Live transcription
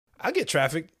I get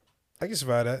trafficked. I can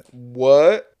survive that.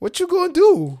 What? What you gonna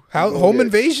do? Home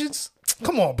invasions?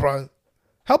 Come on, bro.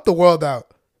 Help the world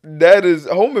out. That is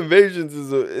home invasions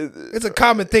It's a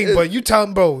common thing, but you tell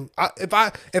them, bro. If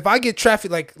I get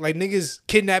trafficked, like niggas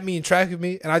kidnap me and traffic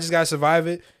me, and I just gotta survive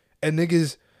it, and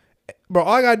niggas, bro,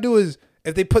 all I gotta do is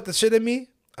if they put the shit in me,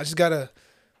 I just gotta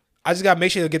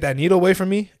make sure to get that needle away from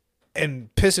me and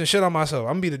piss and shit on myself.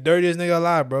 I'm gonna be the dirtiest nigga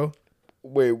alive, bro.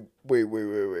 Wait.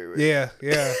 Yeah.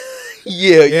 Yeah.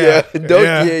 You hear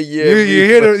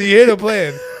the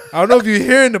plan. I don't know if you're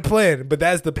hearing the plan, but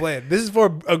that's the plan. This is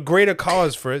for a greater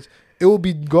cause, Fritz. It will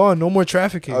be gone. No more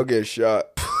trafficking. I'll get shot.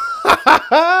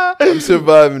 I'm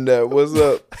surviving that. What's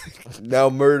up? Now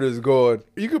murder's gone.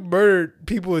 You could murder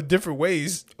people in different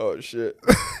ways. Oh, shit.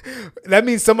 That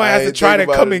means somebody has to try to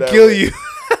come and kill you.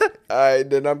 All right,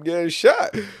 then I'm getting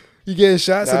shot. You getting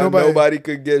shot? Now So nobody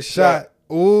could get shot.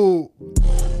 Ooh.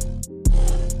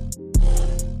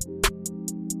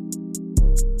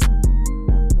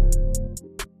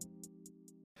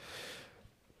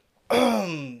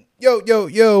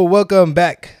 Yo, welcome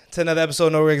back to another episode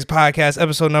of No Rigs Podcast,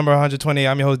 episode number 120.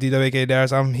 I'm your host, DWK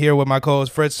Darius. I'm here with my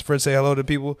co-host, Fritz. Fritz, say hello to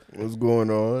people. What's going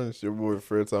on? It's your boy,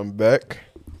 Fritz. I'm back.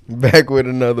 Back with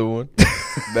another one.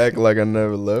 Back like I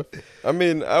never left. I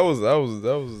mean, I was.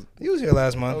 You was here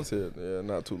last month. I was here, yeah,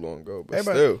 not too long ago, but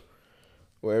still.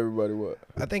 Well, everybody what?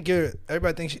 I think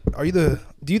everybody thinks,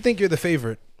 do you think you're the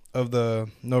favorite of the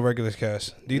No Regulars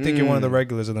cast? Do you think you're one of the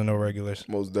regulars of the No Regulars?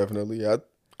 Most definitely.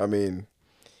 I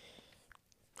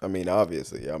mean,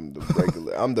 obviously, I'm the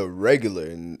regular. I'm the regular,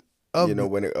 and of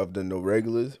the No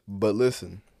Regulars. But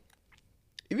listen,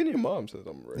 even your mom says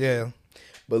I'm a regular. Yeah.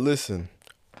 But listen,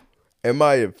 am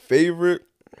I a favorite?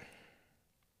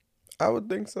 I would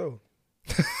think so.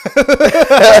 Yeah,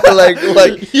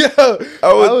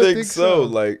 I would think so.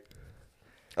 Like,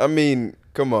 I mean,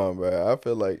 come on, bro. I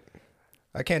feel like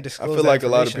I can't disclose. I feel like a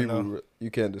lot of though. people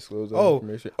you can't disclose that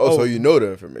information. So you know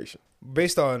the information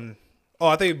based on. Oh,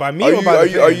 I think by me or by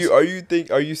the fans?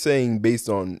 Are you saying based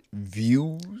on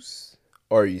views?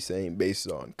 Or are you saying based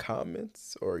on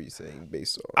comments? Or are you saying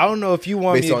based on? I don't know if you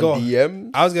want me to go DMs.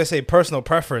 I was gonna say personal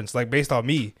preference, like based on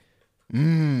me.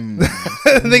 Based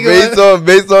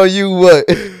on you, what?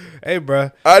 Hey,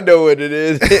 bro. I know what it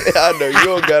is. I know you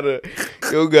don't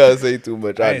gotta say too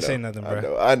much. I ain't say nothing,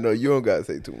 bro. I know you don't gotta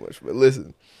say too much. But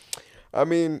listen, I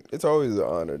mean, it's always an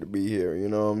honor to be here. You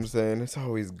know what I'm saying? It's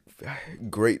always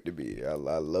great to be here. I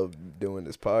love doing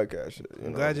this podcast shit.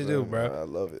 I'm glad you do, bro. I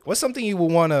love it. What's something you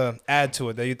would want to add to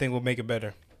it that you think will make it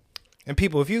better? And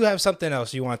people, if you have something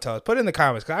else you want to tell us, put it in the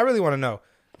comments, because I really want to know.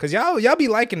 Because y'all be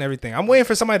liking everything. I'm waiting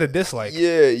for somebody to dislike.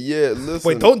 Yeah. Listen.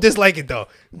 Wait, don't dislike it, though.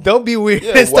 Don't be weird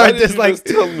and start disliking.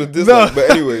 Tell them to dislike. No. But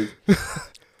anyways.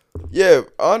 Yeah,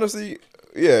 honestly,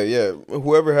 yeah.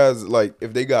 Whoever has, like,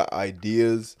 if they got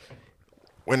ideas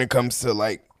when it comes to,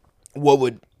 like, what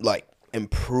would, like,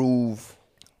 improve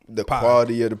the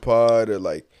quality of the pod or,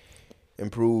 like,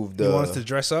 improve the... You want us to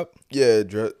dress up? Yeah,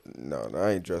 No,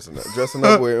 I ain't dressing up. Dressing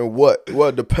up with what? Well,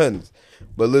 it depends.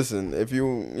 But listen, if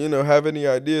you have any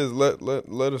ideas, let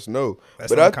us know.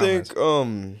 That's but I think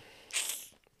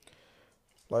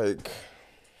like,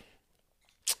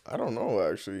 I don't know,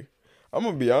 actually. I'm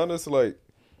gonna be honest, like,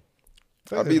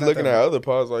 I'll be looking at other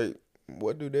pods like,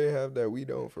 what do they have that we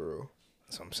don't, for real?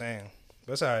 That's what I'm saying.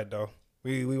 That's all right though.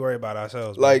 We worry about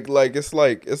ourselves. Like it's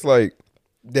like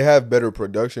they have better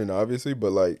production, obviously,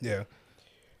 but like, yeah,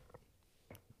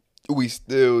 we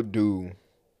still do.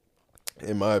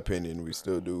 In my opinion, we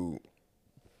still do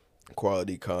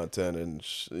quality content and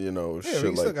shit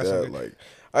like that. Like,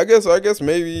 I guess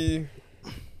maybe,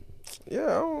 yeah,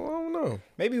 I don't know.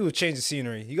 Maybe we'll change the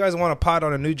scenery. You guys want a pod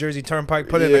on a New Jersey Turnpike?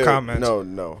 Put it in the comments.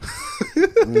 No.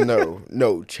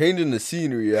 Changing the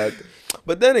scenery.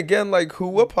 But then again, like,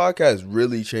 what podcast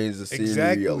really changed the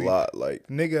scenery a lot? Like,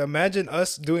 nigga, imagine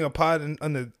us doing a pod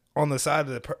on the side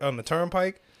of the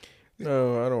turnpike.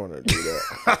 No, I don't want to do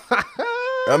that.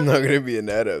 I'm not gonna be in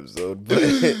that episode, but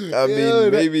I mean,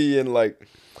 maybe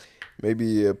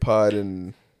a pod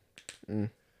and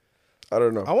I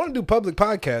don't know. I want to do public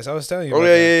podcasts. I was telling you. Oh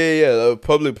yeah. A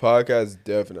public podcast,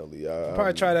 definitely. I'll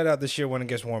probably try that out this year when it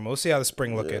gets warmer. We'll see how the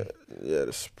spring looking. Yeah,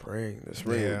 the spring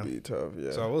will be tough.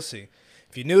 Yeah. So we'll see.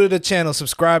 If you're new to the channel,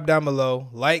 subscribe down below,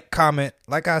 like, comment.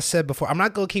 Like I said before, I'm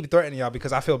not gonna keep threatening y'all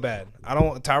because I feel bad. I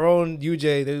don't. Tyrone,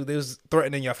 UJ, they was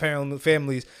threatening your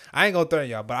families. I ain't gonna threaten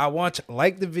y'all, but I want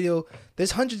like the video.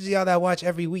 There's hundreds of y'all that watch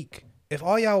every week. If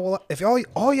all y'all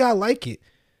like it,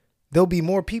 there'll be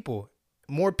more people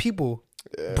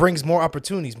brings more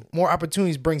opportunities. More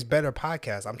opportunities brings better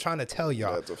podcasts. I'm trying to tell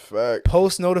y'all. That's a fact.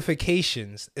 Post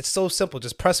notifications. It's so simple.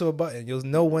 Just press a button. You'll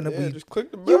know when just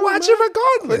click the bell. You watch it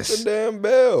regardless. Click the damn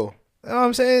bell. You know what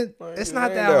I'm saying? Like, it's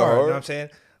not that hard. You know what I'm saying?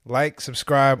 Like,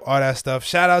 subscribe, all that stuff.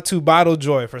 Shout out to Bottle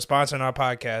Joy for sponsoring our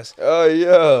podcast. Oh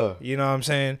yeah. You know what I'm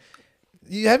saying?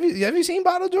 Have you seen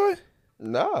Bottle Joy?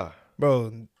 Nah.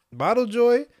 Bro, Bottle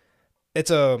Joy, it's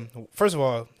first of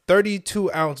all,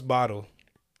 32-ounce bottle.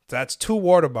 That's 2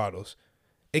 water bottles.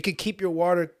 It could keep your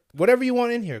water, whatever you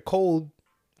want in here, cold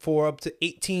for up to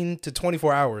 18 to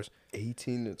 24 hours.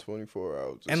 18 to 24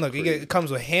 hours. And look, it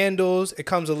comes with handles. It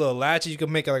comes with little latches. You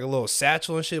can make it like a little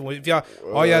satchel and shit. If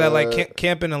all y'all that like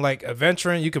camping and like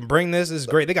adventuring, you can bring this. It's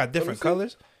great. They got different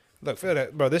colors. Look, feel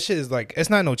that, bro. This shit is like, it's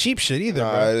not no cheap shit either,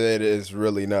 nah, bro. It is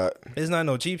really not. It's not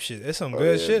no cheap shit. It's some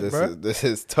good shit, bro. This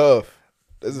is tough.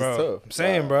 This bro, is tough. I'm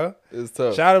saying, bro. It's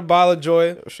tough. Shout out Bottle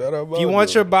Joy. Shout out Bottle If you want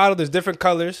Joy. your bottle, there's different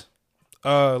colors.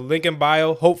 Link in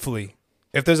bio, hopefully.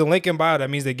 If there's a link in bio, that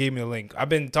means they gave me a link.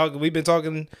 We've been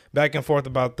talking back and forth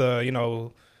about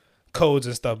the, codes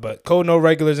and stuff, but code no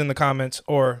regulars in the comments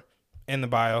or in the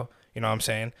bio, you know what I'm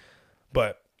saying?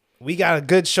 But we got a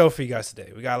good show for you guys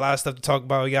today. We got a lot of stuff to talk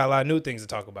about. We got a lot of new things to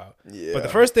talk about. Yeah. But the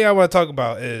first thing I want to talk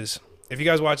about is, if you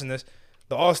guys watching this,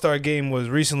 the All-Star game was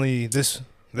recently this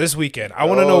weekend. I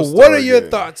want to know, what are your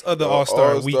thoughts of the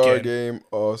All-Star weekend?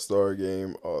 All-Star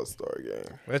game.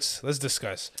 Let's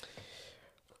discuss.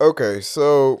 Okay,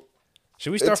 so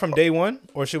should we start from day one,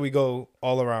 or should we go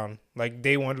all around? Like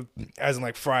day one, as in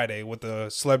like Friday, with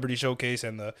the celebrity showcase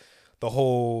and the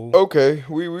whole. Okay,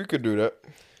 we could do that,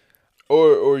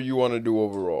 or you want to do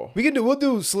overall? We can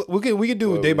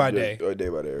do day by day. Day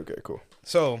by day. Okay, cool.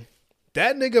 So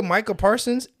that nigga Michael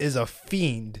Parsons is a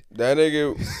fiend. That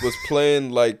nigga was playing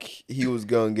like he was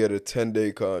gonna get a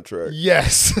 10-day contract.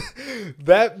 Yes,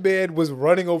 that man was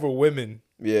running over women.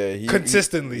 Yeah,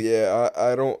 consistently.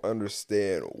 I don't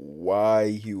understand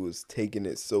why he was taking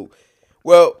it so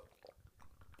well.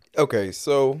 Okay,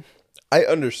 so I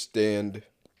understand.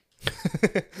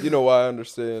 You know why I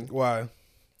understand? Why?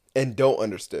 And don't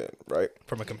understand, right?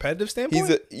 From a competitive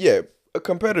standpoint? A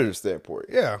competitive standpoint.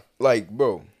 Yeah. Like,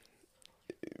 bro,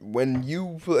 when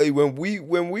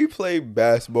we play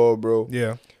basketball, bro,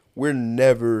 yeah, we're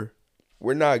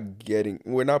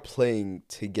not playing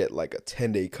to get like a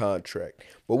 10-day contract,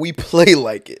 but we play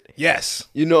like it. Yes.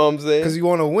 You know what I'm saying? Because you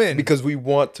want to win. Because we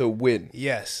want to win.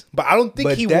 Yes. But I don't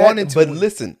think he wanted to. But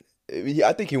listen,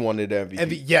 I think he wanted the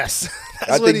MVP. Yes.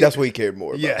 I think that's what he cared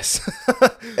more about. Yes.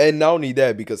 And not only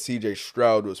that, because CJ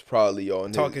Stroud was probably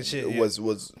on talking shit. Yeah.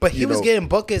 But he was getting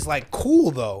buckets like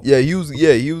cool though. Yeah, he was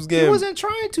getting. He wasn't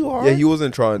trying too hard. Yeah, he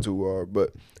wasn't trying too hard.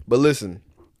 But listen,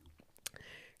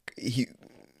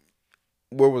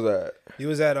 where was that? He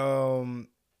was at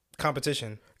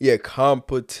competition. Yeah,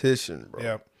 competition, bro.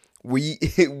 Yeah.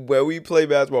 When we play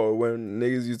basketball, when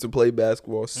niggas used to play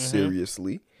basketball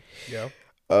seriously, yeah.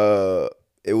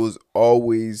 It was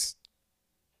always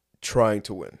trying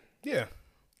to win. Yeah.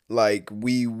 Like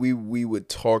we would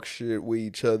talk shit with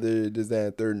each other, this, that,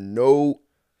 and third. No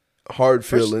hard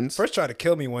feelings. First tried to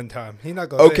kill me one time. He not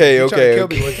gonna Okay. Tried to kill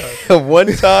me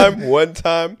one time. one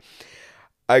time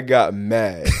I got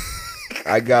mad.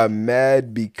 I got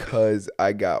mad because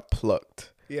I got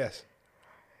plucked. Yes.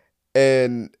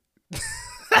 And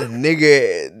the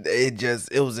nigga,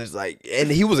 it was just like,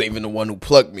 and he wasn't even the one who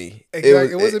plucked me.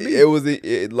 Exactly. It wasn't me. It was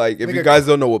like, if you guys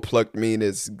don't know what plucked mean,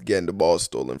 it's getting the ball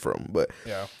stolen from. But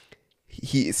yeah,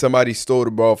 somebody stole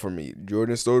the ball from me.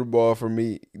 Jordan stole the ball from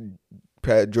me.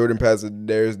 Jordan passed it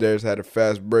to Darius had a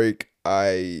fast break.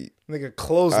 Nigga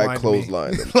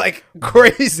clotheslined him like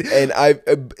crazy, and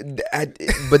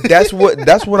but that's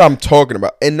what I'm talking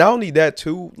about. And not only that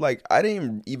too, like I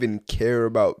didn't even care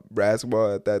about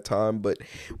basketball at that time. But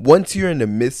once you're in the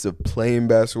midst of playing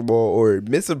basketball or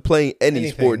midst of playing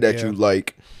anything, sport that you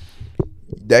like,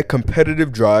 that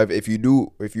competitive drive. If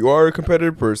you are a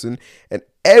competitive person, and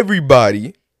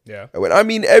everybody, when I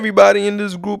mean everybody in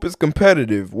this group is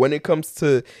competitive when it comes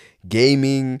to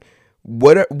gaming.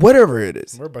 Whatever it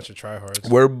is, we're a bunch of tryhards.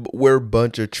 We're a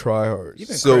bunch of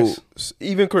tryhards.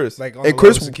 Even Chris, like, and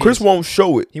Chris won't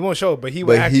show it. He won't show it, but he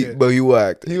will act. He will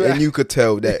act, and you could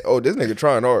tell that. Oh, this nigga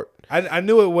trying hard. I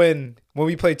knew it when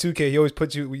we play 2K. He always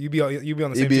put you. You be on the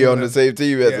same team. You be on the same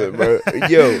team as him, bro.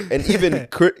 Yo, and even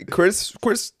Chris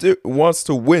wants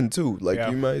to win too. Like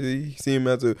you might see him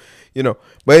as a,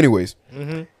 But anyways,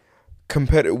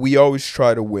 competitive. We always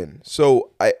try to win. So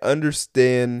I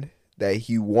understand that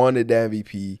he wanted the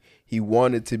MVP. He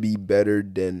wanted to be better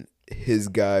than his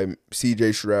guy,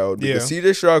 CJ Stroud. Because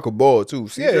CJ Stroud could ball, too.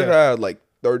 CJ Stroud had like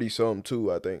 30-something,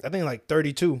 too, I think. Like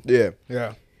 32. Yeah.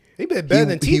 Yeah. He been better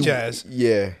than T-Jazz.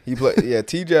 Yeah, he played. Yeah,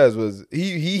 T-Jazz was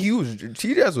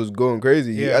T-Jazz was going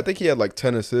crazy. Yeah. I think he had like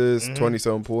 10 assists,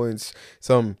 20-some points,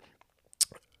 some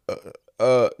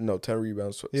no 10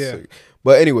 rebounds. Yeah.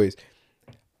 But anyways,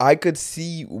 I could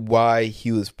see why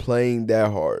he was playing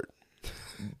that hard,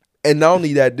 and not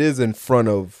only that, this is in front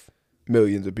of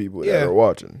millions of people that are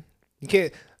watching. You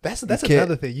can't. That's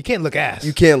another thing. You can't look ass.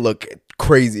 You can't look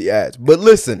crazy ass. But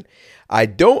listen, I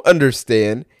don't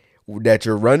understand that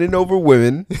you're running over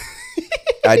women.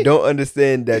 I don't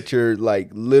understand that you're like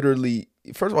literally.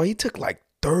 First of all, he took like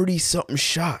 30-something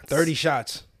shots. 30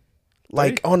 shots.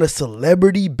 Like on a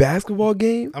celebrity basketball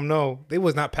game. No, they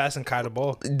was not passing Kai the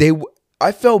ball.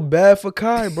 I felt bad for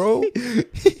Kai, bro.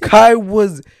 Kai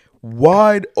was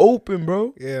wide open,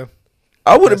 bro. Yeah.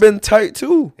 I would have been tight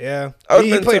too. Yeah.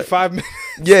 He played 5 minutes.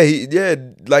 Yeah,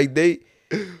 like they.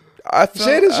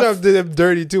 Shannon Sharp did him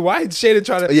dirty too. Why did Shannon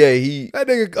try to? Yeah, that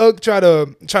nigga try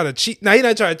to cheat. Now he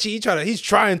not trying to cheat. He's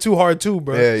trying too hard too,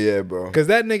 bro. Yeah, bro. Because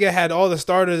that nigga had all the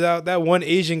starters out. That one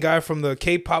Asian guy from the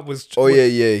K-pop was.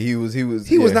 Yeah. He was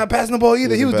not passing the ball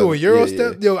either. He was doing Euro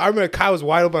step. Yeah. Yo, I remember Kai was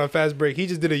wide open on a fast break. He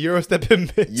just did a Euro step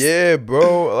and missed. Yeah,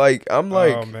 bro. Like I'm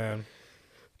like, oh man.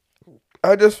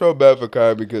 I just felt bad for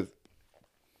Kai because.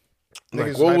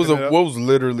 Like, what was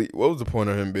the point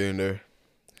of him being there?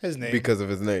 His name. Because of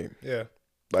his name. Yeah.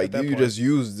 Like you just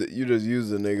used the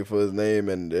nigga for his name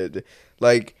and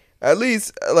like at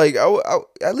least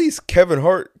at least Kevin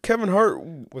Hart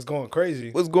was going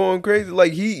crazy. Like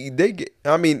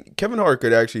Kevin Hart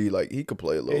could actually he could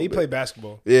play a little bit. He played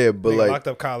basketball. Yeah, but like locked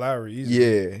up Kyle Lowry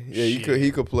easily. Yeah,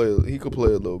 he could play a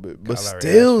little bit. But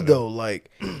still though,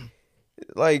 like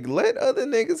let other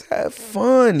niggas have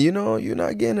fun, you know. You're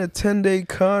not getting a 10-day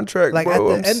contract, like,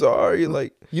 bro. I'm sorry,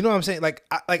 like you know what I'm saying. Like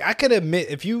I could admit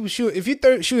if you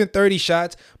shooting 30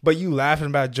 shots, but you laughing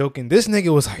about joking. This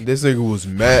nigga was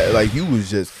mad. Like he was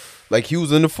just like he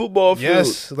was in the football field.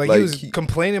 Yes, like he was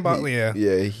complaining about. I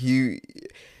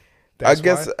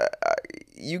guess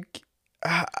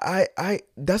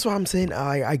that's why I'm saying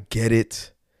I get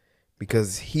it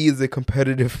because he is a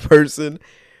competitive person.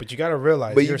 But you gotta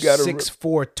realize, you're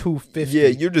 6'4", 250. Yeah,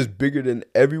 you're just bigger than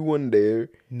everyone there.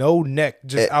 No neck,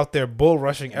 just out there bull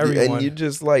rushing everyone. And you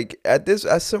just like at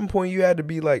some point you had to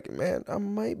be like, man, I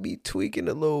might be tweaking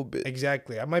a little bit.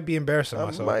 Exactly, I might be embarrassing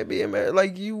myself. I might be embarrassed.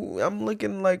 Like I'm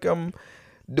looking like I'm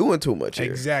doing too much here.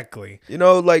 Exactly. You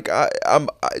know, like I'm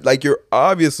like you're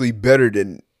obviously better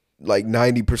than like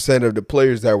 90% of the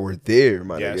players that were there,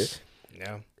 my nigga.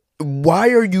 Yeah. Why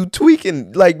are you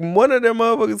tweaking? Like one of them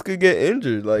motherfuckers could get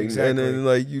injured. Like and then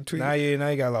like you tweak. Now you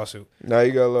got a lawsuit.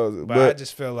 But I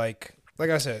just feel like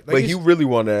I said. But he really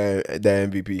won that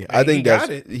MVP. I think that's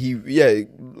it. Yeah.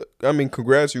 I mean,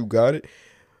 congrats, you got it.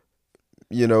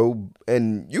 You know,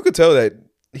 and you could tell that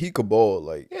he could ball.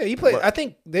 Like he played. I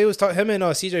think they was talking. Him and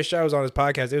CJ Stroud was on his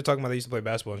podcast. They were talking about they used to play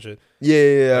basketball and shit.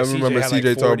 Yeah. Like I remember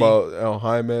CJ talking about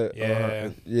Jaime. Yeah.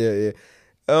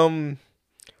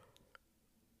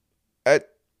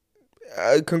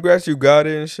 Congrats, you got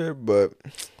it and shit, but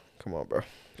come on, bro.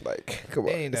 Like, come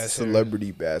on, it's a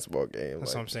celebrity basketball game.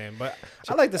 That's what I'm saying. But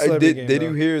I like the celebrity game. Did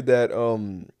you hear that?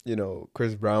 You know,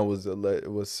 Chris Brown was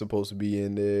supposed to be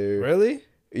in there. Really?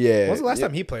 Yeah. When was the last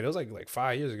time he played? It was like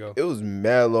 5 years ago. It was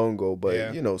mad long ago,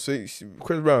 but you know, Chris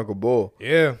Brown could ball.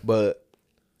 Yeah. But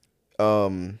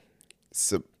you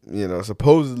know,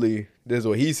 supposedly this is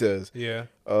what he says. Yeah.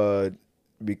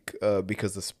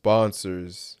 Because the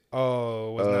sponsors.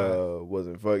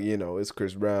 Wasn't fuck. You know, it's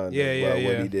Chris Brown. What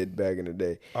he did back in the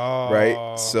day.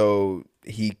 Right. So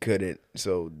he couldn't.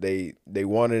 So they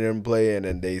wanted him to play, and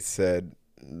then they said,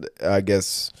 I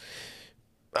guess,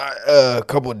 a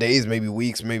couple of days, maybe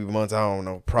weeks, maybe months, I don't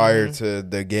know, prior to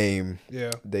the game.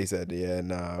 Yeah. They said, we're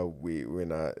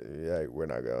not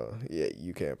gonna. Yeah,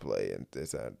 you can't play, and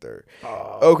this and third.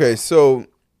 Okay, so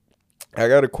I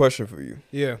got a question for you.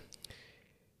 Yeah.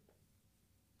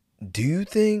 Do you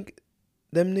think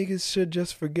them niggas should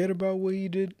just forget about what he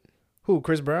did? Who,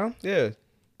 Chris Brown? Yeah.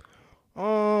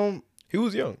 He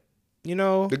was young. You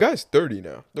know, the guy's 30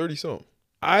 now, 30-something.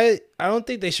 I don't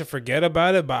think they should forget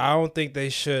about it, but I don't think they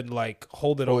should like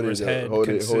hold it over his head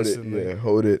consistently.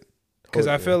 Hold it. Because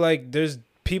I feel like there's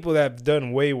people that have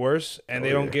done way worse, and they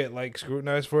don't get like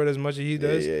scrutinized for it as much as he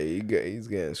does. Yeah, he's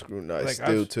getting scrutinized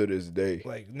still to this day.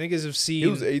 Like niggas have seen. He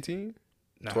was 18,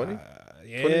 20.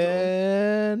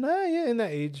 Yeah, in that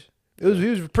age. He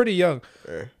was pretty young.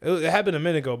 Yeah. It happened a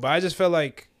minute ago, but I just felt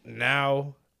like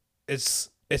now it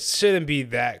shouldn't be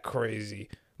that crazy.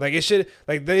 Like it should,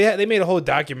 like they made a whole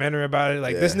documentary about it.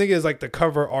 Like this nigga is like the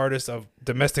cover artist of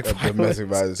domestic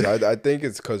violence. I think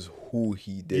it's because who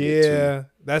he did it to. Yeah,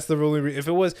 that's the really. If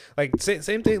it was like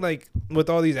same thing like with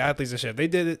all these athletes and shit, they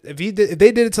did it. If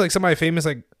they did it to like somebody famous,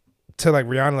 like to like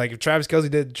Rihanna, like if Travis Kelce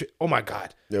did, oh my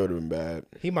god, That would have been bad.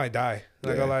 he might die.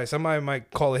 Not gonna lie, somebody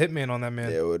might call a hitman on that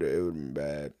man. Yeah, it would have been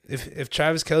bad. If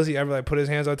Travis Kelce ever like put his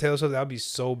hands on Taylor Swift, that'd be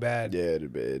so bad. Yeah,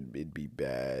 it'd be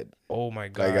bad. Oh my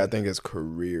god, Like I think his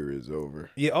career is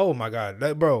over. Yeah. Oh my god,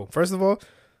 bro. First of all,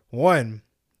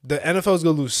 the NFL's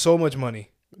gonna lose so much money.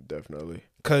 Definitely.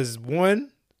 Cause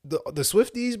the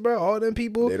Swifties, bro, all them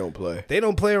people, They don't play. They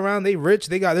don't play around. They rich.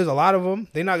 There's a lot of them.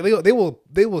 They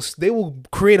will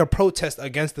create a protest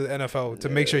against the NFL to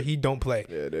make sure he don't play.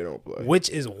 Yeah, they don't play.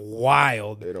 Which is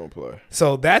wild. They don't play.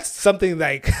 So that's something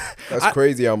like that's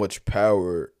crazy how much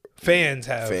power fans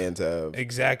have.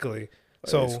 Exactly. Like,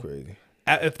 so it's crazy.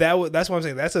 If that's what I'm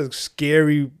saying. That's a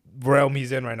scary realm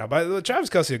he's in right now. But Travis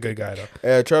Kelce a good guy though.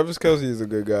 Yeah, Travis Kelce is a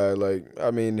good guy. Like,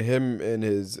 I mean, him and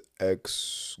his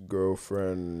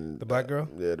ex-girlfriend, The black girl.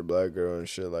 Yeah, the black girl and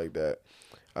shit like that.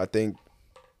 I think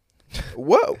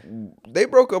what they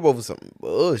broke up over some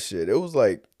bullshit. It was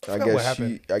like I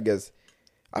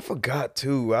forgot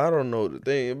too. I don't know the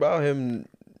thing about him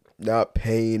not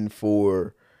paying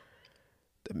for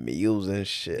the meals and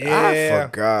shit. Yeah. I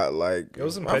forgot. Like it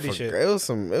was some petty shit. It was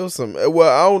some. Well,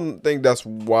 I don't think that's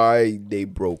why they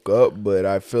broke up, but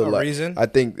I feel like reason? I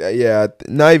think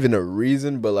not even a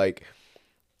reason, but like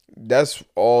that's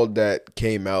all that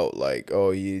came out. Like, oh,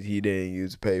 he didn't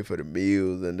use to pay for the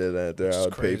meals, and then after I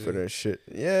would pay for that shit.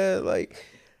 Yeah, like.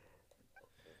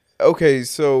 Okay,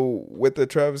 so with the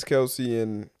Travis Kelce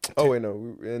and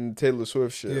Taylor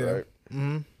Swift shit, right?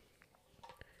 Mm-hmm.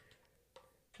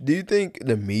 Do you think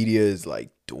the media is like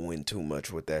doing too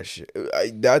much with that shit?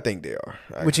 I think they are.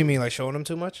 Actually. What you mean, like showing them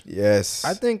too much? Yes.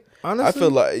 I think honestly, I feel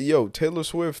like Taylor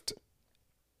Swift.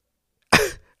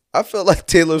 I feel like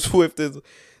Taylor Swift is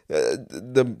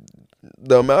the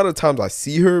amount of times I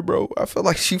see her, bro. I feel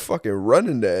like she fucking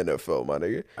running the NFL, my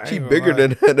nigga. She bigger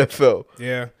than the NFL.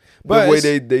 Yeah, but the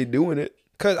way they doing it.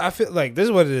 Cause I feel like this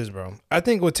is what it is, bro. I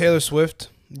think with Taylor Swift,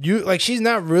 she's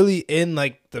not really in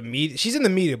like the media. She's in the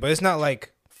media, but it's not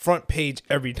like front page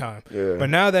every time. Yeah. But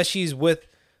now that she's with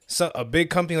a big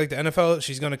company like the NFL,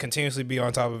 she's gonna continuously be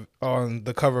on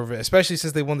the cover of it. Especially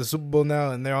since they won the Super Bowl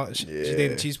now, and she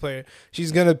dated a Chiefs player.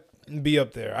 She's gonna be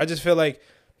up there. I just feel like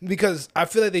because I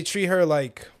feel like they treat her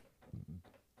like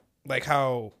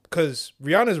how because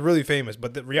Rihanna's really famous,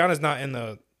 but Rihanna's not in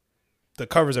the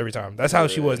covers every time. That's how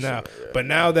she was now. Yeah. But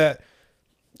now that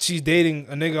she's dating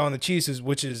a nigga on the Chiefs,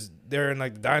 which is they're in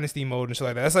like the dynasty mode and shit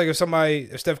like that. That's like if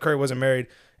Steph Curry wasn't married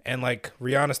and like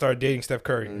Rihanna started dating Steph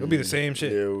Curry, it would be the same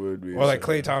shit. Yeah, it would be. Or like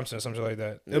Klay Thompson or something like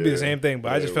that. It would be the same thing.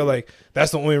 But I just feel like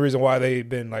that's the only reason why they've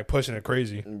been like pushing it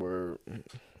crazy. And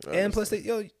plus,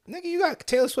 nigga, you got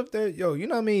Taylor Swift there. Yo, you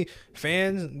know what I mean?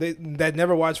 Fans that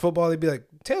never watch football, they'd be like,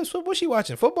 Taylor Swift, what's she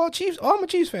watching? Football, Chiefs? Oh, I'm a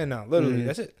Chiefs fan now. Literally,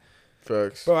 that's it.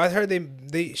 Facts. Bro, I heard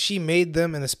she made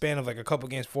them in the span of like a couple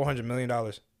games $400 million.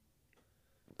 Wow.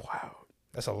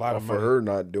 That's a lot of money. For her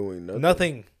not doing nothing.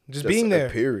 Nothing. Just being there.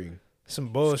 Appearing. Some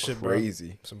bullshit, it's crazy.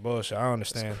 Bro. Some bullshit. I don't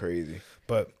understand. It's crazy.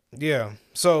 But yeah.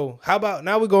 So how about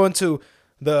now we go into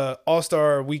the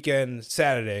All-Star weekend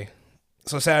Saturday.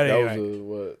 So Saturday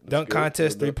night. Dunk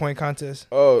contest, 3-point contest.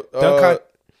 Oh,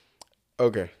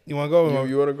 okay. You want to go?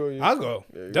 You want to go? I'll go.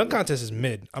 Dunk contest is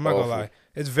mid. I'm not going to lie.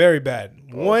 It's very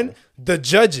bad. One, the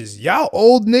judges. Y'all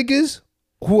old niggas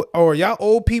or y'all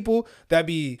old people that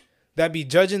be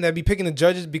judging, that be picking the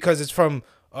judges because it's from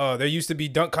there used to be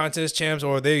dunk contest champs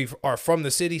or they are from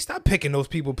the city. Stop picking those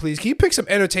people, please. Can you pick some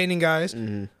entertaining guys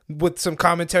with some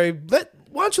commentary? Why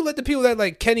don't you let the people that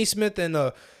like Kenny Smith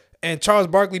and Charles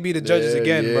Barkley be the judges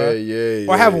again, bro?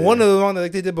 Or have one of them on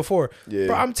like they did before. Yeah.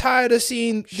 Bro, I'm tired of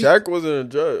seeing... Shaq wasn't a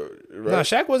judge, right? No,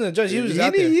 Shaq wasn't a judge. He was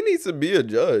out there. He needs to be a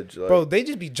judge. Like, bro, they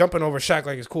just be jumping over Shaq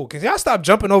like it's cool. Can y'all stop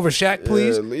jumping over Shaq,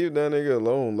 please? Yeah, leave that nigga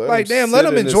alone. Let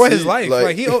him enjoy his life.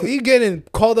 Like he getting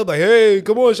called up like, hey,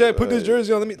 come on, Shaq, put this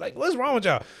jersey on. Let me what's wrong with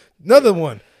y'all? Another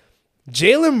one.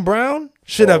 Jaylen Brown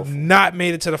should have not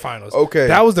made it to the finals. Okay.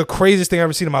 That was the craziest thing I've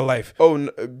ever seen in my life. Oh,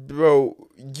 bro,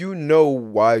 you know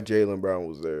why Jaylen Brown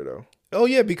was there, though. Oh,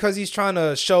 yeah, because he's trying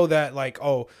to show that, like,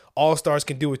 all-stars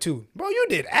can do it, too. Bro, you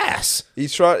did ass.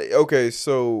 He's trying... Okay,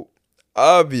 so,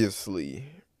 obviously,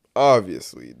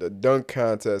 the dunk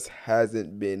contest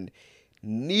hasn't been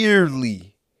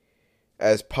nearly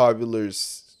as popular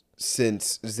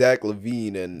since Zach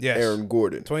LaVine and Aaron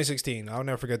Gordon. 2016. I'll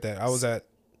never forget that. I was at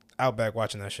Outback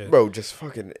watching that shit. Bro, just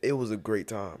fucking... It was a great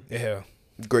time. Yeah.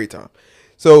 Great time.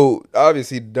 So,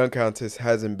 obviously, the dunk contest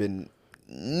hasn't been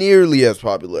nearly as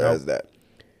popular as that.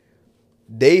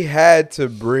 they had to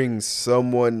bring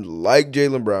someone like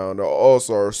Jaylen Brown, or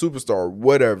all-star, or superstar,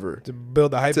 whatever, to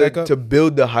build the hype back up. To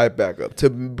build the hype back up, to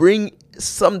bring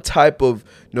some type of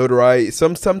notoriety,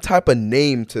 some type of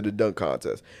name to the dunk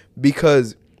contest,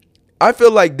 because I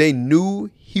feel like they knew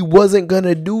he wasn't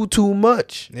gonna do too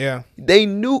much. Yeah, they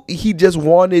knew he just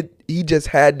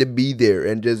had to be there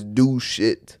and just do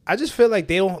shit. I just feel like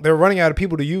they're running out of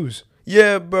people to use.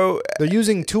 Yeah, bro. They're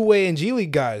using two-way and G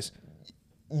League guys.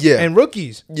 Yeah, and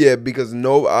rookies. Yeah, because I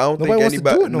don't think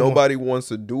nobody wants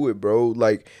to do it, bro.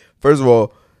 Like, first of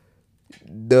all,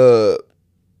 the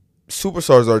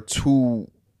superstars are too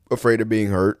afraid of being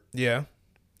hurt. Yeah,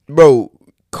 bro.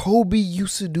 Kobe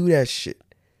used to do that shit.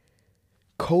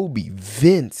 Kobe,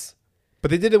 Vince, but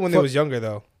they did it when they was younger,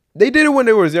 though. They did it when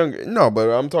they was younger. No, but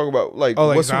I'm talking about like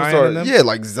what superstar? Yeah,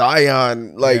 like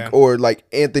Zion, or like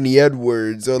Anthony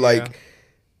Edwards, or like.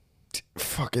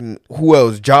 Fucking who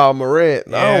else? Ja Morant.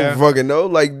 Yeah. I don't fucking know.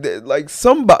 Like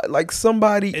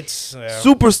somebody. It's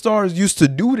superstars used to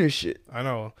do this shit. I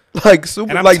know. Like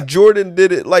Jordan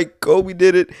did it. Like Kobe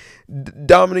did it.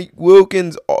 Dominique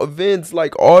Wilkins, Vince.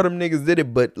 Like all them niggas did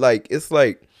it. But like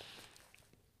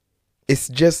it's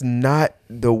just not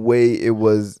the way it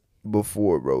was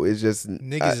before, bro. It's just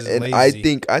niggas is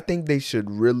lazy. I think they should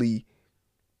really.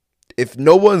 If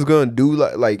no one's gonna do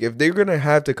like if they're gonna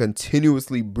have to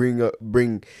continuously bring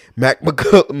Mac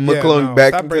McClung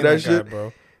back into that shit,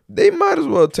 bro. They might as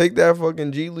well take that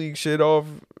fucking G League shit off.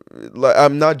 Like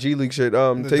I'm not G League shit.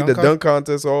 Take the dunk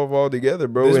contest off altogether,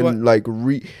 bro, and like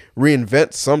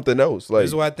reinvent something else. Like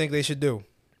this is what I think they should do.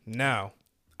 Now,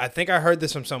 I think I heard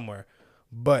this from somewhere,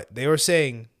 but they were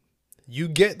saying. You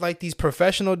get like these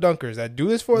professional dunkers that do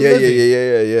this for a living.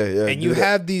 Yeah. And you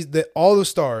have all the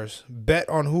stars bet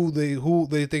on who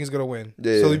they think is gonna win.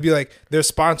 So they'd be like they're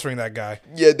sponsoring that guy.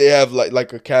 Yeah, they have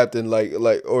like a captain, they're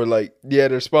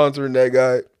sponsoring that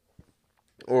guy,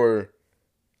 or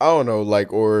I don't know,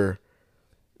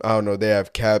 they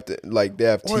have captain, like they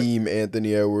have team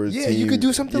Anthony Edwards. Yeah, team, you could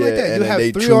do something like that. You have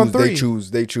 3-on-3.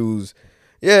 They choose.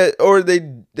 Yeah, or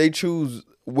they choose.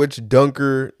 Which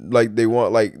dunker like they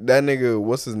want, like that nigga,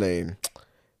 what's his name?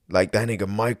 Like that nigga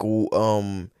Michael,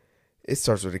 it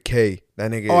starts with a K.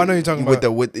 That nigga. Oh, I know you're talking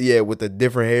about with the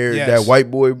different hair, that white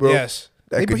boy, bro. Yes.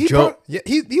 That could jump.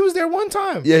 He was there one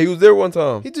time. Yeah, he was there one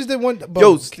time. He just did one.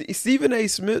 Yo, Stephen A.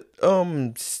 Smith,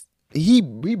 he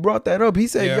brought that up. He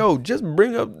said, "Yo, just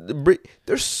bring up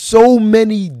there's so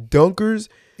many dunkers,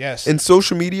 in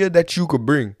social media that you could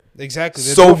bring." Exactly.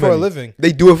 They do it for a living.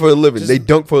 They do it for a living. They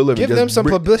dunk for a living. Give them some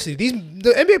publicity.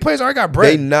 The NBA players already got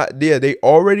bread. They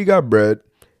already got bread.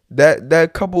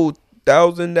 That couple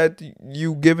thousand that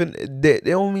you giving, they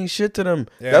don't mean shit to them.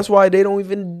 Yeah. That's why they don't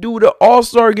even do the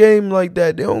All-Star game like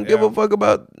that. They don't give a fuck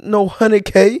about no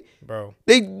 100K. Bro.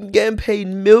 They getting paid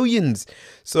millions.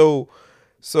 So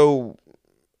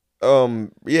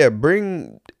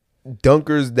bring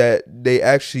dunkers that they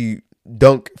actually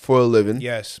dunk for a living.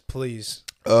 Yes, please.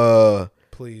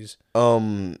 Please.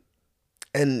 And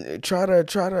try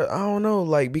to I don't know,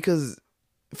 like, because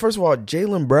first of all,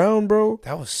 Jaylen Brown, bro,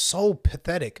 that was so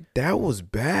pathetic. That was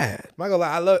bad. Michael,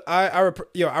 I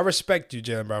respect you,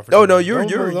 Jaylen Brown.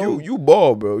 You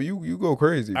ball, bro. You go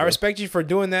crazy. Bro. I respect you for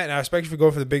doing that, and I respect you for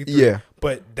going for the big three. Yeah,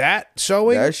 but that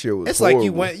showing, that shit was. It's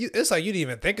horrible. like it's like you didn't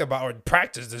even think about or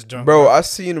practice this jump, bro. I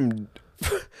seen him.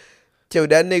 Yo,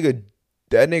 that nigga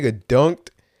dunked.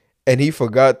 And he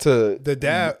forgot to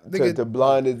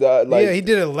blind his eye. Like, yeah, he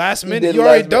did it last minute. You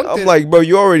already dunked it. I'm like, bro,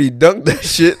 you already dunked that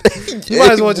shit. You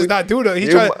might as well just not do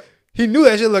that. He knew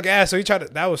that shit look ass, so he tried to.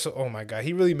 That was so. Oh my god,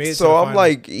 he really made it. So I'm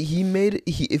like, he made it.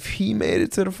 If he made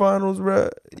it to the finals, bro,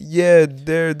 yeah,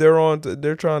 they're on.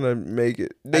 They're trying to make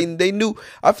it. They knew.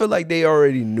 I feel like they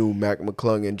already knew Mac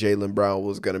McClung and Jaylen Brown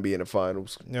was gonna be in the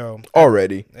finals.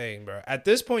 Already. Hey, bro. At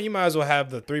this point, you might as well have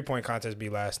the 3-point contest be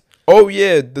last. Oh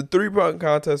yeah, the 3-point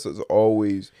contest is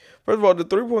always. First of all, the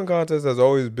 3-point contest has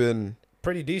always been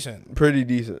pretty decent.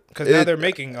 Because now they're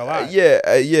making a lot. Yeah,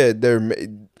 they're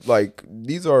like,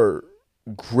 these are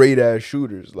great ass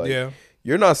shooters. Like,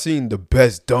 you're not seeing the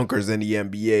best dunkers in the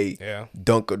NBA.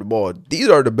 Dunk of the ball. These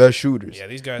are the best shooters. Yeah,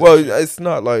 these guys. Well, it's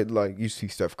not like you see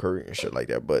Steph Curry and shit like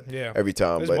that, but every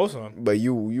time. But most of them. But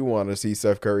you want to see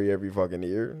Steph Curry every fucking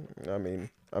year.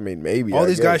 I mean, maybe. All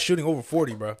these guys shooting over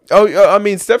 40, bro. Oh, I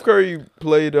mean, Steph Curry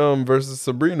played versus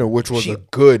Sabrina, which was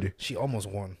good. She almost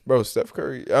won, bro. Steph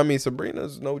Curry. I mean,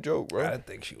 Sabrina's no joke, bro. I didn't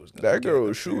think she was. That girl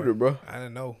was a shooter, bro. I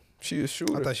didn't know. She is a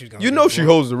shooter. I thought she was gonna. She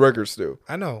holds the record still.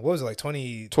 I know. What was it, like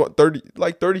 20, 30,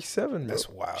 like 37? That's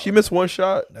wild. She missed one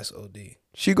shot. That's OD.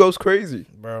 She goes crazy,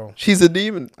 bro. She's a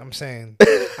demon. I'm saying.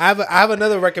 I have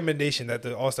another recommendation that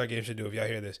the All-Star game should do. If y'all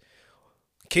hear this,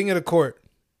 King of the court.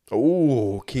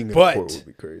 Oh, King of the court would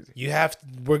be crazy. You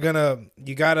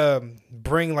gotta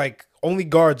bring like only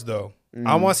guards though.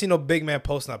 I don't want to see no big man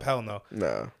posting up. Hell no.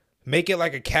 Nah. Make it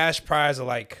like a cash prize of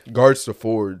like guards to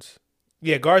forwards.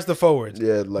 Yeah, guards to forwards.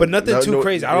 Yeah, like, but nothing too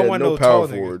crazy. I don't want no power tall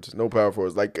forwards. niggas. No power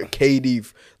forwards. Like a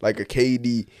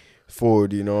KD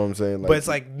forward. You know what I'm saying? Like, but it's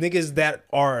like niggas that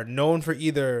are known for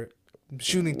either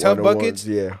shooting tough buckets,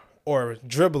 or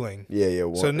dribbling. Yeah.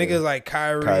 So niggas like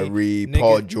Kyrie,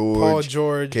 Paul George,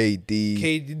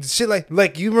 KD, shit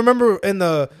like you remember in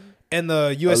the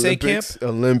USA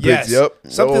Olympics, yes, yep,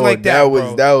 something like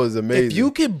that. That was amazing. If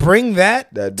you could bring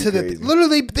that to crazy.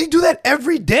 Literally they do that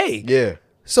every day. Yeah.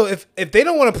 So if they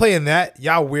don't want to play in that,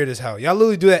 y'all weird as hell. Y'all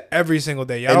literally do that every single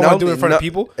day. Y'all don't want to do it in front of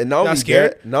people. And not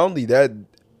only that,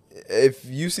 if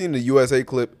you seen the USA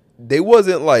clip, they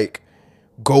wasn't like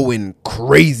going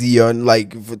crazy on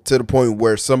like to the point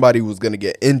where somebody was gonna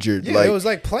get injured. Yeah, like it was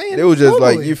like playing. They was just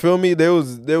normally. like, you feel me? They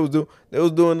was doing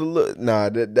the look. Nah,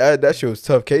 that shit was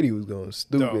tough. Katie was going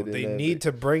stupid. No, they need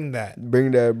to bring that.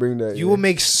 Bring that. You will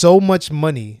make so much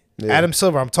money. Yeah. Adam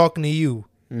Silver, I'm talking to you.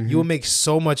 Mm-hmm. You will make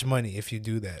so much money if you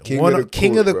do that.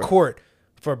 King of the court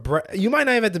for bread. You might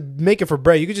not even have to make it for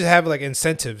bread. You could just have like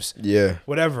incentives. Yeah.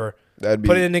 Whatever.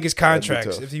 Put it in niggas'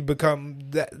 contracts if you become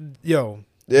that. Yo.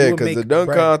 Yeah, because the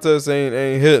dunk contest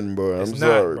ain't hitting, bro. I'm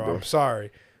sorry, bro. I'm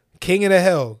sorry. King of the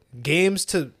Hill. Games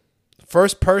to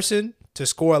first person to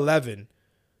score 11.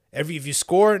 If you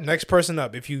score, next person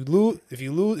up. If you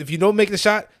don't make the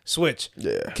shot, switch.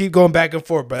 Yeah. Keep going back and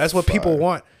forth, but that's what people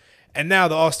want. And now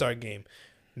the All-Star game.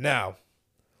 Now,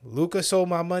 Luka sold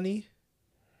my money.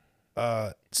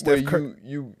 Steph Curry.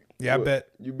 I bet.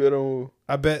 You bet on?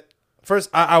 I bet. First,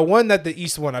 I won that the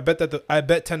East won. I bet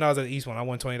 $10 at the East won. I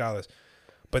won $20.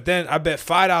 But then I bet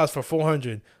 $5 for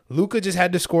 400. Luka just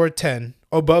had to score 10,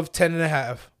 above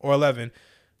 10.5 or 11.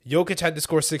 Jokic had to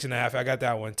score 6.5. I got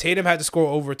that one. Tatum had to score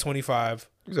over 25.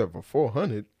 You said for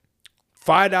 400.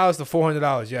 $5 to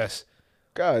 $400. Yes.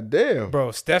 God damn,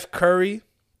 bro. Steph Curry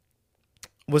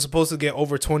was supposed to get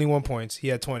over 21 points. He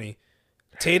had 20.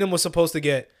 Tatum was supposed to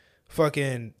get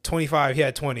fucking 25. He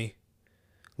had 20.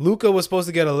 Luka was supposed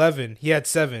to get 11. He had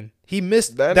 7. He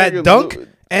missed that dunk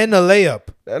and a layup.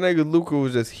 That nigga Luka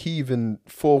was just heaving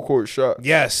full court shots.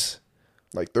 Yes.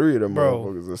 Like 3 of them bro,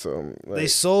 motherfuckers or something. Like, they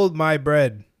sold my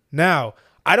bread. Now,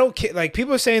 I don't care. Like,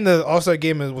 people are saying the All-Star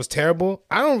game was terrible.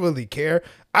 I don't really care.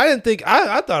 I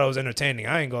thought it was entertaining.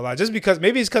 I ain't gonna lie. Just because,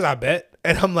 maybe it's because I bet.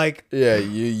 And I'm like. Yeah,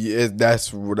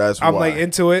 that's why. I'm like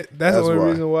into it. That's the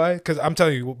only reason why. Because I'm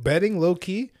telling you, betting low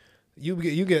key, you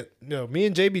get, me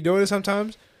and Jay be doing it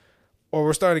sometimes. Or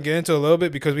we're starting to get into it a little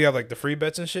bit because we have like the free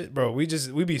bets and shit, bro. We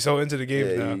be so into the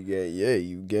games now.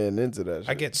 You getting into that shit.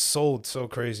 I get sold so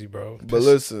crazy, bro. But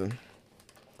listen,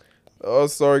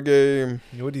 All-Star game.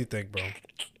 What do you think, bro?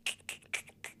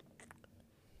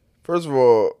 First of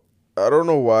all, I don't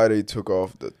know why they took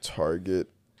off the target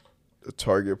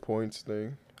points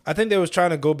thing. I think they was trying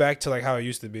to go back to like how it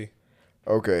used to be.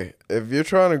 Okay, if you're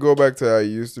trying to go back to how it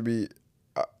used to be,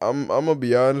 I'm gonna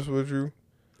be honest with you.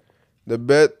 The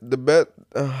bet.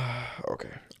 Okay,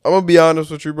 I'm gonna be honest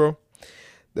with you, bro.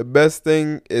 The best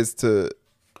thing is to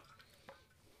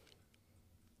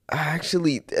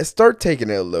actually start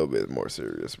taking it a little bit more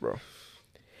serious, bro.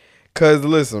 Cause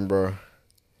listen, bro,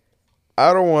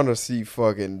 I don't want to see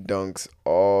fucking dunks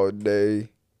all day.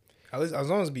 At least as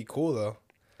long as it be cool though.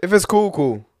 If it's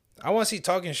cool. I want to see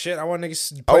talking shit. I want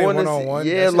niggas playing one-on-one.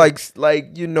 Yeah, like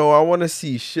I want to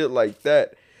see shit like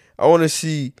that. I want to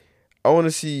see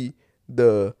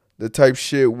the type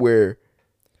shit where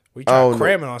we try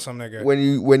cramming on some nigga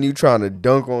when you trying to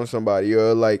dunk on somebody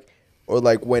or like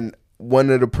when one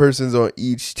of the persons on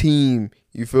each team,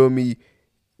 you feel me,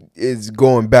 is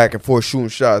going back and forth shooting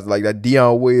shots like that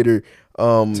Deion Waiter,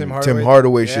 Tim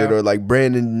Hardaway shit, or like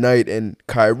Brandon Knight and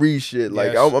Kyrie shit.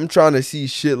 Like I'm trying to see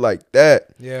shit like that.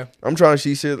 Yeah, I'm trying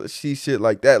to see shit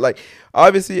like that. Like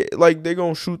obviously, like they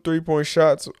gonna shoot 3-point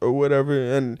shots or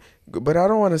whatever, but I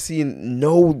don't want to see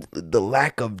the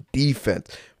lack of defense,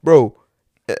 bro.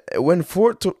 When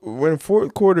fourth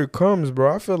quarter comes,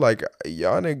 bro, I feel like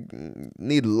y'all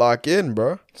need to lock in,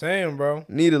 bro. Same, bro.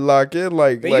 Need to lock in,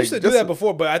 like they used to do that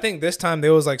before, but I think this time they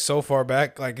was like so far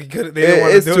back, like they didn't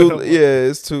want to do it. No more.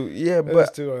 It's too. Yeah,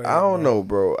 but I don't know,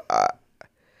 bro.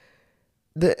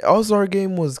 The All-Star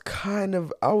game was kind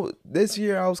of this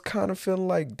year. I was kind of feeling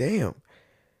like, damn,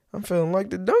 I'm feeling like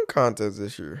the dunk contest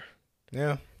this year.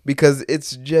 Yeah, because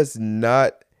it's just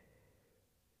not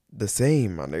the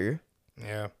same, my nigga.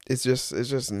 Yeah, it's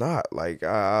just not like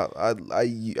I like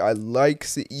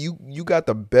you got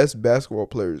the best basketball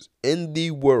players in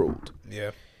the world. Yeah,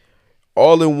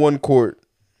 all in one court.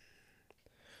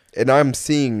 and I'm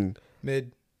seeing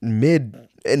mid,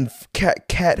 and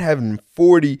cat having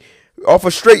 40 off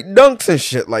of straight dunks and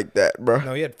shit like that, bro.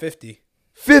 No, he had 50.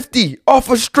 50 off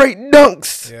of straight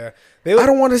dunks. Yeah. I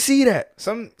don't want to see that.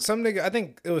 Some nigga, I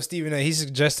think it was Stephen A. He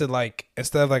suggested like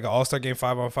instead of like an All-Star game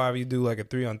 5-on-5, you do like a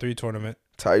 3-on-3 tournament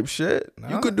Type shit. No.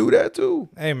 You could do that too.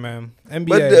 Hey man,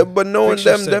 NBA. But knowing fix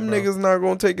your them shit, bro. niggas not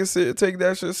gonna take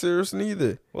that shit serious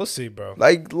neither. We'll see, bro.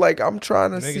 Like I'm trying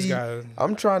to Niggas see. gotta-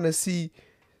 I'm trying to see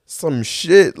some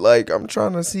shit. Like I'm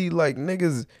trying to see like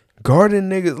niggas guarding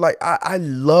niggas. Like I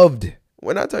loved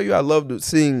when I tell you I loved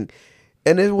seeing.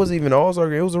 And it wasn't even an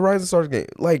All-Star game. It was a Rising Stars game.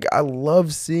 Like, I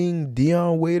love seeing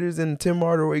Deion Waiters and Tim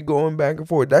Hardaway going back and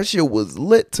forth. That shit was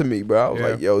lit to me, bro. I was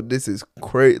like, yo, this is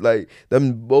crazy. Like,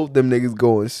 both them niggas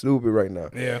going stupid right now.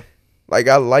 Yeah. Like,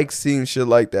 I like seeing shit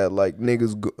like that. Like,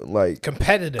 niggas, like...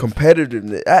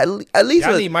 Competitiveness. At least...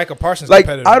 I need Michael Parsons like,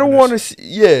 competitive. I don't want to see...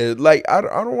 Yeah, like, I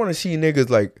don't want to see niggas,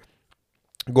 like,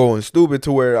 going stupid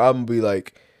to where I'm going to be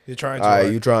like... You're trying too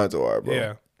hard. You trying too hard, bro.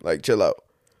 Yeah. Like, chill out.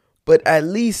 But at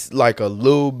least like a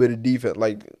little bit of defense.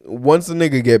 Like once a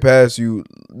nigga get past you,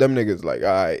 them niggas like, all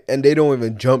right, and they don't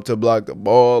even jump to block the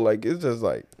ball. Like it's just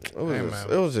like it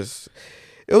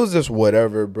was just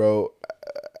whatever, bro.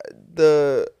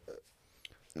 The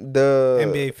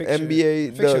NBA fix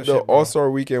the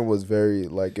All-Star weekend was very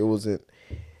like it wasn't.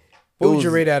 What would you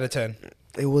rate out of 10?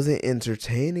 It wasn't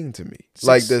entertaining to me.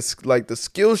 6. Like the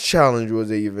skills challenge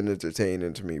wasn't even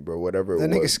entertaining to me, bro. Whatever it was.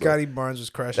 That nigga Scotty Barnes was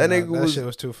crashing. That shit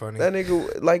was too funny. That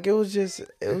nigga, like it was just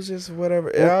whatever.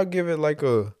 And I'll give it like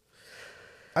I'll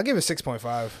give it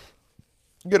 6.5.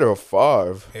 Get her a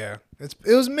 5. Yeah,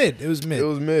 it was mid. It was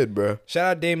mid, bro. Shout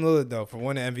out Dame Lillard though for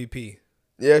winning MVP.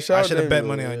 Yeah, I should have bet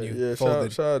money on you. Yeah,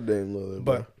 shout out Dame Lillard.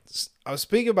 But I was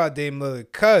speaking about Dame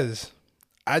Lillard because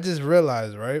I just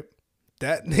realized, right,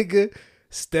 that nigga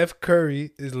Steph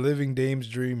Curry is living Dame's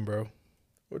dream, bro.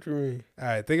 What you mean? All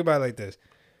right, think about it like this.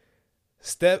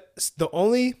 Steph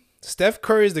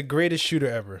Curry is the greatest shooter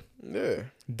ever. Yeah.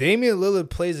 Damian Lillard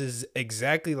plays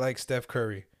exactly like Steph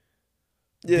Curry.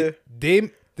 Yeah.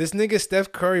 This nigga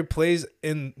Steph Curry plays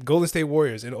in Golden State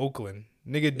Warriors in Oakland.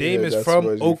 Nigga Dame is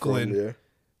from Oakland. Yeah.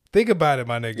 Think about it,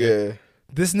 my nigga. Yeah.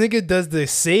 This nigga does the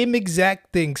same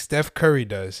exact thing Steph Curry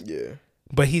does. Yeah.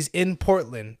 But he's in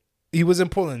Portland. He was in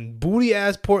Portland. Booty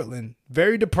ass Portland.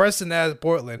 Very depressing ass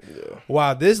Portland. Yeah.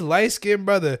 While this light skinned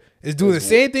brother is doing the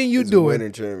same thing you doing.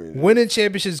 Winning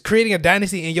championships, creating a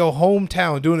dynasty in your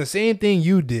hometown, doing the same thing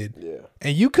you did. Yeah.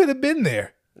 And you could have been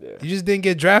there. Yeah. You just didn't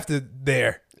get drafted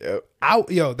there. Yep.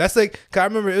 That's like, cause I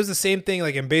remember it was the same thing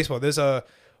like in baseball. There's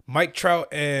Mike Trout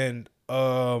and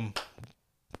what's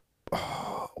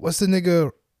the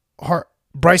nigga?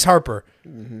 Bryce Harper.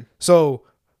 Mm-hmm. So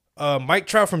Mike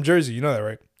Trout from Jersey, you know that,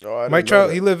 right? Oh, Mike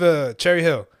Trout, he lived Cherry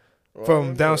Hill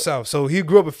from down south. So he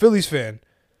grew up a Phillies fan,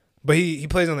 but he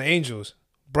plays on the Angels.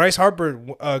 Bryce Harper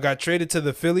got traded to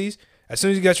the Phillies. As soon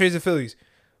as he got traded to the Phillies,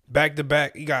 back to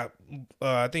back, he got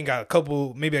I think got a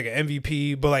couple, maybe like an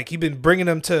MVP, but like he been bringing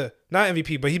them to, not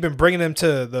MVP, but he been bringing them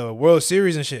to the World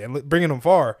Series and shit and bringing them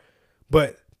far.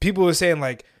 But people were saying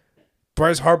like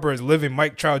Bryce Harper is living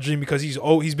Mike Trout dream because he's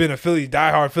been a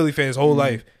diehard Philly fan his whole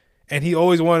life, and he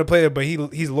always wanted to play it, but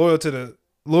he's loyal to the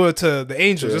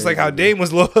Angels, just like how Dame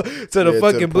was loyal to the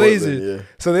fucking Blazers. Yeah.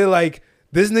 So they're like,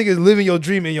 this nigga is living your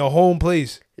dream in your home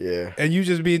place. Yeah. And you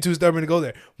just being too stubborn to go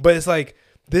there. But it's like,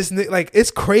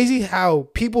 it's crazy how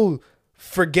people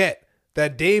forget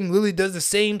that Dame literally does the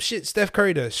same shit Steph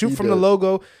Curry does. Shoot from the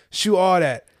logo, shoot all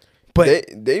that.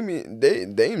 But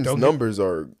Dame's numbers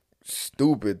are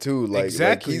stupid too. Like,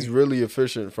 exactly. Like he's really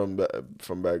efficient from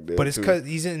back there. But it's because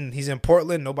he's in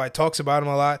Portland. Nobody talks about him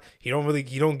a lot. He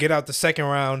don't get out the second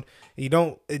round. He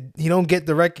don't get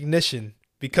the recognition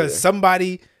because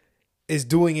somebody is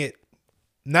doing it.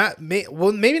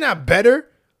 Maybe not better,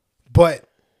 but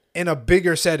in a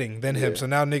bigger setting than him. So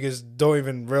now niggas don't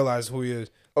even realize who he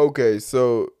is. Okay,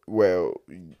 so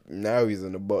now he's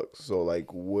in the Bucks. So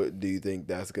like, what do you think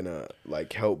that's gonna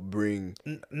like help bring?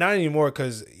 Not anymore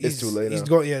because it's too late. He's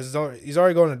going. Yeah, he's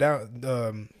already going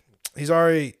down. He's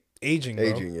already aging. Bro.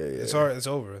 Aging, yeah. It's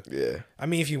over. Yeah. I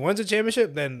mean, if he wins a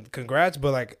championship, then congrats.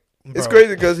 But like, bro, it's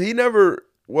crazy because he never.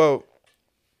 Well,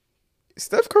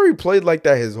 Steph Curry played like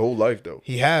that his whole life though.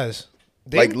 He has.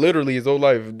 Like literally his whole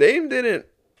life. Dame didn't.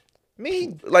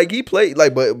 Like he played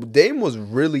but Dame was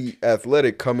really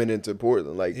athletic coming into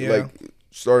Portland. Like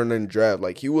starting in the draft.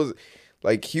 Like he was,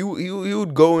 like he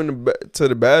would go to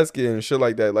the basket and shit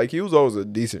like that. Like he was always a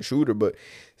decent shooter, but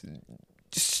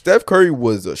Steph Curry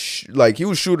was he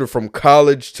was shooter from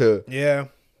college to now,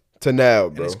 bro.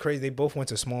 And it's crazy. They both went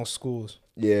to small schools.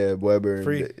 Yeah, Weber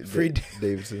free and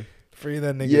Davidson. Free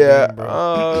that nigga. Yeah, Dame,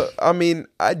 bro. I mean,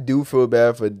 I do feel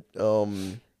bad for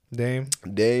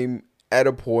Dame at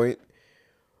a point,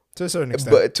 to a certain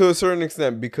extent, but to a certain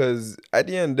extent, because at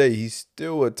the end of the day, he's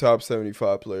still a top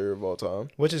 75 player of all time.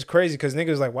 which is crazy because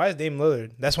niggas like, why is Dame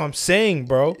Lillard? That's what I'm saying,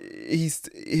 bro.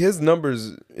 His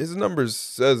numbers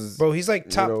says, Bro, he's like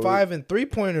top 5 in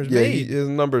 3-pointers made. his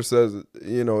number says,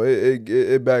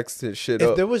 it backs his shit If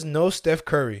up. there was no Steph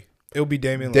Curry, it would be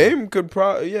Damian Lillard. Dame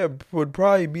would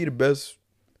probably be the best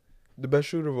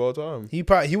shooter of all time. He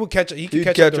would catch it. He could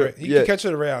catch it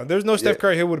to Ray Allen. There's no Steph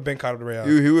Curry. He would have been caught at the Ray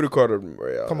Allen. He would have caught him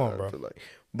Ray Allen. Come on, bro. I feel like.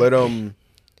 But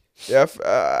yeah,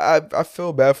 I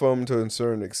feel bad for him to a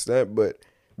certain extent, but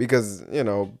because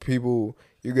people,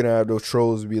 you're gonna have those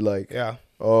trolls be like, Yeah.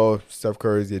 oh, Steph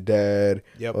Curry's your dad.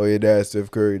 Yep. Oh, your dad Steph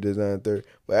Curry, this and third.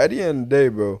 But at the end of the day,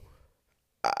 bro,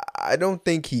 I don't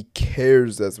think he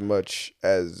cares as much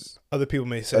as Other people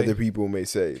may say.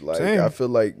 Like, Same. I feel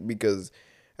like because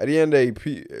at the end of the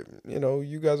day,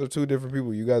 you guys are two different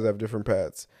people. You guys have different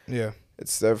paths. Yeah.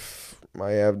 Steph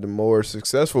might have the more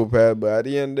successful path, but at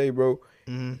the end of the day, bro,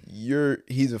 Mm-hmm.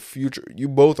 he's a future. You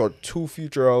both are two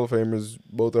future Hall of Famers.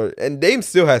 Both are, and Dame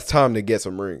still has time to get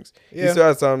some rings. Yeah. He still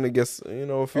has time to get a few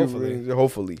Hopefully. rings.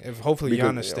 Hopefully, Hopefully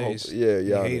Giannis stays.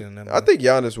 Giannis. I think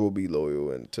Giannis will be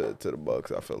loyal to the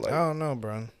Bucks. I feel like. I don't know,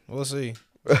 bro. We'll see.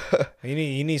 You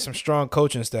need some strong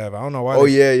coaching staff. I don't know why.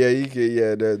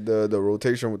 The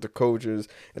rotation with the coaches,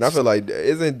 and I feel like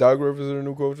isn't Doc Rivers the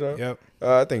new coach now? Yep.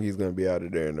 I think he's gonna be out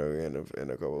of there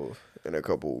in a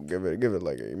couple. Give it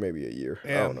like maybe a year.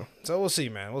 Yeah. I don't know. So we'll see,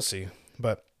 man. We'll see.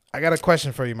 But I got a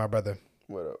question for you, my brother.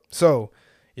 What up? So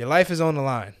your life is on the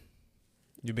line.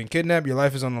 You've been kidnapped. Your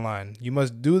life is on the line. You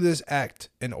must do this act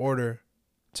in order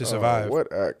to survive.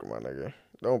 What act, my nigga?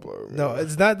 Don't play with me. No, man.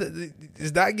 it's not.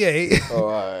 It's not gay. Oh,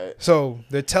 all right. So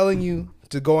they're telling you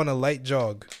to go on a light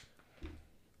jog.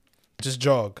 Just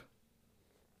jog.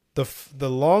 The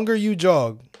longer you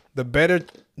jog, the better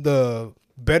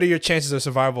your chances of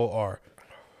survival are.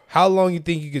 How long you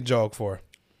think you could jog for?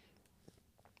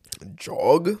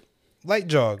 Jog? Light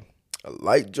jog. A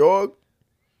light jog?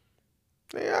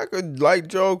 Man, I could light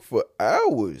jog for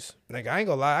hours. Like, I ain't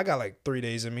gonna lie, I got like 3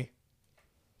 days in me.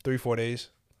 3-4 days.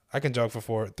 I can jog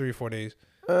for 3 or 4 days.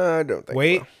 I don't think.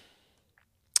 Wait. So.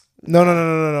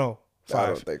 No. 5. I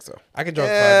don't think so. I can jog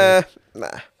 5 days. Nah.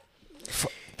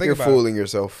 Think You're about fooling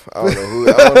yourself. I don't know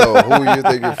who you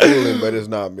think you're fooling, but it's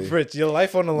not me. Fritz, your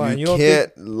life on the line. You don't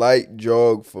can't light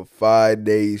jog for 5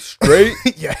 days straight.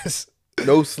 Yes.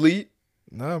 No sleep.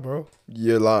 Nah, bro.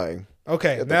 You're lying.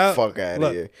 Okay, Get now the fuck out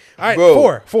of here. All right,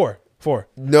 Bro. 4.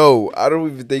 No, I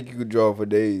don't even think you could jog for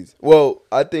days. Well,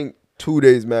 I think 2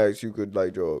 days max you could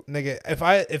like jog. Nigga,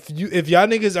 if y'all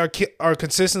niggas are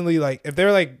consistently like, if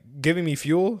they're like giving me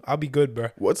fuel, I'll be good, bro.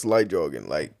 What's light jogging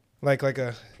like? Like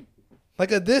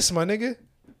a this, my nigga.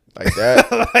 Like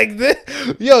that? Like this.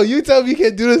 Yo, you tell me you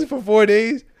can't do this for 4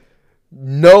 days?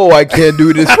 No, I can't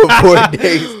do this for 4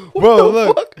 days. Bro,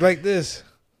 look, like this.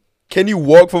 Can you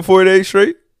walk for 4 days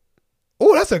straight?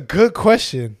 Oh, that's a good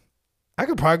question. I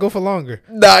could probably go for longer.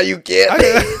 Nah, you can't.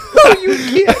 No, you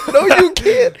can't. No, you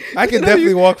can't. I can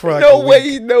definitely walk for like no a way.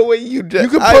 week. No way. You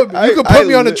just. You could put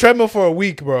me on the treadmill for a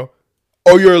week, bro.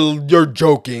 Oh, you're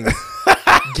joking.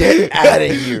 Get out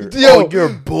of here. Yo, you're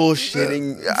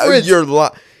bullshitting. Fritz, You're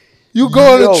lying. You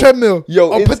go on the treadmill. Yo,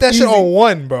 I'll put that shit on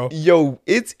 1, bro. Yo,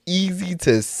 it's easy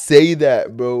to say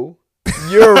that, bro.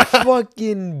 You're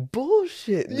fucking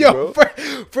bullshit, Yo, bro.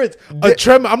 Fritz, a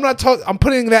treadmill. I'm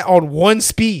putting that on 1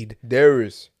 speed. There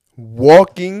is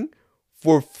walking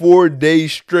for 4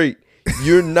 days straight.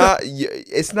 You're not.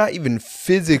 It's not even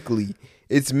physically.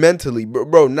 It's mentally,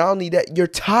 bro. Not only that, you're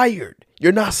tired.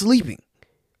 You're not sleeping,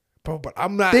 bro. But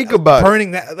I'm not. Think about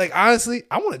burning that. Like, honestly,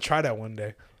 I want to try that one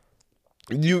day.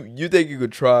 You think you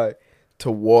could try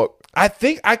to walk? I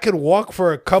think I could walk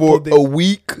for a couple of days. A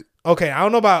week. Okay, I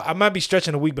don't know about. I might be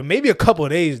stretching a week, but maybe a couple of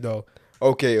days though.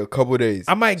 Okay, a couple of days.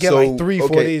 I might get like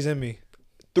 3-4 days in me.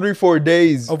 3-4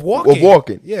 days of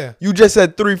walking. Yeah. You just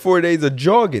said 3-4 days of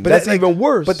jogging. But that's like, even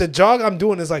worse. But the jog I'm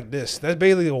doing is like this. That's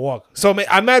basically a walk. So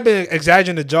I might have been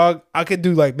exaggerating the jog. I could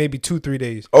do like maybe 2-3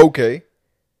 days. Okay.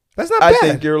 That's not bad. I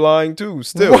think you're lying too.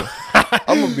 Still,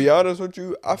 I'm gonna be honest with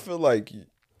you. I feel like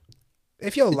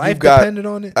if your life depended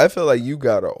on it, I feel like you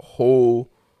got a whole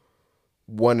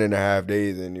 1.5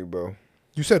 days in you, bro.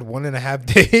 You said 1.5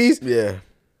 days? Yeah.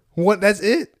 What? That's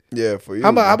it? Yeah, for you. How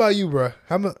about you, bro?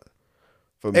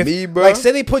 For me, bro. Like,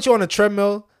 say they put you on a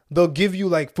treadmill, they'll give you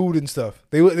like food and stuff.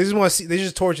 They just want to see. They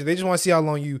just torture. They just want to see how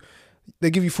long you.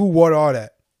 They give you food, water, all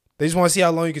that. They just want to see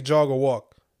how long you can jog or walk.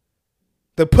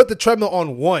 They put the treadmill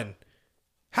on 1.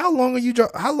 How long are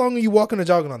you walking or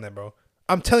jogging on that, bro?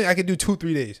 I'm telling you, I could do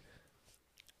 2-3 days.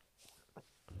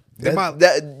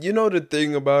 That you know the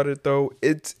thing about it though,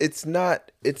 it's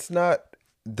not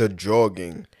the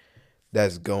jogging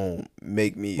that's gonna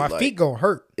make me my feet gonna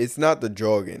hurt. It's not the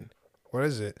jogging. What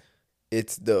is it?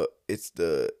 It's the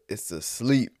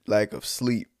sleep, lack of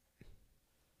sleep.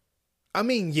 I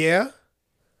mean, yeah.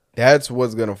 That's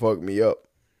what's gonna fuck me up.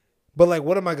 But like,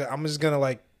 what am I gonna? I'm just gonna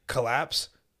like collapse.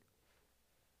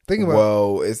 Think about.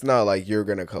 Well, it's not like you're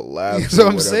gonna collapse. That's what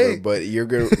I'm saying. But you're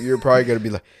probably gonna be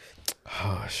like,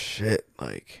 oh shit,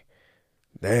 like,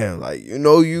 damn, like you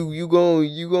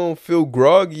gonna feel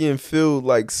groggy and feel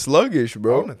like sluggish,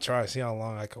 bro. I'm gonna try to see how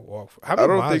long I can walk. I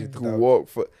don't think you can walk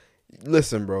for.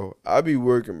 Listen, bro, I be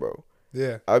working, bro.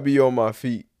 Yeah, I be on my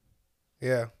feet.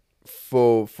 Yeah.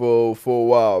 For a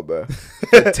while, bro.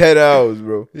 For 10 hours,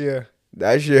 bro. Yeah.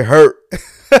 That shit hurt.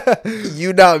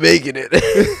 You not making it.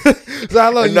 So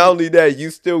how long? And not only that,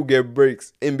 you still get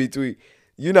breaks in between.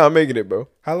 You not making it, bro.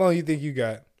 How long you think you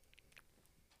got?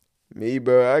 Me,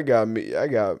 bro. I got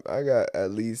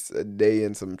at least a day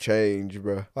and some change,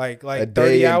 bro. Like a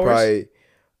 30 hours.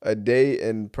 A day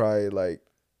and probably like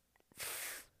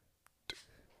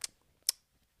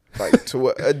to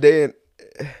a day and.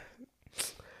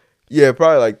 Yeah,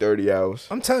 probably like 30 hours.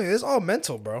 I'm telling you, it's all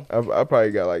mental, bro. I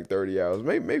probably got like 30 hours,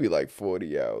 maybe like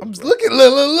 40 hours. I'm just looking,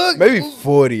 look. Maybe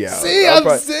 40 hours. See,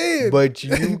 I'm saying. But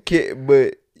you can't.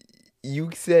 But you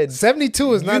said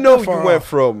 72 is not. You know, that far you went off.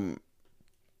 from.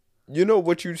 You know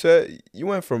what you said? You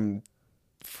went from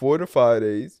 4 to 5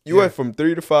 days. You went from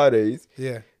 3 to 5 days.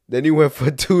 Yeah. Then you went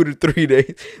from 2 to 3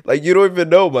 days. Like you don't even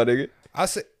know, my nigga.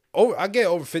 I get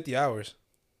over 50 hours.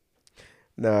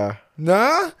 Nah.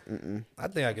 Mm-mm. I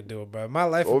think I could do it, bro. My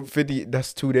life over 50.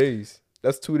 That's 2 days.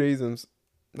 That's 2 days and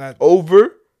not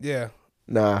over. Yeah.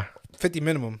 Nah. 50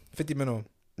 minimum.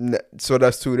 Nah, so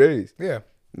that's 2 days. Yeah.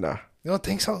 Nah. You don't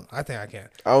think so? I think I can.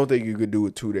 I don't think you could do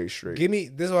it 2 days straight.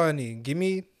 This is what I need. Give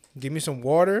me some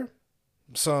water,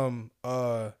 some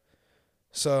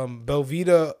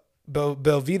Belvita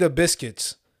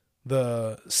biscuits,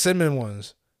 the cinnamon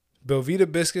ones.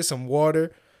 Belvita biscuits, some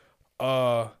water,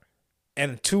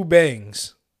 and 2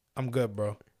 bangs. I'm good,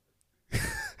 bro.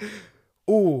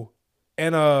 Ooh.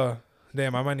 And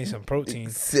damn, I might need some protein.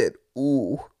 Said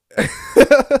ooh.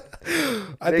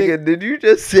 Nigga, did you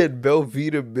just said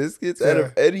Belvita biscuits out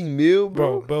of any meal,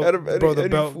 bro? Out of any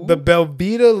food? The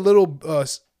Belvita little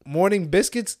morning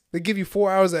biscuits, they give you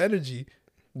 4 hours of energy.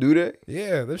 Do they?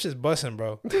 Yeah, them shit's busting,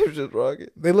 bro. Them shit's rocking.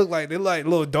 They look like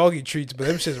little doggy treats, but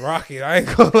them shit's rocking. I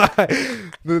ain't gonna lie.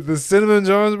 The cinnamon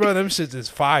jones, bro, them shit's is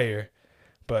fire.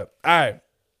 But all right,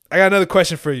 I got another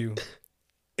question for you.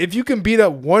 If you can beat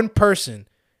up one person,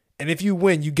 and if you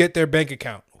win, you get their bank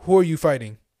account. Who are you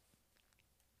fighting?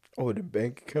 Oh, the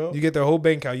bank account? You get their whole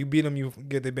bank account. You beat them, you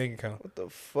get their bank account. What the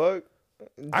fuck?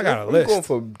 I got a list. I'm going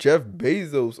for Jeff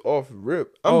Bezos off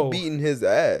rip. I'm beating his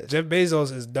ass. Jeff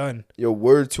Bezos is done. Yo,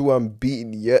 word 2, I'm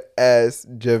beating your ass,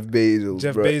 Jeff Bezos.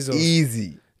 Jeff bro. Bezos.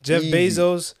 Easy. Jeff Easy.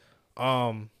 Bezos.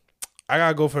 I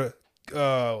gotta go for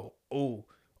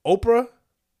Oprah.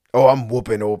 Oh, I'm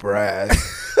whooping Oprah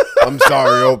ass. I'm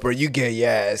sorry, Oprah. You get your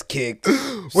ass kicked.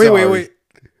 Wait.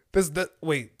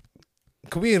 Wait.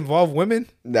 Can we involve women?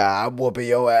 Nah, I'm whooping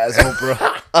your ass,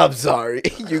 Oprah. I'm sorry.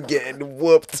 You getting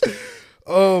whooped.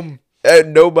 And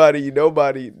nobody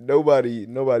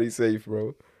safe,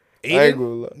 bro. Aiden? I ain't gonna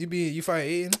lie. You fight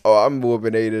Aiden? Oh, I'm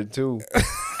whooping Aiden too.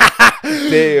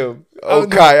 Damn.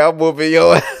 Okay, I'm whooping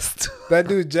your ass too. That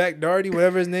dude Jack Doherty,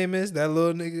 whatever his name is, that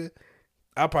little nigga,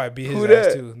 I'll probably beat his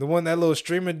ass too. The one, that little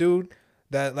streamer dude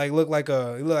that like looked like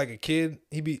a kid.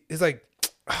 It's like,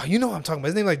 you know what I'm talking about.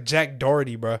 His name like Jack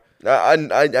Doherty, bro.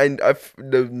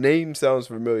 The name sounds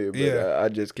familiar, but yeah. I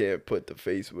just can't put the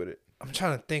face with it. I'm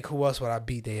trying to think who else would I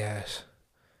beat their ass.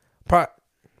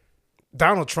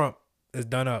 Donald Trump is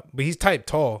done up, but he's type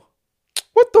tall.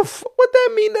 What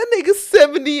that mean? That nigga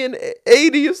 70 and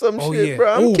 80 or some shit, yeah.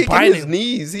 bro. I'm kicking Biden. his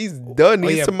knees. He's done.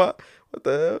 He's to my, what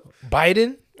the hell?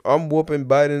 Biden? I'm whooping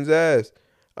Biden's ass.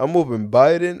 I'm whooping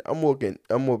Biden. I'm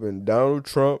whooping Donald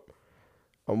Trump.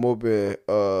 I'm whooping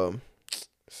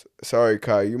sorry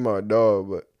Kai, you my dog,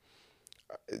 but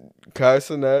Kai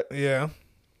Sinat. Yeah.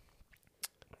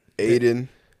 Aiden.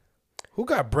 Who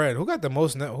got bread? Who got the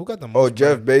most? Oh,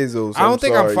 Jeff Bezos. I don't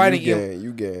think I'm fighting you.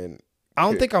 I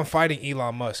don't think I'm fighting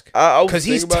Elon Musk. Because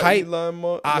he's tight. Elon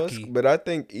Musk, but I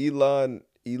think Elon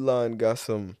got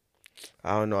some.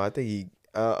 I don't know. I think he.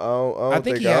 I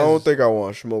don't think I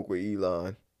want to smoke with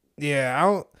Elon.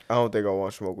 Yeah, I don't think I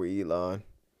want to smoke with Elon.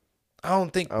 I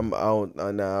don't think I don't want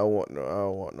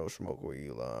no smoke with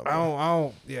Elon.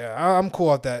 Bro. I'm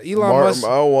cool with that. Elon Musk. I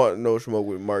don't want no smoke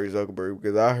with Mark Zuckerberg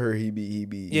because I heard he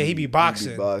be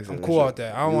boxing. I'm cool with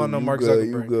that. I don't want no Mark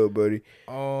Zuckerberg. You good, buddy.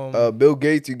 Bill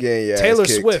Gates, you getting your Taylor ass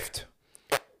kicked. Swift.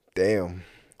 Damn.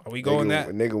 Are we going that?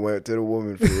 Nigga went to the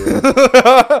woman for real.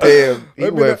 Damn, he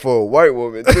went for a white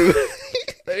woman too.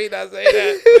 Let me not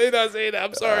say that.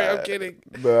 I'm sorry. I'm kidding.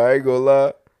 But I ain't gonna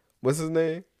lie. What's his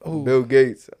name? Ooh. Bill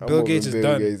Gates. Bill Gates is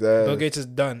done. Bill Gates is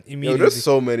done immediately. Yo, there's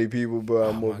so many people, bro.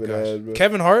 I'm moving ass, bro.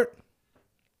 Kevin Hart?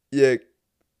 Yeah.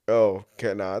 Oh,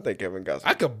 I think Kevin got some.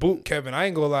 I could boot Kevin. I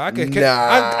ain't gonna lie.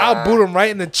 I'll boot him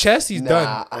right in the chest. He's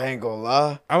done. I ain't gonna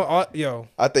lie.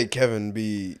 I think Kevin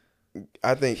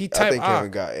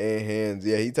Kevin got hands.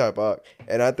 Yeah, he type out.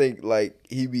 And I think like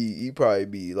he probably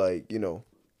be like,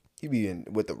 he be in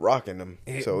with the Rock in them.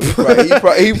 So he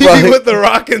probably with the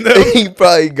Rock in them. He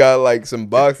probably got like some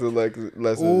boxing lessons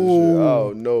and shit.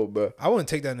 Oh no, but I wouldn't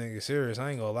take that nigga serious.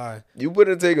 I ain't gonna lie. You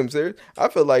wouldn't take him serious? I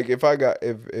feel like if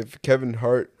Kevin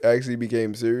Hart actually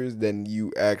became serious, then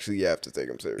you actually have to take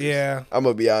him serious. Yeah. I'm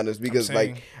gonna be honest because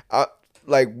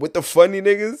like with the funny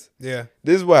niggas, yeah,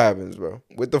 this is what happens, bro.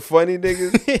 With the funny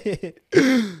niggas,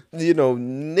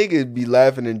 niggas be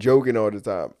laughing and joking all the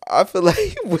time. I feel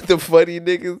like with the funny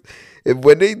niggas,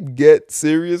 when they get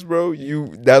serious, bro,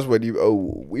 that's when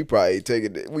we probably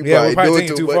taking it. We probably do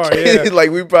it too much. Far, yeah.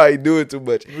 Like we probably do it too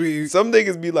much. Some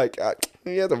niggas be like,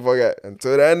 you have to fuck out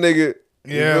until that nigga.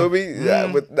 Yeah. You know what I mean?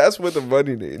 Yeah, but that's what the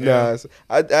funny niggas. Yeah.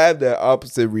 Nah, I have that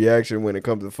opposite reaction when it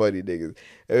comes to funny niggas.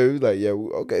 And it was like, yeah,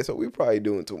 okay, so we probably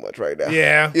doing too much right now.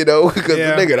 Yeah. Because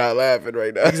the nigga not laughing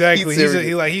right now. Exactly.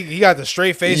 He got the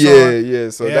straight face on. Yeah.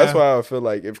 So that's why I feel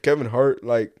like if Kevin Hart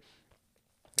like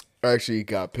actually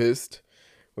got pissed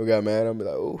or got mad, I'm like,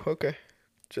 oh, okay.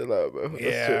 Chill out, bro.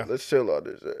 Let's chill on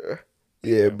this shit.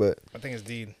 Yeah, but I think it's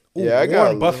Dean. I got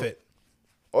Warren Buffett.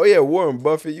 Oh yeah, Warren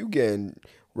Buffett, you getting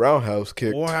roundhouse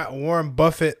kicked. Warren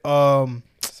Buffett.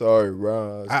 Sorry,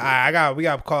 roundhouse. We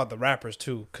got to call it the rappers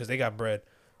too, because they got bread.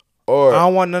 Or I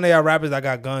don't want none of y'all rappers that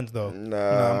got guns though.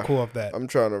 Nah, I'm cool with that. I'm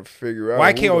trying to figure out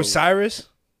YK Osiris.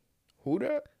 Who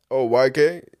that? Oh,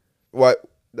 YK. What?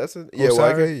 That's it. Yeah,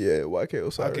 Osiris? YK. Yeah, YK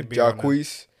Osiris.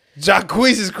 Jacquees.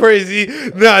 Jacquees is crazy.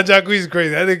 Nah, Jacquees is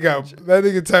crazy. That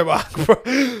nigga type out, bro.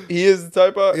 He is the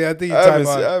type out? Yeah, I think he type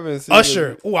out. I haven't seen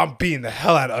Usher. Oh, I'm beating the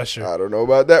hell out of Usher. I don't know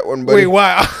about that one, buddy. Wait,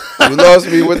 why? You lost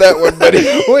me with that one, buddy.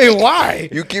 Wait, why?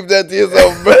 You keep that to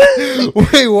yourself, bro.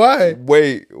 Wait, why?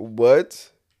 Wait,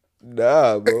 what?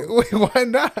 Nah, bro. Wait, why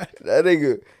not? That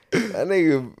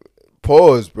nigga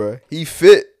pause, bro. He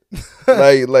fit.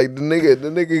 like the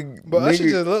nigga. But Usher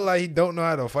just look like he don't know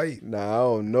how to fight. Nah, I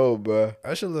don't know, bro.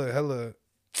 Usher look hella.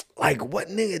 Like what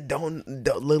nigga don't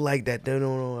look like that? They don't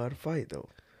know how to fight though.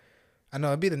 I know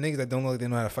it'd be the niggas that don't look like they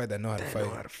know how to fight that know how to fight.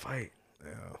 Know how to fight.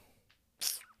 Yeah.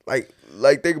 Like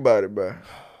think about it, bro.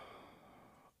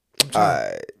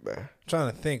 Alright, bro. I'm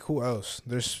trying to think who else.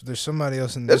 There's somebody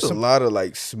else in there. There's a lot of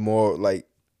like small like.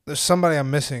 There's somebody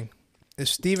I'm missing. If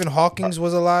Stephen Hawking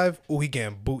was alive, he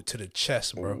getting boot to the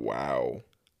chest, bro. Wow.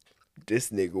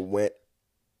 This nigga went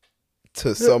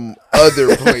to some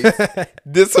other place.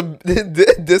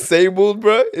 Disabled,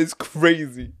 bro, is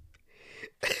crazy.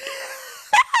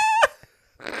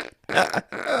 This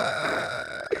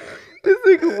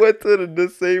nigga went to the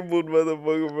disabled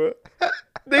motherfucker, bro.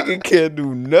 Nigga can't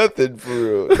do nothing for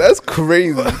real. That's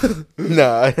crazy.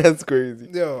 Nah, that's crazy.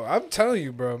 Yo, I'm telling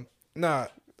you, bro. Nah.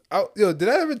 Did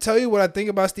I ever tell you what I think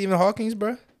about Stephen Hawking,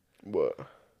 bro? What?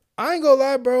 I ain't gonna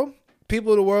lie, bro.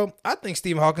 People of the world, I think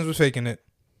Stephen Hawking was faking it.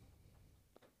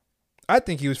 I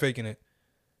think he was faking it.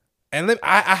 And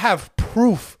I have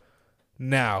proof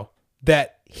now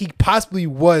that he possibly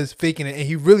was faking it and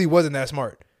he really wasn't that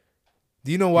smart.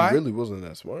 Do you know why? He really wasn't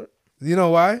that smart? Do you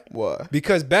know why? Why?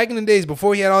 Because back in the days,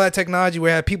 before he had all that technology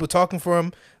where he had people talking for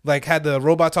him, like had the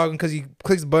robot talking because he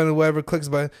clicks the button or whatever, clicks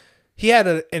the button. He had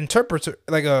an interpreter,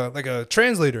 like a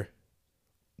translator.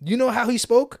 You know how he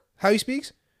spoke? How he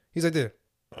speaks? He's like this.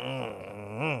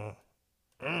 And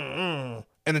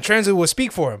the translator would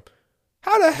speak for him.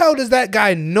 How the hell does that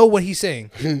guy know what he's saying?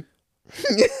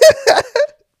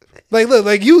 Like, look,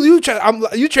 like you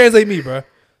translate me, bro.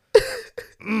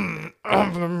 I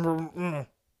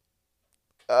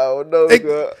don't know,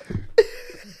 God.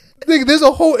 There's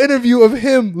a whole interview of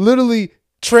him literally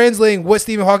translating what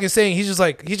Stephen Hawking is saying. He's just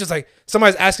like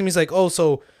somebody's asking me. He's like, oh,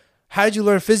 so how did you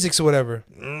learn physics or whatever?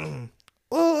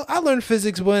 Well, I learned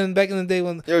physics back in the day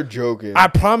when. You're joking. I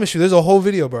promise you, there's a whole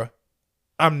video, bro.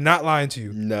 I'm not lying to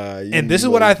you. Nah. And this is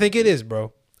what I think it is,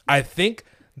 bro. I think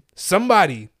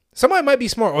somebody might be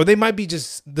smart, or they might be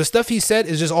just the stuff he said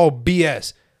is just all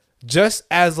BS. Just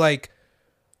as like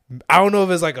I don't know if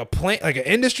it's like a plant, like an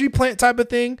industry plant type of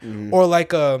thing, or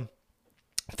like a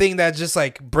thing that just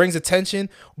like brings attention.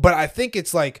 But I think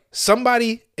it's like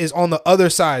somebody is on the other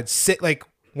side, like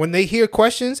when they hear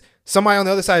questions, somebody on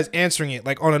the other side is answering it,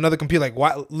 like on another computer, like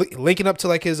linking up to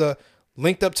like his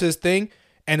linked up to his thing,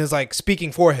 and is like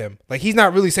speaking for him. Like he's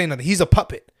not really saying nothing. He's a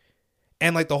puppet.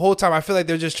 And like the whole time, I feel like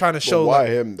they're just trying to show. But why like,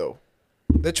 him though?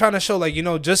 They're trying to show like, you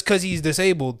know, just because he's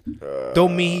disabled,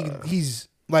 don't mean he's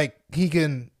like he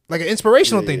can, like an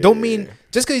inspirational thing. Don't mean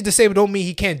just because he's disabled don't mean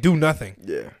he can't do nothing.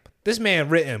 Yeah. This man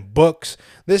written books.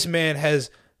 This man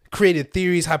has created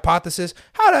theories, hypotheses.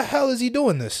 How the hell is he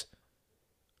doing this?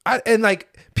 And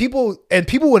people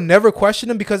would never question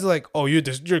him because they're like, oh, you're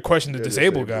questioning the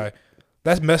disabled guy.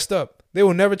 That's messed up. They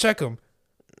will never check him.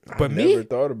 But I me, never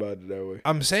thought about it that way.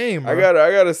 I'm saying, bro,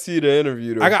 I gotta see the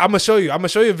interview though. I'm gonna show you. I'm gonna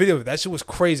show you a video of it. That shit was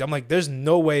crazy. I'm like, there's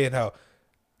no way in hell.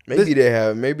 Maybe they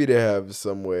have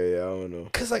some way. I don't know.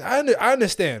 Cause like I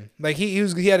understand. Like he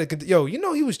had a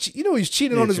he was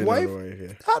cheating on his wife.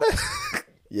 Yeah. How the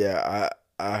Yeah,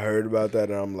 I heard about that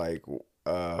and I'm like,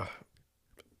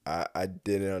 I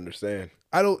didn't understand.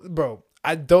 I don't know.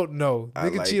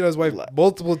 Nigga cheated on his wife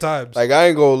multiple times. Like I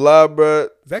ain't gonna lie, bro.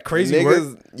 Is that crazy?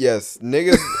 Niggas, yes,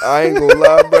 niggas. I ain't gonna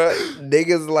lie, bro.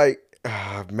 Niggas like,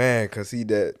 man, cause he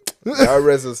dead. God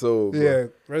rest his soul, bro. Yeah,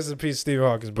 rest in peace, Stephen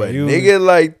Hawkins, bro. But nigga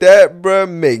like that, bro,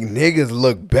 make niggas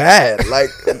look bad. Like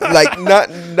not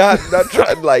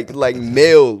try, like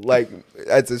male, like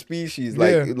as a species,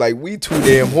 like we too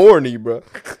damn horny, bro.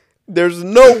 There's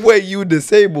no way you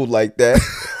disabled like that,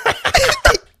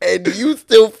 and you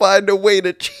still find a way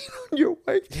to cheat on your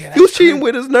wife. Yeah, you cheating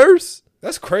with his nurse.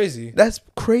 That's crazy. That's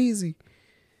crazy.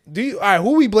 All right,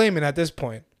 who we blaming at this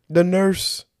point? The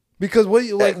nurse. Because what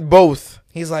you like both.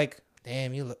 He's like,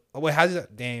 damn, you look. Oh, wait, how's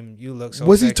that? Damn, you look so.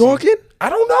 Was sexy. he talking? I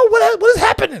don't know what is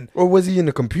happening. Or was he in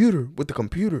the computer with the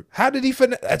computer? How did he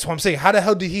finesse? That's what I'm saying. How the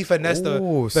hell did he finesse the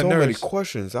so nurse? Many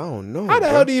questions. I don't know. How the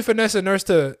hell did he finesse a nurse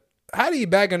to? How did he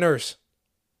bag a nurse?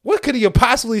 What could he have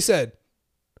possibly said?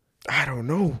 I don't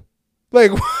know.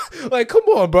 Like come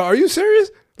on, bro. Are you serious?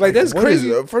 Like that's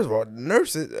crazy. First of all,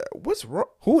 nurses. What's wrong?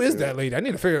 Who is that lady? I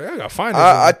need to figure. I gotta find her.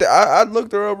 I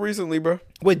looked her up recently, bro.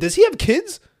 Wait, does he have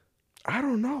kids? I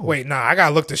don't know. Wait, nah. I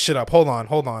gotta look this shit up. Hold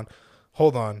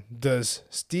on. Does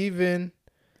Steven?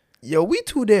 Yo, we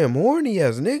too damn horny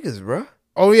as niggas, bro.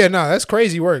 Oh yeah, nah. That's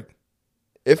crazy work.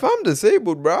 If I'm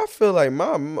disabled, bro, I feel like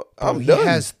I'm done. He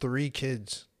has 3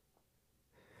 kids.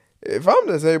 If I'm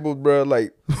disabled, bro,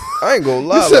 like I ain't gonna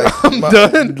lie, like I'm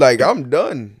done. Like I'm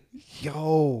done.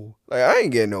 Yo, like I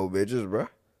ain't getting no bitches, bro.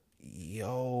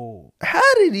 Yo,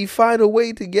 how did he find a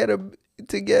way to get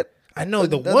I know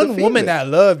the one woman that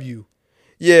love you.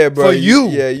 Yeah, bro. For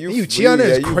you cheat on her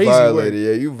is you crazy. Violated.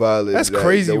 Yeah, you violated. That's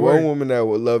crazy. The one woman that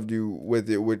would love you with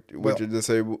your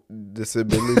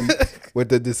disability, with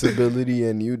the disability,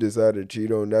 and you decided to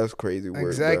cheat on. That's crazy work.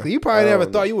 Exactly. Bro. You probably never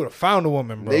thought you would have found a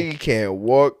woman, bro. Nigga can't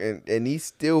walk and he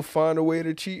still find a way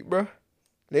to cheat, bro.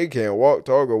 Nigga can't walk,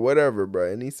 talk, or whatever,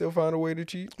 bro, and he still find a way to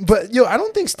cheat. But yo, I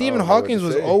don't think Stephen Hawkins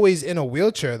was always in a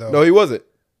wheelchair though. No, he wasn't.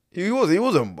 He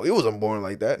wasn't born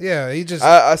like that. Yeah, he just.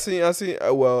 I seen.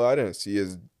 Well, I didn't see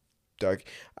his doc.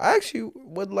 I actually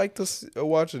would like to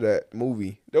watch that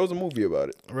movie. There was a movie about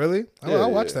it. Really? I'll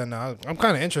watch that now. I'm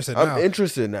kind of interested now. I'm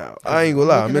interested now. I ain't gonna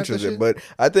lie. I'm interested, but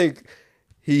I think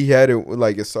he had it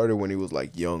like it started when he was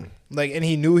like young. Like, and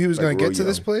he knew he was gonna get to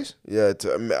this place. Yeah,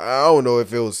 I don't know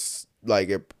if it was like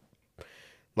it,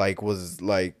 like was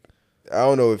like. I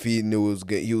don't know if he knew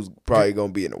he was probably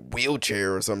gonna be in a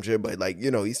wheelchair or some shit, but like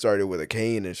he started with a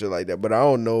cane and shit like that. But I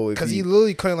don't know if because he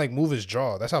literally couldn't like move his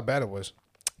jaw. That's how bad it was.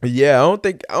 Yeah, I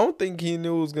don't think he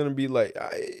knew it was gonna be like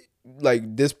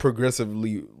this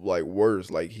progressively like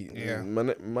worse. Like my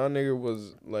nigga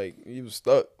was like he was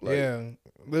stuck. Like, yeah,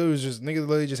 literally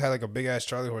just had like a big ass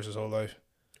Charlie horse his whole life.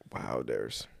 Wow,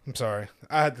 I'm sorry.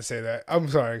 I had to say that. I'm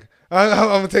sorry. I'm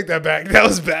gonna take that back. That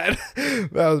was bad.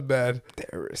 That was bad.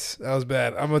 Darius. That was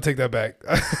bad. I'm gonna take that back.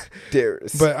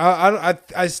 Darius. But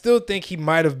I still think he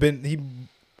might have been. He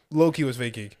low key was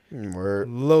faking. Word.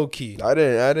 Low key. I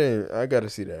didn't. I gotta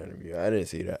see that interview. I didn't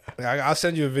see that. I'll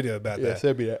send you a video about that. Yeah,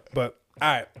 send me that. But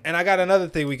all right, and I got another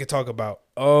thing we could talk about.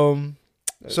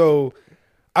 So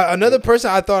another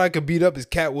person I thought I could beat up is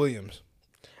Cat Williams.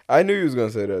 I knew you was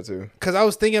gonna say that too. Cause I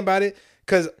was thinking about it.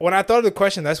 Cause when I thought of the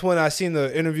question, that's when I seen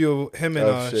the interview of him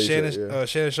and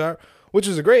Shannon Sharp, which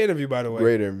was a great interview, by the way.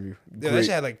 Great interview. Yeah, that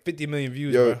shit had like 50 million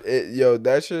views.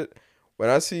 That shit.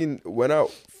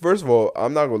 First of all,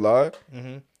 I'm not gonna lie.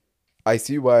 Mm-hmm. I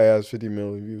see why it has 50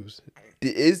 million views.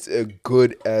 It's a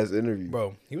good ass interview,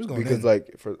 bro. He was going because in.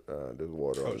 Like for there's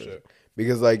water on it.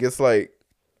 Because like it's like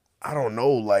I don't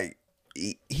know, like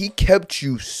he kept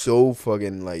you so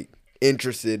fucking like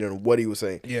interested in what he was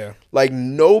saying. Yeah. Like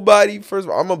nobody. First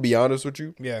of all, I'm gonna be honest with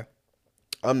you. Yeah.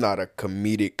 I'm not a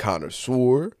comedic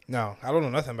connoisseur. No, I don't know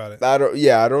nothing about it. I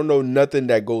don't know nothing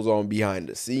that goes on behind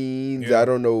the scenes. Yeah. I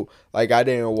don't know. Like I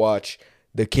didn't watch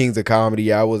the Kings of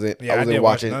Comedy. I wasn't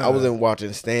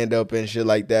watching stand up and shit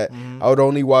like that. I would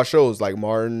only watch shows like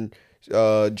Martin,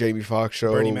 Jamie Foxx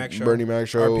show, Bernie Mac show,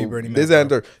 RP Bernie Mac, this and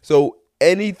third. So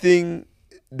anything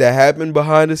that happened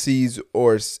behind the scenes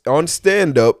or on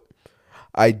stand up,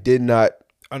 I did not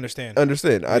understand.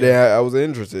 I wasn't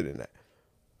interested in that.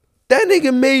 That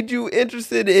nigga made you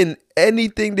interested in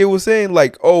anything they were saying.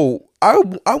 Like, oh, I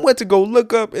went to go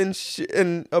look up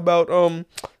and about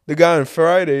the guy on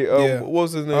Friday. What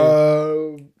was his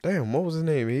name? Damn, what was his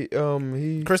name? He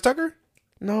Chris Tucker?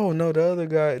 No, the other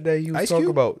guy that he was Ice talking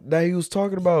Cube? about. That he was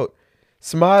talking about.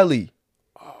 Smiley.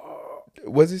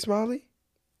 Was he Smiley?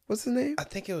 What's his name? I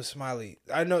think it was Smiley.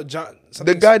 I know John.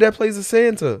 The guy that plays the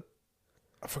Santa.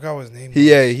 I forgot what his name was. He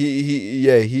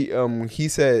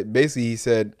said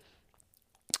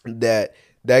that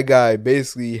guy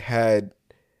basically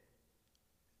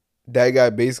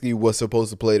was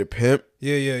supposed to play the pimp.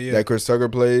 Yeah. That Chris Tucker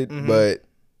played, but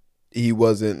he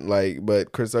wasn't like.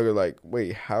 But Chris Tucker like,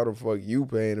 wait, how the fuck you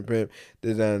playing the pimp?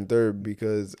 This that, and third,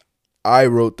 because I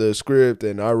wrote the script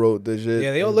and I wrote the shit.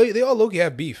 Yeah, they all low-key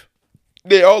have beef.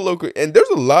 They all look, and there's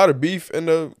a lot of beef in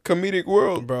the comedic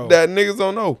world, Bro. that niggas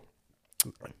don't know,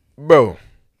 bro.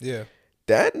 Yeah,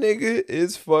 that nigga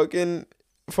is fucking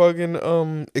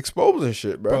exposing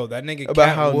shit, bro. bro. That nigga about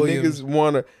Cat how Williams,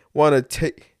 niggas wanna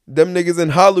take them niggas in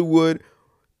Hollywood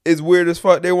is weird as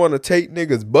fuck. They want to take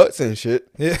niggas butts and shit.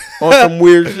 Yeah, on some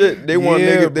weird shit. They want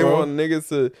Yeah, niggas. They bro. want niggas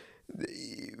to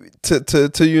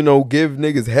give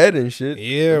niggas head and shit.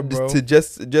 Yeah, bro. To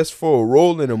just for a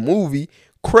role in a movie.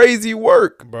 Crazy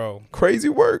work, bro. Crazy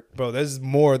work, Bro, there's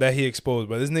more that he exposed,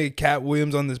 bro. This nigga Cat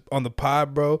Williams on the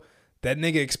pod, bro. That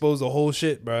nigga exposed the whole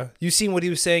shit, bro. You seen what he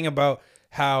was saying about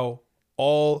how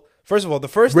first of all, the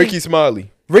first Ricky Smiley.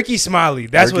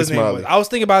 That's what his name was. I was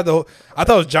thinking about I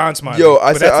thought it was John Smiley.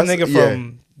 That's the nigga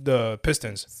from the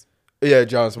Pistons. Yeah,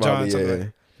 John Smiley. Yeah.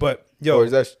 But or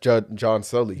is that John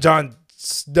Sully? John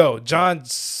Sally.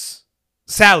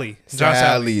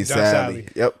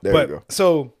 Yep, there you go.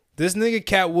 So this nigga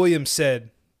Cat Williams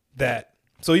said that.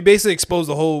 So he basically exposed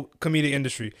the whole comedic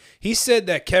industry. He said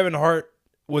that Kevin Hart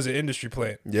was an industry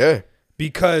plant. Yeah.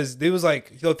 Because they was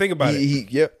like, think about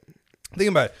it. Yep.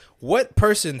 Think about it. What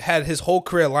person had his whole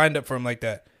career lined up for him like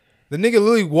that? The nigga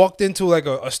literally walked into like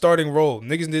a starting role.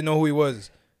 Niggas didn't know who he was.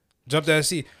 Jumped out of the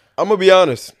seat. I'm gonna be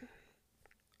honest.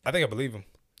 I think I believe him.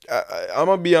 I'm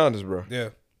gonna be honest, bro. Yeah.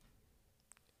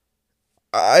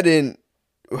 I didn't.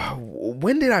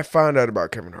 When did I find out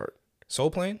about Kevin Hart?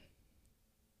 Soul Plane?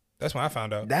 That's when I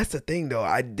found out. That's the thing, though.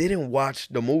 I didn't watch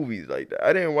the movies like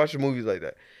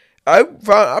that. I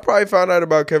probably found out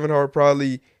about Kevin Hart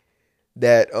probably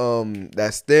that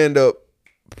stand up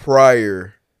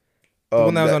prior. The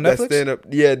one that was on Netflix? That stand up,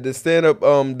 yeah, the stand up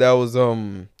that was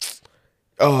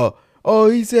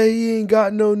he said he ain't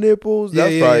got no nipples.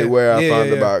 That's probably where I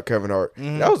found about Kevin Hart.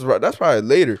 Mm-hmm. That's probably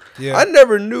later. Yeah. I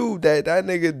never knew that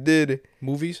nigga did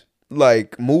movies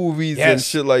and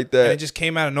shit like that. And it just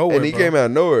came out of nowhere. And he came out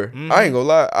of nowhere. Mm-hmm. I ain't gonna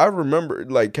lie. I remember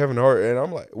like Kevin Hart, and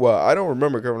I'm like, well, I don't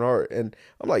remember Kevin Hart, and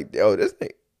I'm like, yo, this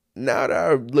nigga. Now that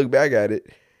I look back at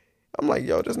it, I'm like,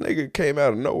 yo, this nigga came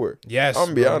out of nowhere. Yes, I'm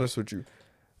gonna be honest with you.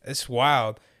 It's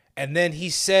wild. And then he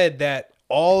said that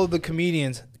all of the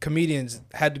comedians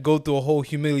had to go through a whole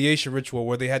humiliation ritual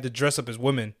where they had to dress up as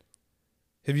women.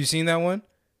 Have you seen that one?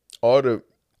 All the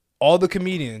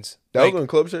comedians. That was on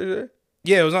Club Shay Shay?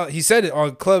 Yeah, it was on. He said it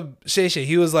on Club Shay Shay.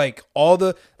 He was like all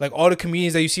the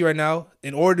comedians that you see right now,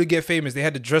 in order to get famous, they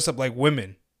had to dress up like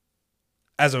women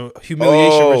as a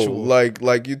humiliation ritual.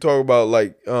 Like you talk about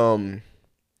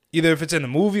either if it's in a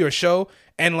movie or show,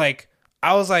 and like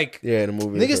I was like, yeah, in a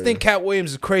movie. Niggas think Cat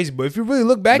Williams is crazy, but if you really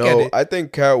look back at it, I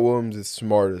think Cat Williams is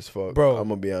smart as fuck, bro. I'm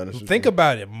gonna be honest. Think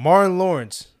about it. Martin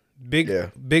Lawrence, Big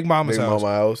Mama's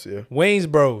House, yeah. Wayne's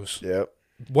Bros, yep.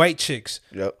 White Chicks,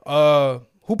 yep.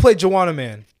 Who played Joanna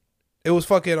Man? It was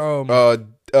fucking forgot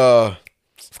what the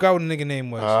nigga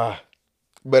name was.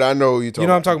 But I know you talking. You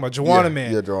know what I'm talking about? Joanna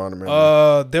Man. Yeah, Joanna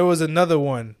Man. There was another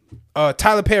one.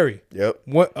 Tyler Perry. Yep.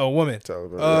 A woman.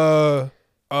 Tyler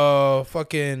Perry.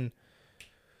 Fucking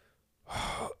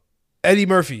Eddie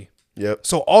Murphy. Yep.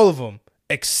 So all of them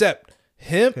except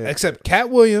him, except Cat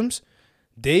Williams,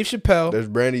 Dave Chappelle. There's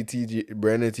Brandon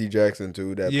T. Jackson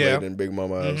too that played in Big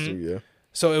Mama House too. Yeah.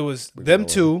 So it was them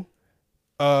two.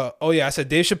 I said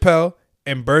Dave Chappelle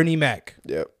and Bernie Mac.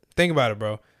 Yep. Think about it,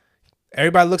 bro.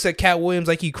 Everybody looks at Cat Williams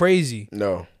like he crazy.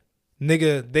 No.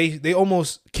 Nigga, they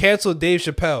almost canceled Dave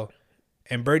Chappelle.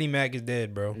 And Bernie Mac is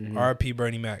dead, bro. R.I.P.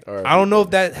 Bernie Mac. I don't know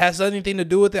if that has anything to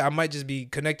do with it. I might just be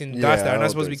connecting dots that are not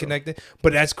supposed to be connected.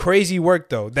 But that's crazy work,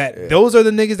 though. Those are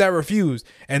the niggas that refuse.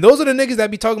 And those are the niggas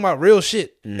that be talking about real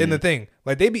shit in the thing.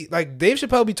 Like, they be like, Dave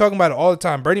Chappelle be talking about it all the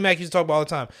time. Bernie Mac used to talk about it all the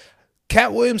time.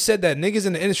 Cat Williams said that niggas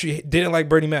in the industry didn't like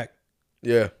Bernie Mac.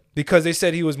 Yeah. Because they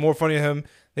said he was more funny than him.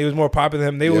 They was more popular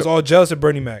than him. They was all jealous of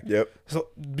Bernie Mac. Yep. So,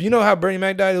 you know how Bernie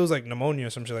Mac died? It was like pneumonia or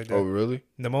some shit like that. Oh, really?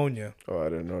 Pneumonia. Oh, I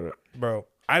didn't know that. Bro.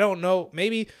 I don't know.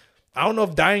 Maybe I don't know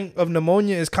if dying of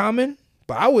pneumonia is common,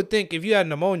 but I would think if you had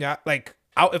pneumonia, like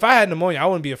if I had pneumonia, I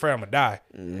wouldn't be afraid I'm gonna die.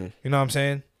 You know what I'm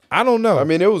saying? I don't know. I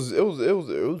mean, it was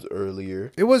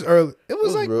earlier. It was early. It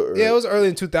was like early. it was early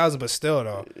in 2000, but still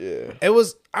though. Yeah. It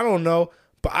was. I don't know,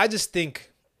 but I just think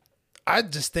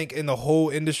in the whole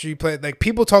industry play, like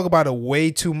people talk about it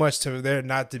way too much to there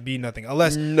not to be nothing.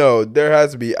 Unless there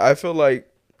has to be. I feel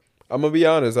like I'm gonna be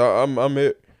honest. I'm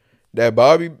it. That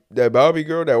Bobby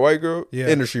girl, that white girl,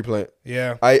 industry plant.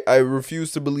 Yeah. I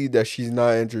refuse to believe that she's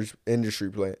not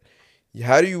industry plant.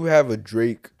 How do you have a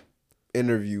Drake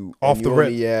interview off and the you rip?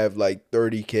 only have like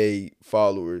 30K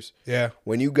followers? Yeah.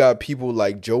 When you got people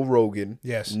like Joe Rogan,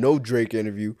 yes, no Drake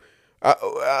interview.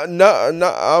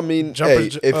 I mean,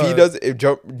 jumpers, hey, if he does,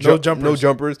 no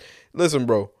jumpers. Listen,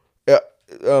 bro,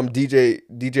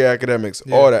 DJ Academics,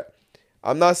 all that.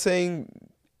 I'm not saying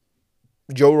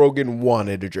Joe Rogan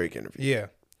wanted a Drake interview. Yeah.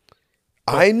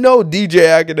 I know DJ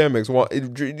Academics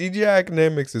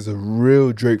is a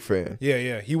real Drake fan.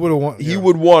 Yeah. He would have want. He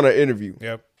would want an interview.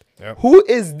 Yep. Who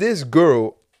is this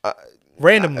girl?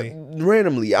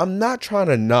 Randomly. I'm not trying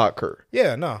to knock her.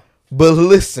 Yeah, no. But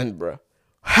listen, bro.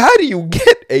 How do you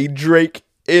get a Drake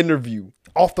interview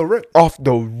off the rip?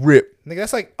 Nigga,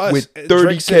 that's like us with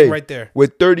 30K right there.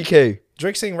 With 30K.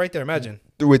 Drake sitting right there. Imagine.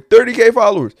 With 30K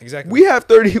followers. Exactly. We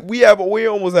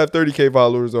almost have 30K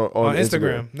followers on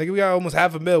Instagram. Nigga, we got almost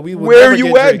 500,000. Where are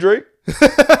you at, Drake?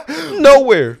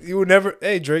 Nowhere. You would never.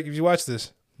 Hey, Drake, if you watch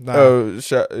this. Nah.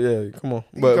 Yeah, come on.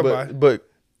 But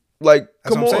like,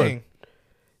 that's come what I'm on. saying.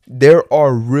 There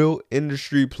are real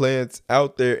industry plants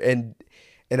out there, and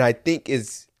I think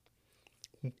it's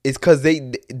because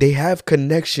they have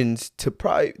connections to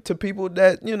people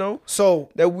that so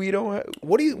that we don't have.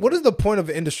 What is the point of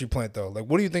an industry plant though? Like,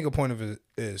 what do you think a point of it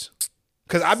is?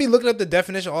 Because I be looking up the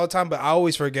definition all the time, but I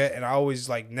always forget and I always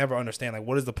like never understand. Like,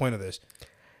 what is the point of this?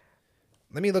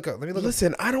 Let me look up.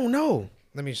 Listen, I don't know.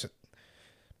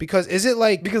 Because is it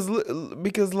like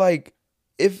because like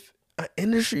if an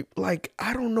industry, like,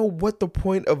 I don't know what the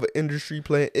point of an industry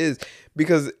plant is,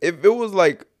 because if it was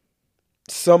like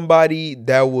somebody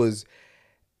that was,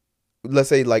 let's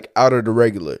say, like out of the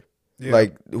regular,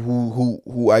 like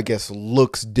who I guess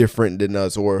looks different than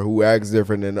us or who acts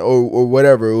different than or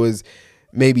whatever, it was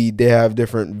maybe they have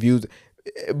different views,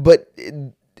 but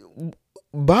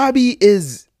Bobby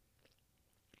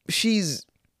she's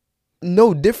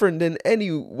no different than any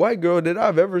white girl that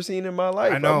I've ever seen in my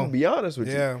life. I know. I'm gonna be honest with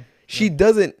you. She's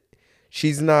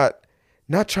not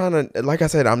trying to, like I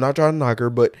said, I'm not trying to knock her,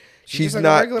 but she's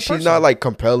not like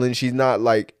compelling. She's not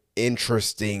like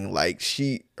interesting. Like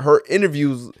her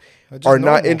interviews are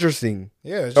not interesting.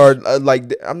 Yeah. Or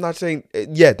like, I'm not saying,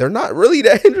 they're not really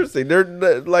that interesting. They're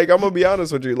like, I'm gonna be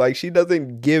honest with you. Like, she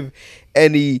doesn't give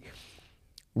any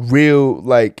real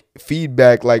like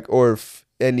feedback, like, or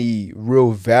any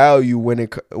real value when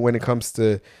it comes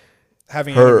to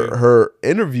having her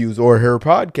interviews or her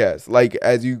podcast. Like,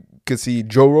 as you could see,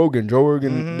 Joe Rogan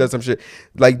does some shit.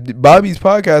 Like, Bobby's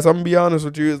podcast, I'm gonna be honest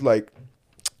with you, is like,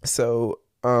 so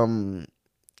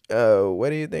what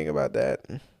do you think about that?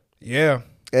 Yeah.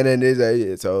 And then they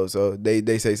say, so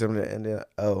they say something, and then,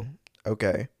 oh,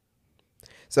 okay,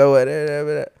 so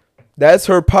that's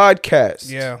her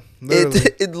podcast. Yeah, literally.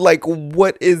 It's like,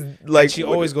 what is, like, and she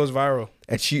always goes viral.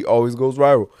 And she always goes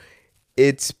viral.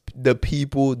 It's the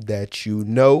people that you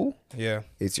know. Yeah.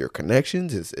 It's your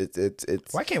connections.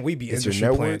 It's why can't we be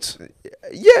industry plants?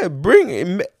 Yeah,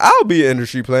 I'll be an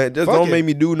industry plant. Just don't make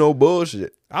me do no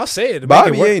bullshit. I'll say it.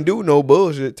 Bobby ain't do no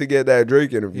bullshit to get that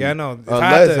Drake interview. Yeah, I know.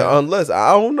 Unless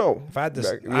I don't know. If I had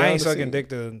to, I ain't sucking dick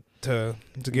to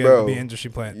get to be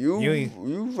industry plant.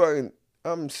 You fucking,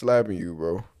 I'm slapping you,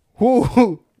 bro.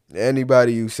 Who?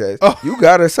 Anybody who says you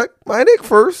gotta suck my dick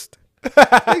first.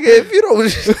 Nigga, if you don't,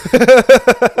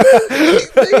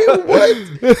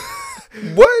 nigga,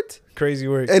 what? Crazy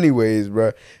work. Anyways,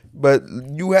 bro, but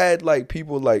you had like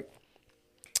people like,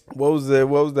 what was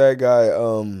that guy?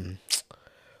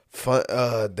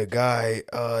 The guy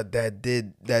that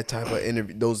did that type of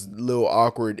interview, those little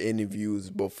awkward interviews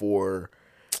before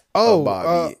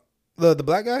Bobby. The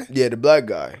black guy? Yeah, the black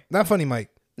guy. Not Funny Mike.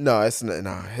 No, it's not.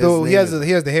 Nah, So he has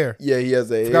the hair. Yeah, he has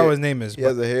the hair. I forgot what his name is. He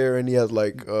has a hair and he has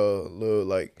like little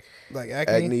like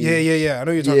acne. Yeah. I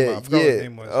know you're talking about. I forgot what his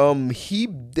name was. He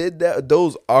did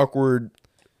those awkward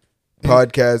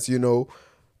podcasts.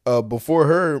 Before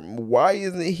her. Why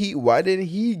didn't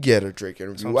he get a Drake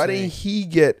interview? Why didn't he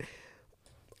get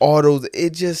all those?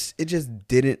 It just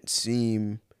didn't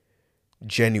seem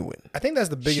genuine. I think that's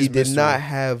the biggest. She did not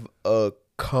have a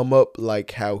come up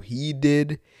like how he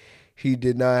did. He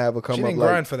did not have a come up. She didn't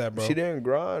grind for that, bro. She didn't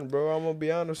grind, bro. I'm gonna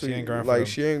be honest with you. She ain't grind like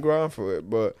she ain't grind for it.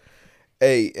 But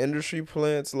hey, industry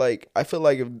plants. Like I feel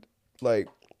like if like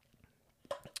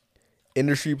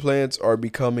industry plants are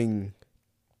becoming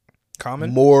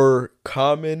more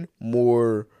common,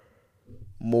 more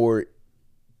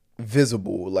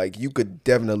visible. Like you could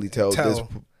definitely tell. This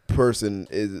person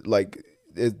is like.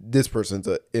 This person's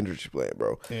an industry plant,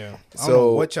 bro. Yeah. I don't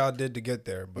know what y'all did to get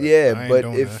there, but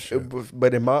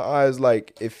but in my eyes,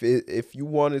 like if you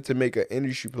wanted to make an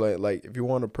industry plant, like if you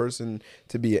want a person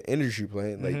to be an industry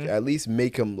plant, like at least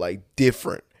make him like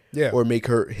different, or make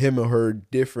him or her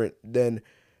different than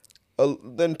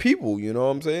people. You know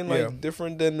what I'm saying? Like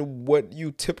different than what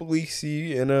you typically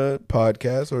see in a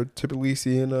podcast or typically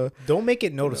see in a. Don't make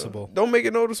it noticeable. Don't make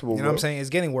it noticeable. You know what I'm saying? It's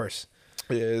getting worse.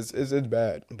 Yeah, it's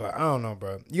bad. But I don't know,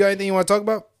 bro. You got anything you want to talk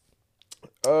about?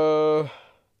 You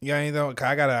got anything?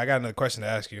 I got another question to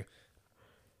ask you.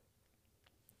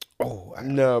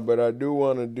 No, but I do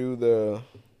want to do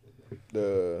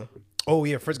the. Oh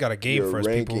yeah, first got a game for us,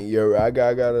 people. Yeah, I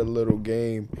got a little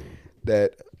game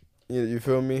that you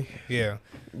feel me? Yeah.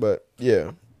 But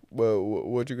yeah, well,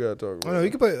 what you got to talk about? Oh no,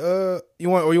 you can play. You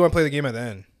want to play the game at the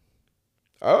end?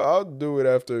 I'll do it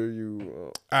after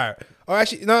you. All right. Oh,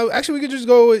 actually, we could just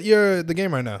go with the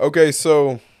game right now. Okay,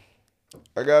 so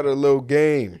I got a little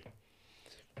game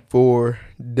for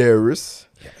Darius.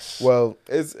 Yes. Well,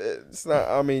 it's not.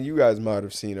 I mean, you guys might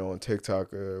have seen it on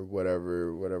TikTok or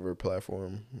whatever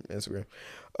platform, Instagram.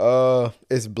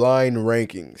 It's blind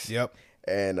rankings. Yep.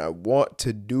 And I want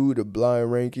to do the blind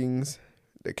rankings,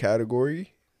 the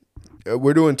category.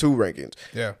 We're doing 2 rankings.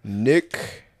 Yeah.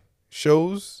 Nick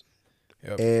shows.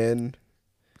 Yep. And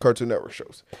Cartoon Network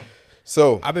shows.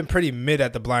 So I've been pretty mid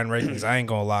at the blind rankings. I ain't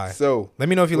gonna lie. So let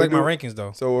me know if you like my rankings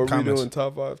though. So are we doing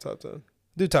top 5, top 10?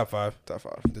 Do top 5. Top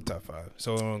 5. Do top 5.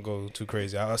 So it don't go too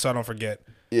crazy. So I don't forget.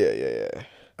 Yeah.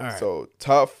 All right. So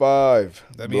top 5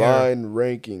 blind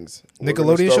rankings.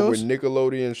 Nickelodeon shows. With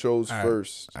Nickelodeon shows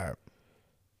first. All right.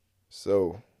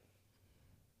 So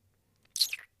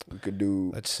we could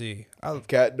do. Let's see.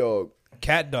 Cat Dog.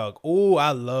 Oh,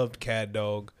 I loved Cat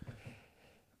Dog.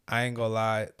 I ain't gonna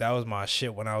lie, that was my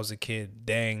shit when I was a kid.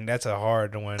 Dang, that's a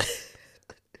hard one.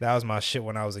 That was my shit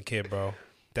when I was a kid, bro.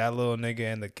 That little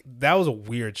nigga and that was a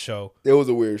weird show. It was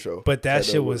a weird show, but that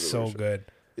shit was so good.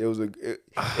 It was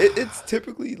it's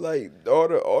typically like all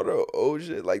the old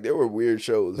shit. Like they were weird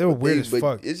shows. They were weird as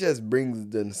fuck. It just brings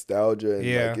the nostalgia and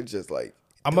like it's just like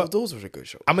those were good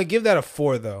shows. I'm gonna give that a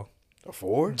 4 though. A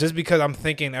 4? Just because I'm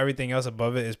thinking everything else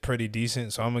above it is pretty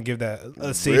decent, so I'm gonna give that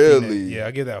a safety really? net. Yeah,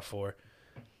 I give that a 4.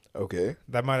 Okay.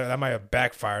 That might have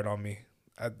backfired on me.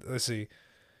 Let's see.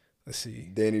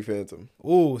 Danny Phantom.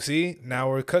 Ooh, see? Now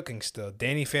we're cooking still.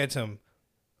 Danny Phantom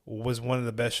was one of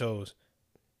the best shows.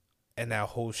 And that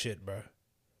whole shit, bro.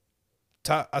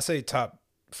 I say top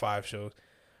 5 shows.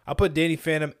 I'll put Danny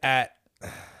Phantom at.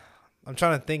 I'm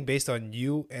trying to think based on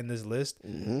you and this list.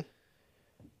 Mm-hmm.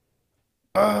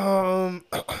 I'm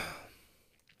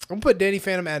gonna put Danny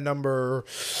Phantom at number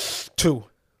 2.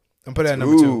 I'm put that at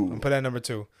number 2. Put that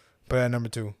at number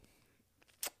 2.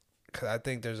 Cause I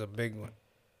think there's a big one.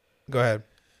 Go ahead.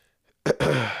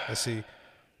 Let's see.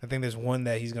 I think there's one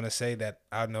that he's gonna say that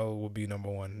I know will be number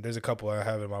 1. There's a couple I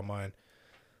have in my mind.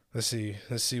 Let's see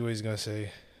what he's gonna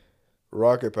say.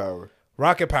 Rocket Power.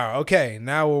 Okay,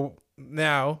 now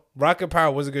Rocket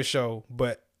Power was a good show,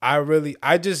 but I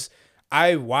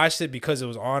watched it because it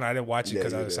was on. I didn't watch it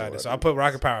because I decided. So I put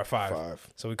Rocket Power at 5.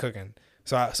 So we cooking.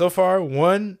 So far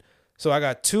 1. So I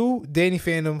got 2 Danny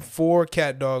Phantom, 4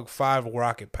 Cat Dog, 5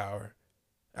 Rocket Power.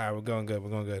 All right, we're going good.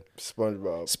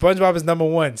 SpongeBob is number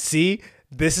 1. See,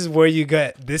 this is where you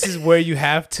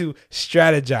have to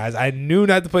strategize. I knew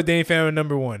not to put Danny Phantom at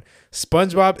number 1.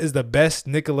 SpongeBob is the best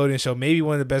Nickelodeon show, maybe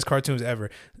one of the best cartoons ever.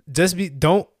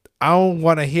 I don't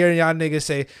want to hear y'all niggas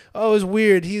say, "Oh, it's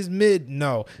weird. He's mid."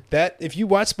 No, that if you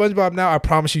watch SpongeBob now, I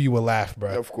promise you will laugh,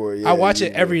 bro. Of course, yeah, I watch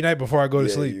it every night before I go to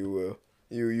sleep. You will.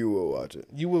 You will watch it.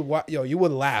 You would you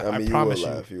would laugh. I promise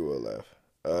you. You will laugh.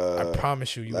 I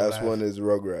promise you. Last one is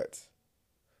Rugrats.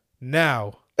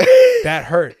 Now, That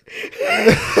hurt.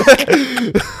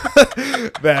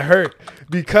 That hurt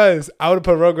because I would have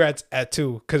put Rugrats at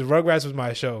 2 because Rugrats was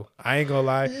my show. I ain't gonna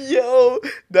lie. Yo,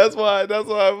 that's why I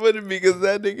put it because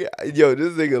that nigga,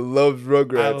 this nigga loves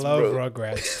Rugrats. I love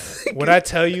Rugrats. When I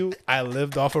tell you, I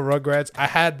lived off of Rugrats. I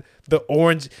had the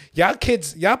orange. Y'all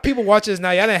kids, y'all people watch this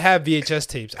now. Y'all didn't have VHS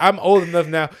tapes. I'm old enough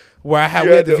now where we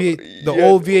had the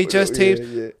old VHS tapes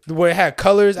where it had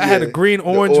colors. I had a green,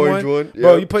 orange one.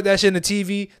 Bro, you put that shit in the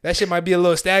TV. That shit might be a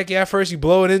little staticky at first. You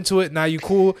blow it into it. Now you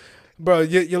cool. Bro,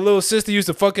 your little sister used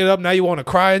to fuck it up. Now you want to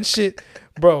cry and shit.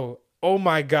 Bro, oh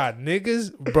my God.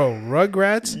 Niggas, bro,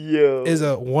 Rugrats is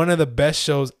one of the best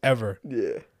shows ever.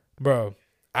 Yeah. Bro,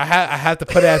 I have to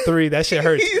put it at 3. That shit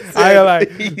hurts.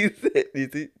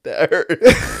 That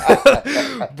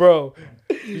hurt. Bro,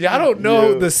 y'all don't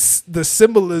know the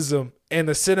symbolism and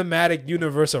the cinematic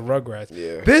universe of Rugrats.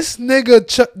 Yeah. This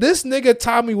nigga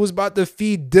Tommy was about to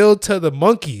feed Dill to the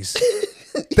monkeys.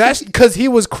 That's because he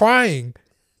was crying.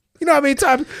 You know how many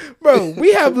times, bro,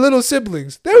 we have little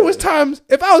siblings. There was times,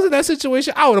 if I was in that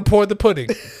situation, I would have poured the pudding.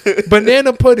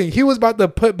 Banana pudding. He was about to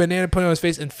put banana pudding on his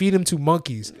face and feed him to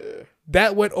monkeys. Yeah.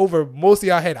 That went over most of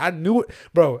y'all head. I knew it.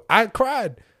 Bro, I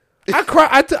cried. I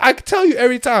could tell you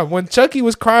every time. When Chucky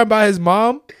was crying by his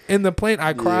mom in the plane,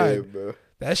 I cried. Yeah, bro.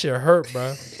 That shit hurt,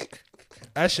 bro.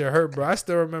 That shit hurt, bro. I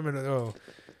still remember that. Oh,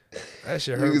 that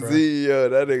shit hurt, bro. You can see,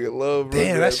 that nigga love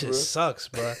Damn, that shit sucks,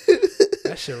 bro.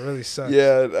 That shit really sucks.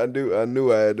 Yeah, I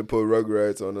knew I had to put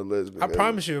Rugrats on the list. I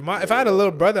promise you, if I had a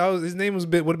little brother, his name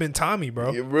would have been Tommy,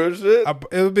 bro. Yeah, real shit. It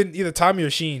would have been either Tommy or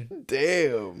Sheen.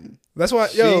 Damn. That's why,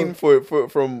 Sheen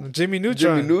from Jimmy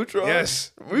Neutron. Jimmy Neutron.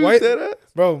 Yes. Where you say that?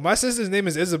 Bro, my sister's name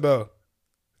is Isabel.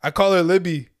 I call her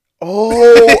Libby.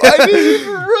 Oh, I didn't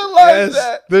even realize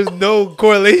that. There's no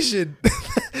correlation.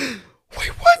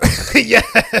 Wait, what? Yes.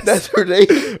 That's her name?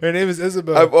 Her name is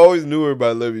Isabel. I've always knew her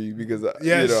by Libby because,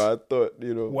 I thought,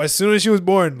 As soon as she was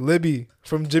born, Libby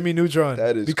from Jimmy Neutron.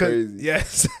 That is crazy.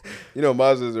 Yes.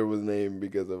 My sister was named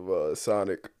because of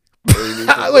Sonic.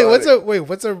 What's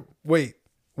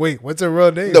her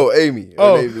real name? No, Amy.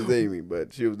 Her name is Amy,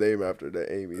 but she was named after that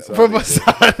Amy. Sonic from a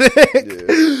Sonic.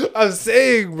 Yeah. I'm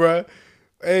saying, bro.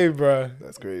 Hey, bro.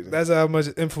 That's crazy. That's how much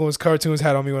influence cartoons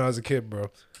had on me when I was a kid, bro.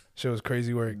 Shit was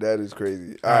crazy work. That is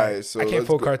crazy. All right, so I can't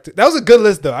full cartoon. That was a good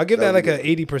list, though. I'll give that like an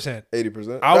 80%.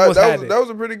 80%? I almost had it. That was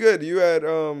a pretty good. You had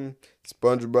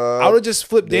SpongeBob. I would have just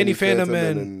flipped Danny Phantom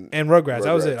and Rugrats.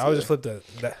 That was it. I would just flip that.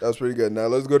 That was pretty good. Now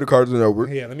let's go to Cartoon Network.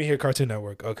 Yeah, let me hear Cartoon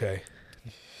Network. Okay.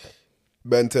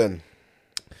 Ben 10.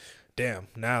 Damn.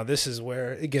 Now this is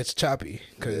where it gets choppy.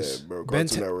 Cause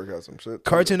Cartoon Network has some shit.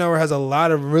 Cartoon Network has a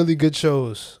lot of really good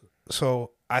shows.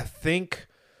 So I think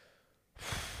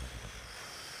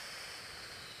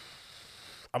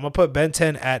I'm gonna put Ben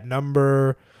 10 at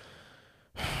number.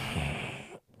 I'm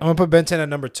gonna put Ben 10 at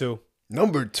number 2.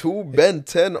 Number 2, Ben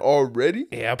 10 already?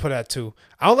 Yeah, I'll put it at 2.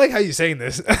 I don't like how you're saying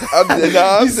this.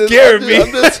 You scared me.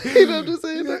 I'm just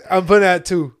saying that. I'm putting it at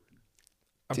 2.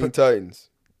 Teen Titans.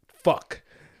 Fuck.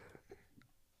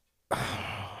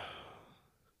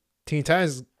 Teen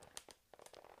Titans.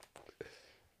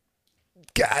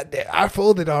 God damn, I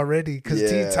folded already because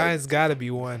Teen Titans gotta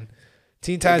be one.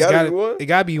 Teen Titans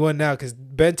gotta be one now because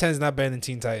Ben 10's not better than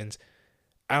Teen Titans.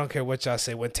 I don't care what y'all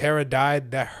say. When Tara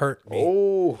died, that hurt me.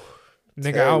 Oh,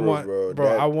 nigga,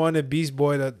 Tara, I wanted Beast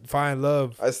Boy to find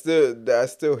love. I still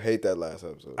hate that last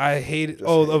episode. I hate it.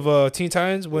 Of Teen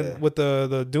Titans with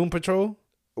the Doom Patrol.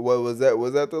 What was that?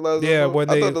 Was that the last? Yeah, episode?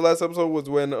 I thought the last episode was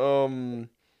when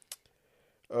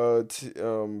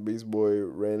Beast Boy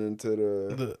ran into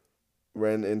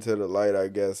the light, I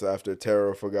guess, after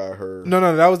Tara forgot her.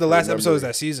 No, that was the last episode of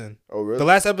that season. Oh, really? The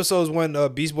last episode is when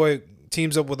Beast Boy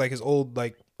teams up with like his old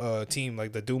team,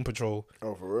 like the Doom Patrol.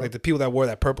 Oh, for real? Like the people that wore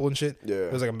that purple and shit. Yeah.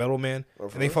 It was like a metal man. Oh,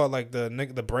 and they fought like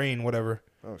the brain, whatever.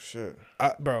 Oh, shit.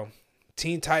 Bro,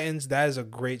 Teen Titans, that is a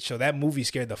great show. That movie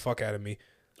scared the fuck out of me.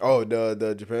 Oh,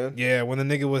 the Japan? Yeah, when the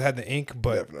nigga had the ink,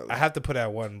 but definitely. I have to put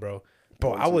that one, bro.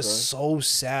 Bro, I was so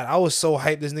sad. I was so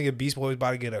hyped this nigga Beast Boy was about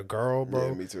to get a girl, bro.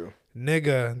 Yeah, me too.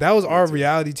 Nigga, that was our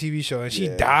reality TV show, and she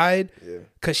died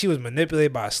because she was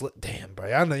manipulated by a slip. Damn, bro,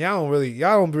 y'all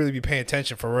don't really be paying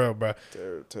attention for real, bro.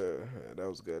 That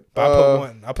was good. But I put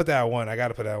one. I put that at 1. I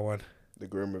gotta put that at 1. The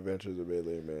Grim Adventures of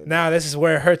Bailey, man. Now this is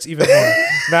where it hurts even more.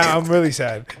 Now I'm really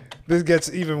sad. This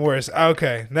gets even worse.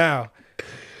 Okay, now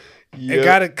it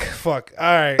gotta fuck. All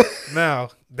right, now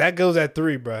that goes at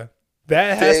 3, bro.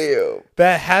 That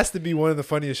has to be one of the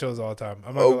funniest shows of all time.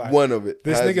 I'm not gonna lie. One of it.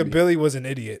 This nigga Billy was an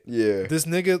idiot. Yeah. This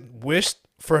nigga wished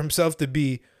for himself to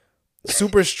be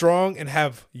super strong and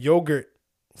have yogurt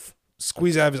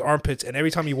squeeze out of his armpits, and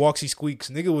every time he walks, he squeaks.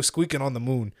 Nigga was squeaking on the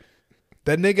moon.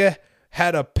 That nigga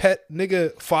had a pet.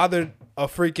 Nigga fathered a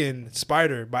freaking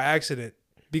spider by accident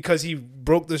because he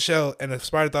broke the shell and the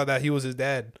spider thought that he was his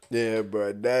dad. Yeah,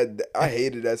 bro. I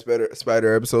hated that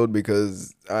spider episode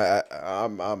because I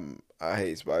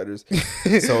hate spiders.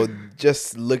 So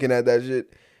just looking at that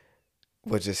shit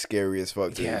was just scary as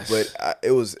fuck. Yes. But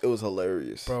it was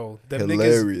hilarious, bro. Them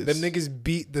niggas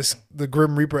beat the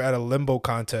Grim Reaper at a limbo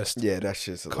contest. Yeah, that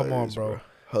shit's hilarious. Come on, bro.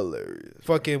 Hilarious.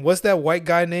 Fucking what's that white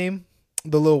guy name?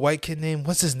 The little white kid name?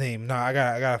 What's his name? Nah, I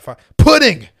gotta find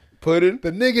Pudding. Pudding?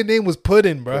 The nigga name was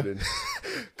Pudding, bro. Pudding.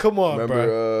 Come on, remember,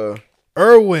 bro.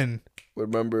 Irwin.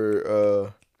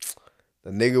 Remember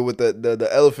the nigga with the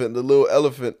elephant, the little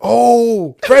elephant.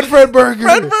 Oh, Fred Burger.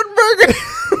 Fred Burger.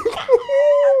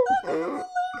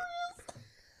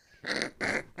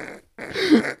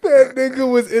 That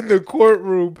nigga was in the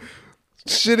courtroom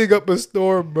shitting up a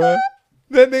storm, bro.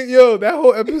 That nigga, that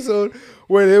whole episode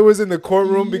where they was in the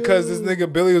courtroom because this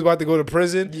nigga Billy was about to go to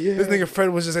prison. Yeah. This nigga Fred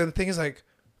was just saying the thing is like,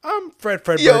 I'm Fred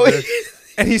Burger.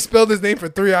 And he spelled his name for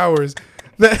 3 hours.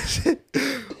 That shit.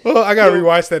 Oh, I gotta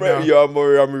rewatch that now. Yo, I'm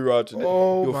rewatching it.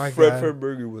 Oh my God. God. Fred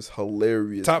Burger was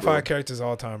hilarious. Top 5 characters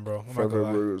all time, bro. Fred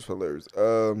Burger was hilarious.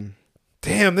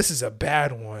 Damn, this is a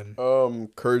bad one.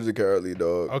 Courage the Cowardly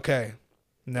Dog. Okay.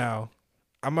 Now,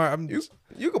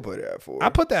 you can put it at 4. I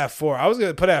put that at 4. I was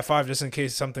gonna put it at 5 just in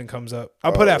case something comes up.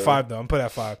 I'll put it at 5 though. I'm put it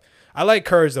at 5. I like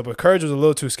Courage though, but Courage was a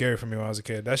little too scary for me when I was a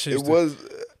kid. That shit.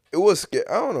 It was scary.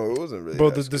 I don't know. It wasn't really. Bro,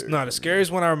 the scariest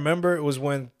one I remember was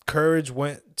when Courage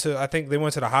went to. I think they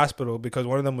went to the hospital because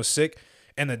one of them was sick,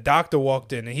 and the doctor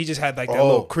walked in, and he just had like that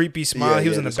little creepy smile. He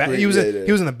was in the he was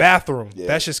in the bathroom. Yeah.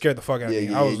 That shit scared the fuck out of me.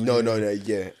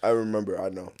 Yeah. I remember. I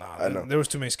know. I know. There was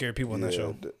too many scary people in that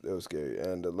show. That was scary.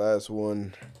 And the last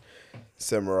one,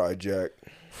 Samurai Jack.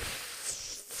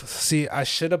 See, I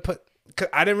should have put. Cause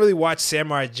I didn't really watch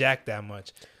Samurai Jack that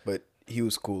much, but he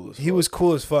was cool as fuck. He was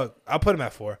cool as fuck. I'll put him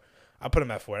at 4.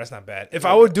 That's not bad. If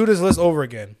I would do this list over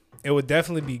again, it would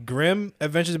definitely be Grimm,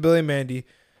 Adventures of Billy and Mandy,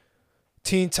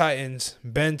 Teen Titans,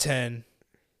 Ben 10,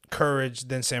 Courage,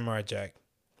 then Samurai Jack.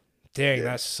 Dang,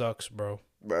 that sucks, bro.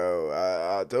 Bro,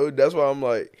 I told you, that's why I'm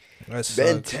like,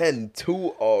 Ben 10 2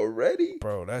 already?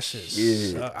 Bro, that shit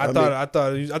sucks. I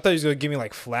thought he was gonna give me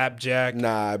like Flapjack.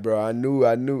 Nah, bro. I knew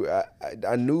I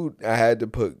had to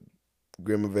put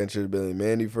Grim Adventures of Billy and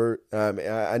Mandy first.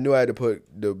 I knew I had to put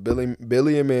the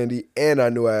Billy and Mandy, and I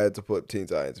knew I had to put Teen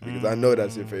Titans because I know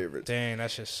that's your favorite. Dang, that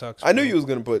shit sucks. I knew you was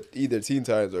gonna put either Teen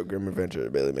Titans or Grim Adventures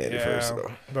of Billy and Mandy first,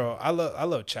 though. Bro, I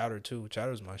love Chowder too.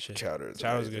 Chowder's my shit. Chowder's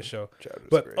a good show. Chowder's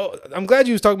but great. I'm glad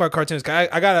you was talking about cartoons.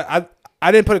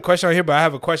 I didn't put a question on here, but I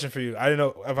have a question for you. I didn't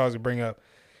know if I was gonna bring up.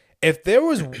 If there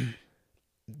was,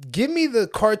 give me the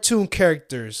cartoon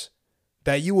characters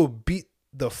that you will beat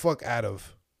the fuck out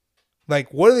of.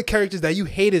 Like, what are the characters that you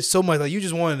hated so much, like you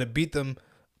just wanted to beat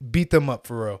them up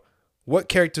for real? What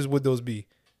characters would those be?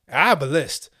 I have a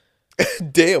list.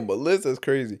 Damn, a list? That's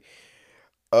crazy.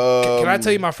 Can I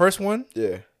tell you my first one?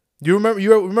 Yeah. You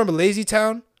remember Lazy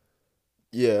Town?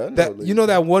 Yeah. You know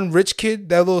that one rich kid,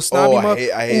 that little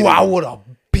snobby I would have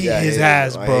beat his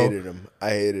ass, bro. I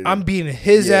hated him. I'm beating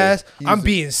his ass. I'm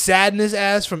beating Sadness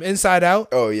ass from Inside Out.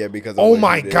 Oh yeah, because oh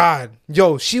my God,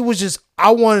 yo, she was just.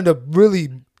 I wanted to really.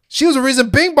 She was the reason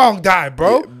Bing Bong died,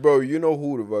 bro. Yeah, bro, you know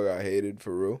who the fuck I hated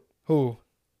for real? Who?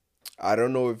 I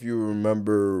don't know if you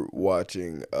remember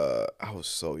watching. I was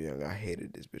so young. I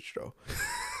hated this bitch though.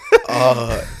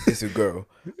 It's a girl.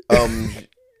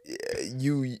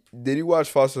 Did you watch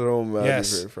Foster Home?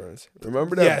 Yes. Friends.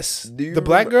 Remember that? Yes. The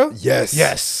black girl? Yes.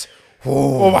 Yes.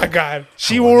 Oh my God.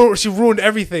 She ruined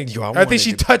everything. I think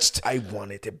she touched. I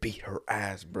wanted to beat her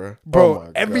ass, bro.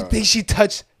 Bro, everything she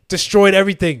touched destroyed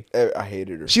everything. I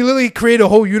hated her. She literally created a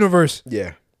whole universe.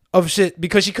 Yeah. Of shit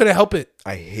because she couldn't help it.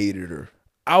 I hated her.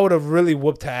 I would have really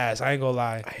whooped her ass. I ain't gonna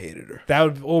lie. I hated her. That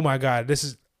would. Oh my God.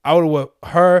 I would have whooped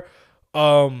her.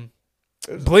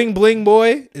 Bling Bling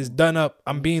Boy is done up.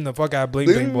 I'm beating the fuck out of Bling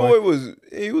Bling Boy.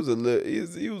 I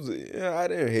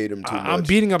didn't hate him too much. I'm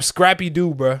beating up Scrappy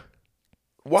Doo, bro.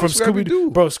 From Scrappy Doo,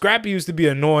 bro. Scrappy used to be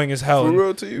annoying as hell. For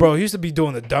real to you, bro. He used to be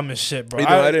doing the dumbest shit, bro.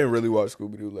 I didn't really watch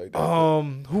Scooby Doo like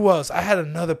that. Who else? I had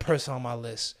another person on my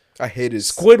list. I hated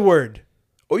Squidward.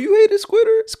 Oh, you hated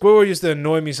Squidward? Squidward used to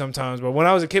annoy me sometimes, but when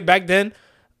I was a kid back then,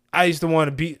 I used to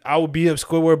want to I would beat up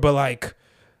Squidward, but like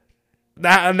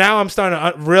now I'm starting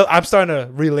to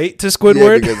relate to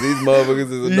Squidward. Yeah, because these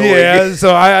motherfuckers is annoying. Yeah,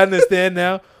 so I understand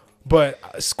now. But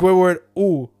Squidward,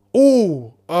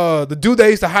 the dude that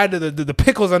used to hide the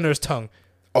pickles under his tongue.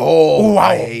 Oh,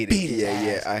 I hate it.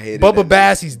 Yeah, I hate it. Bubba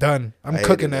Bass, he's done. I'm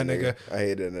cooking that nigga. I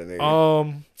hated that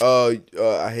nigga.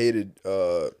 I hated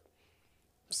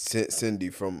Cindy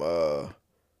from Ooh,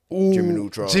 Jimmy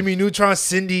Neutron. Jimmy Neutron.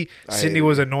 Cindy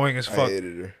was annoying as I fuck.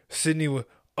 hated her. Cindy was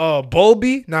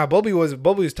Bulby. Nah, Bulby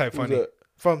was type funny. that?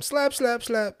 From slap, slap,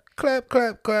 slap, clap,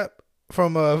 clap, clap.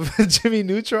 From Jimmy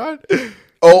Neutron.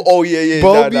 Oh yeah.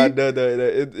 Bulby?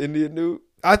 The Indian dude.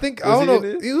 I think I don't know.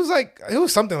 It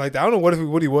was something like that. I don't know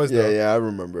what he was though. Yeah, I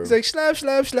remember. He's like slap,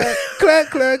 slap, slap, clap,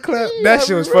 clap, clap. That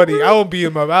shit was funny. I won't beat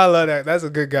him up. I love that. That's a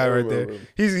good guy right there.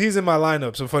 He's in my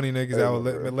lineup. Some funny niggas I will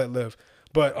let live.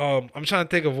 But I'm trying to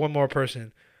think of one more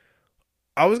person.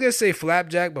 I was gonna say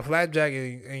Flapjack, but Flapjack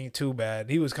ain't too bad.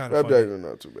 He was kind of funny. Flapjack is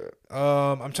not too bad.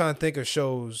 I'm trying to think of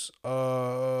shows.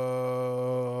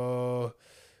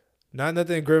 Not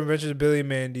Nothing Grim Adventures of Billy and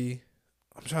Mandy.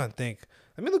 I'm trying to think.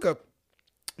 Let me look up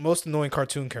most annoying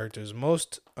cartoon characters.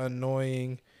 Most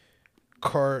annoying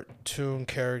cartoon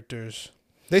characters.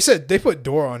 They said they put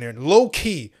Dora on here. Low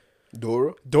key.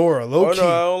 Dora, low key. No,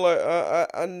 I don't like.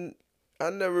 I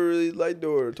never really liked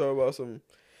Dora. Talk about some.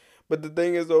 But the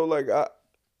thing is though, like I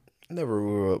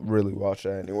never really watched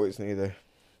that anyways neither.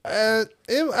 I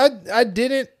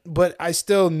didn't, but I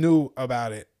still knew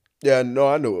about it. Yeah, no,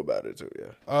 I knew about it too.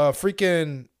 Yeah.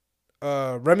 Freaking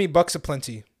Remy Bucks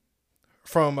Aplenty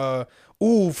from Fairly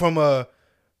Odd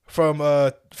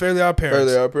Parents. Fairly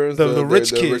Odd Parents. The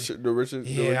rich kid. The rich.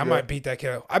 I might beat that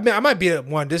kid. I might beat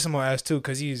one Dismal ass too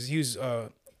because he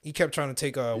kept trying to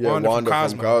take Wanda from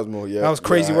Cosmo. Yeah, that was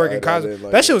crazy work in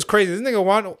Cosmo. That shit was crazy. This nigga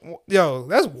Wanda,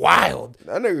 that's wild.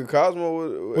 That nigga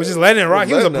Cosmo was just letting it rock.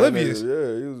 He was oblivious.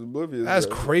 Yeah, he was oblivious. That's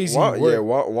crazy work. Yeah,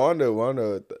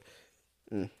 Wanda.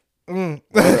 I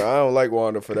don't like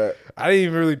Wanda for that. I didn't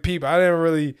even really peep. I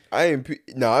peeped. I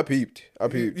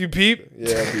peeped. You peeped?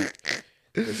 Yeah, I peeped.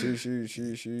 She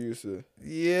used to.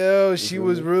 Yeah, she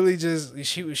was really just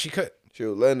she cut. She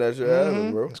was letting that shit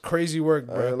happen, bro. It's crazy work,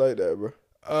 bro. I didn't like that, bro.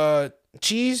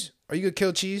 Cheese? Are you gonna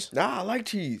kill Cheese? Nah, I like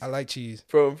Cheese. I like Cheese.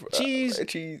 From Cheese.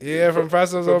 Cheese. Yeah, from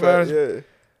Fast and Furious. Yeah,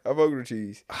 I fuck with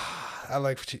Cheese. I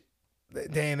like Cheese.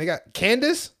 Damn, they got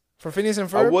Candace for Phineas and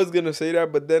Ferb. I was gonna say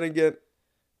that, but then again,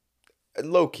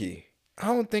 low key. I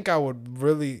don't think I would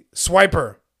really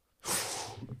Swiper.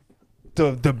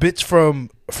 The bitch from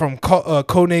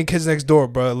Codename Kids Next Door,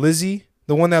 bro. Lizzie,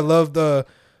 the one that loved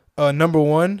number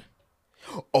one.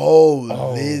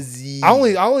 Oh, Lizzie. I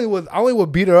only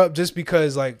would beat her up just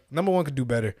because like number one could do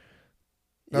better.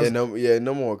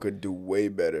 Number one could do way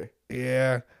better.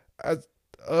 Yeah.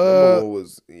 Number one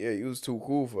he was too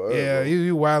cool for her. Yeah,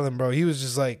 you wildin', bro. He was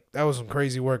just like, that was some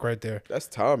crazy work right there. That's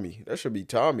Tommy. That should be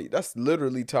Tommy. That's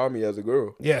literally Tommy as a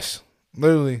girl. Yes,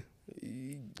 literally.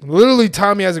 Literally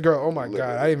Tommy as a girl. Oh my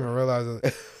God, I didn't even realize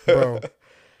it, bro.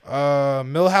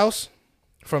 Milhouse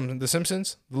from The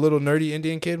Simpsons, the little nerdy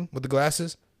Indian kid with the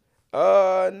glasses. Nah.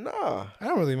 I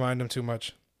don't really mind him too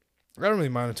much.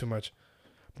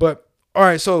 But all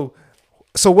right, so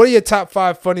what are your top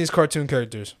 5 funniest cartoon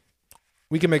characters?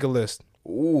 We can make a list.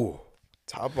 Ooh,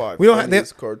 top 5. We don't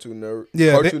have Cartoon Network.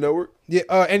 Yeah, Cartoon Network. Yeah,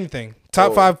 anything.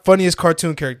 Top 5 funniest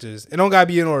cartoon characters. It don't gotta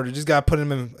be in order. Just gotta put them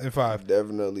in 5.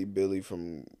 Definitely Billy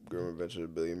from Grim Adventures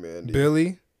of Billy and Mandy.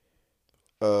 Billy.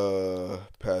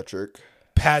 Patrick.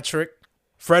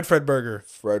 Fred Burger.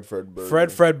 Fred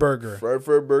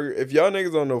Burger. If y'all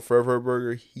niggas don't know Fred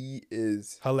Burger, he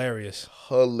is hilarious.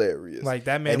 Like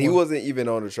that man. And he wasn't even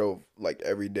on the show like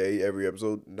every day, every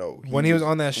episode. No. When he was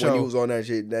on that show. When he was on that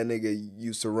shit, that nigga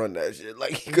used to run that shit.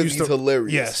 Like, because he's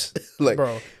hilarious. Yes. Like,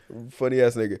 bro. Funny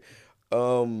ass nigga.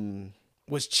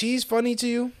 Was Cheese funny to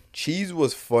you? Cheese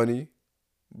was funny,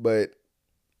 but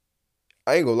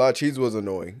I ain't gonna lie, Cheese was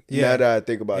annoying. Yeah. Now that I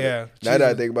think about it. Now that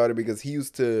I think about it, because he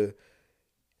used to.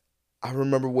 I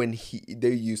remember when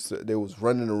they was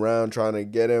running around trying to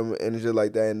get him and shit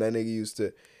like that, and that nigga used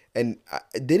to, didn't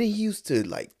he used to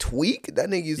like tweak? That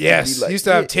nigga used to be like, he used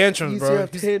to have tantrums, bro.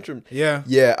 Yeah.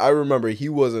 Yeah, I remember he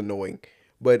was annoying,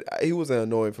 but he wasn't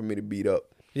annoying for me to beat up.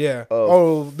 Yeah.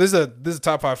 This is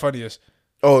top 5 funniest.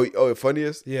 Oh,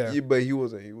 funniest? Yeah. But he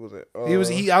wasn't. I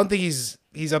don't think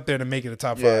he's up there to make it a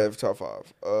top 5. Yeah, top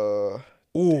 5.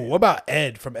 What about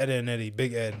Ed from Ed and Eddie?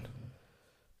 Big Ed.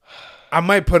 I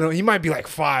might put him. He might be like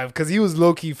 5 because he was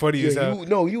low key funny as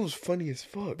hell. He was funny as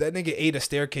fuck. That nigga ate a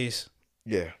staircase.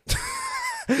 Yeah,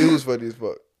 he was funny as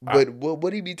fuck. But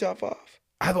would he be top 5?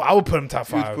 I would put him top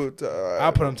 5. I'll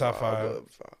put him top 5.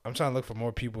 I'm trying to look for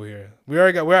more people here. We're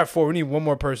at 4. We need one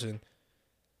more person.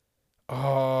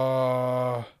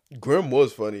 Grim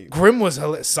was funny. Grim was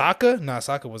hilarious. Sokka? Nah,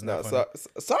 Sokka was not funny.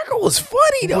 Sokka was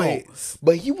funny though. Wait.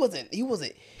 But he wasn't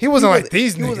like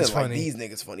these niggas funny. Like these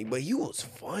niggas funny, but he was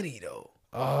funny though.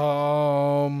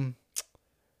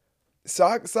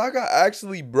 Sokka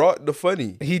actually brought the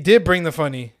funny. He did bring the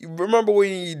funny. You remember when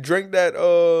he drank that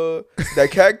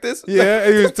that cactus? Yeah,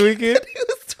 he was tweaking. He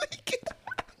was tweaking.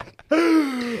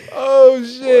 Oh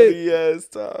shit. Funny ass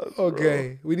times,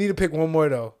 okay, we need to pick one more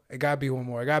though. It gotta be one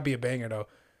more. It gotta be a banger though.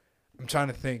 I'm trying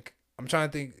to think.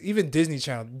 Even Disney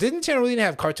Channel. Disney Channel really didn't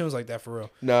have cartoons like that for real.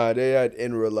 Nah, they had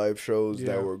in real life shows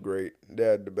that were great. They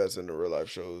had the best in the real life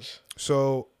shows.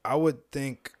 So I would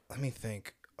think. Let me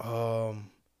think.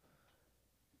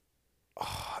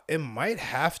 It might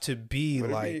have to be Would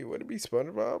like. it be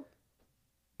SpongeBob?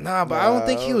 Nah, but I don't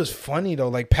think he was funny though.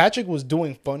 Like Patrick was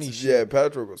doing funny shit. Yeah,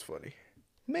 Patrick was funny.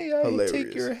 May I Hilarious.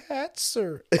 take your hat,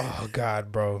 sir? Oh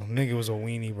God, bro, nigga was a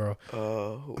weenie, bro.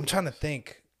 I'm trying to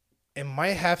think. It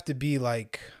might have to be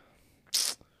like.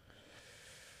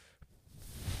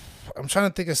 I'm trying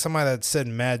to think of somebody that said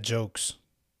mad jokes.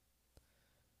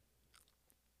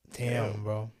 Damn,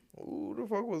 bro. Who the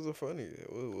fuck was the funny?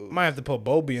 Might have to put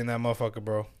Bobby in that motherfucker,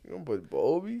 bro. You gonna put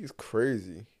Bobby? He's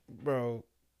crazy, bro.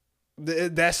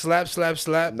 That slap.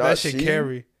 Not that shit Sheen?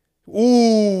 carry.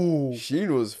 Ooh,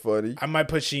 Sheen was funny. I might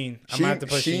put Sheen. I might have to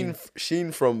put Sheen.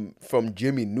 Sheen from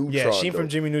Jimmy Neutron. Yeah, Sheen though. from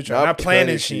Jimmy Neutron. Not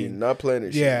Planet Sheen. Not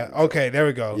Planet Sheen. Yeah. Okay. There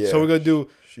we go. Yeah. So we're gonna do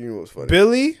Sheen was funny.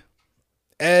 Billy,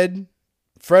 Ed,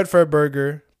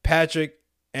 Fredberger, Patrick,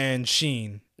 and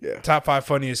Sheen. Yeah. Top 5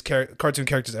 funniest cartoon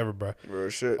characters ever, bro. Real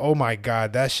shit. Oh my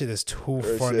God, that shit is too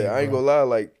Real funny. shit. I ain't gonna lie.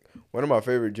 Like one of my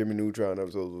favorite Jimmy Neutron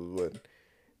episodes was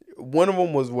one of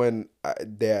them was when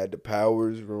they had the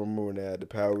powers. Remember when they had the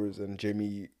powers and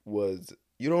Jimmy was.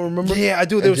 You don't remember? Yeah, I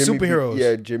do. They were Jimmy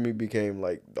superheroes. Jimmy became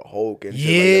like the Hulk and shit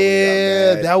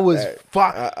yeah, like that was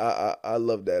fuck. I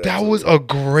love that. That episode. was a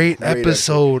great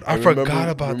episode. I forgot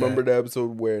about that. Remember the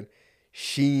episode where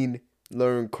Sheen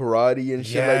learned karate and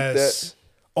shit like that?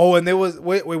 Oh, and there was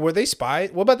wait, were they spies?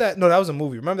 What about that? No, that was a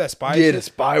movie. Remember that spy? Yeah, shit? the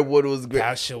spy wood was great.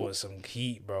 That shit was some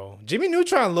heat, bro. Jimmy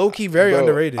Neutron, low key, very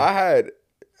underrated. I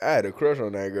had a crush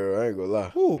on that girl. I ain't gonna lie.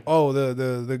 Who? Oh,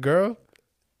 the girl.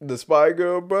 The spy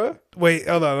girl, bro. Wait,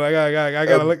 hold on. I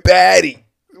gotta look. Baddie.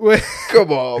 Wait.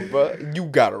 Come on, bro. You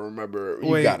gotta remember her.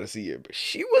 You gotta see it. But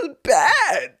she was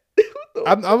bad.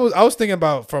 I was thinking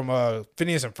about from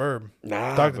Phineas and Ferb.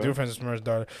 Nah, Dr. bro. Doofenshmir's daughter's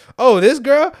daughter. Oh, this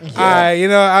girl? Yeah. Okay,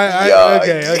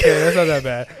 that's not that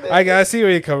bad. I see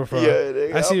where you're coming from.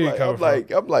 Yeah, I see where you're coming from.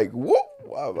 I'm like, whoop.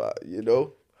 You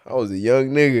know, I was a young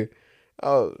nigga.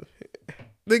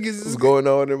 Niggas What's going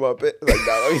on in my bed? Like,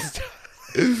 nah,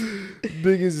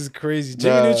 niggas is crazy.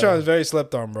 Jimmy Neutron is very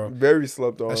slept on, bro. Very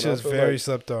slept on. That shit was very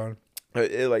slept on.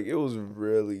 It was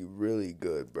really, really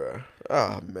good, bro.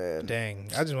 Ah, man. Dang,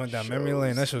 I just went down memory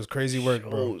lane. That shit was crazy work,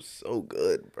 bro. So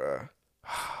good, bro.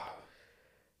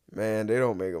 Man, they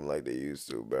don't make them like they used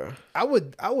to, bro. I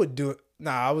would do it.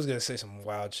 Nah, I was gonna say some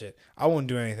wild shit. I wouldn't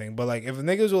do anything, but like if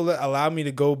niggas will allow me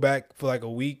to go back for like a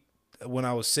week when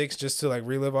I was 6 just to like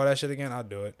relive all that shit again, I'd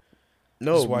do it.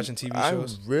 No, just watching TV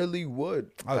shows. I really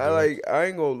would. I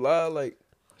ain't gonna lie, like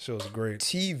shit was great.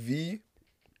 TV.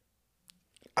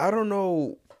 I don't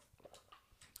know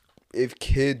if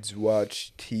kids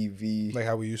watch TV like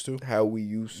how we used to.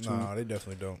 Nah, they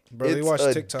definitely don't. Bro, they watch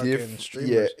TikTok and streamers.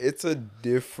 Yeah, it's a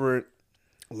different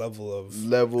level of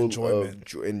enjoyment.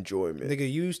 Nigga,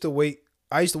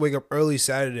 I used to wake up early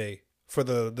Saturday for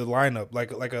the lineup,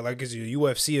 like it's a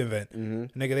UFC event.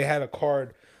 Mm-hmm. Nigga, they had a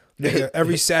card. Nigga,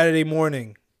 every Saturday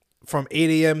morning from 8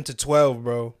 a.m. to 12,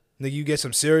 bro. Nigga, you get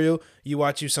some cereal. You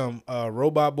watch you some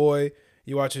Robot Boy.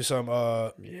 You watch you some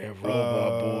Robot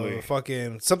Boy.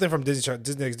 Fucking something from Disney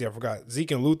XD. I forgot.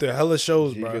 Zeke and Luther, hella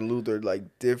shows, bro. Zeke and Luther,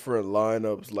 like different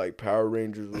lineups. Like Power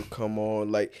Rangers would come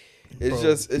on. Like it's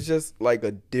just like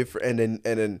a different. And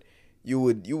then you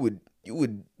would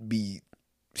be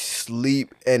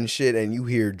sleep and shit, and you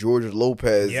hear George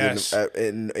Lopez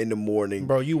in the morning,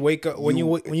 bro. You wake up when you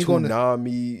go to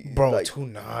Toonami, bro. Like,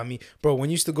 Toonami, bro. When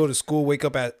you used to go to school, we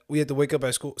had to wake up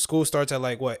at school. School starts at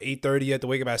like what 8:30. You have to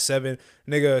wake up at 7.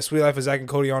 Nigga, Sweet Life of Zack and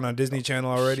Cody on Disney Channel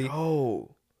already. Oh,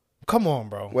 come on,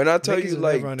 bro. When I tell you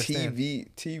like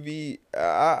TV,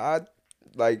 I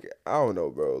don't know,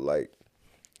 bro. Like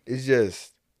it's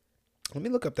just. Let me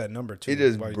look up that number too. It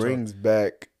just brings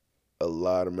back a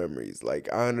lot of memories.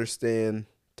 Like I understand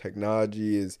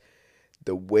technology is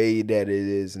the way that it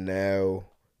is now.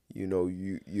 You know,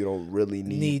 you don't really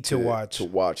need to watch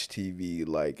TV.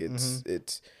 Like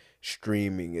it's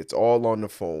streaming. It's all on the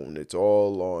phone. It's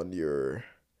all on your,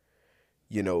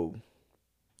 you know.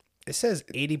 It says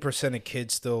 80% of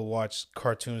kids still watch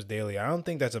cartoons daily. I don't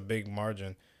think that's a big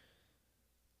margin.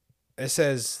 It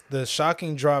says the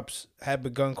shocking drops had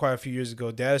begun quite a few years ago.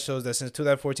 Data shows that since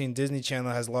 2014, Disney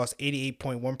Channel has lost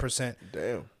 88.1%.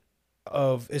 Damn.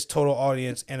 of its total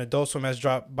audience, and Adult Swim has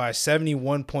dropped by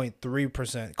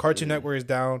 71.3%. Cartoon Network is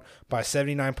down by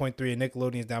 79.3%, and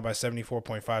Nickelodeon is down by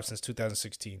 74.5% since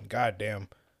 2016. God damn.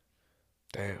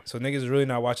 Damn. So niggas is really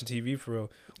not watching TV for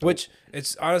real. Which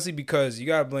it's honestly because you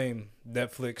gotta blame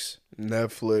Netflix,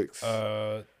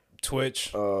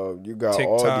 Twitch. You got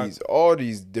TikTok. all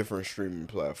these different streaming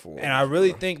platforms. And I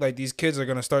really think like these kids are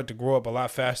gonna start to grow up a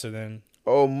lot faster than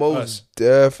most us.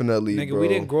 Definitely, Nigga, bro. we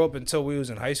didn't grow up until we was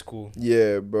in high school.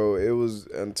 Yeah, bro. It was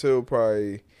until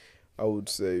probably I would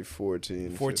say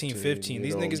 14, 15.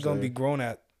 These niggas gonna be grown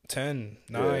at 10,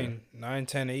 9, 9,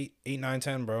 10, 8, 9,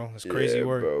 10, bro. It's crazy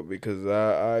work. Bro, because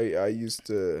I used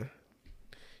to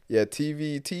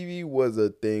TV was a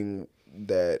thing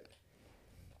that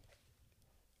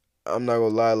I'm not gonna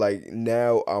lie, like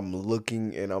now I'm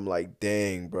looking and I'm like,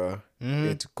 dang, bro,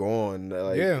 it's gone.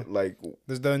 Like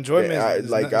there's the enjoyment.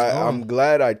 I'm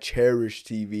glad I cherished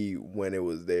TV when it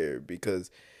was there,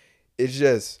 because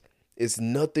it's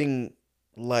nothing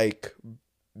like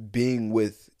being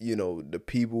with, the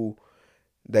people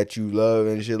that you love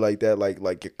and shit like that,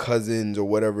 like your cousins or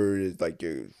whatever it is, like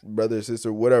your brother,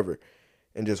 sister, whatever,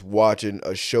 and just watching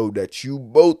a show that you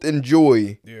both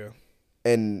enjoy. Yeah.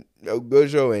 And a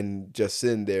good show, and just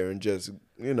sitting there and just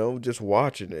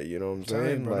watching it. You know what I'm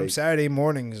saying? Bro, like Saturday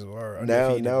mornings are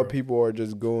now bro. people are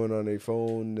just going on their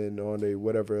phone and on their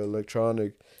whatever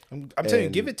electronic. I'm telling you,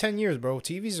 give it 10 years, bro.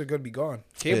 TVs are gonna be gone.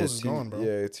 Cables is gone, bro.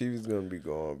 Yeah, TV's gonna be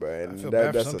gone, bro. And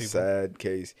that's a people. sad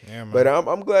case. Yeah, man. But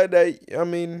I'm glad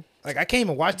that like I can't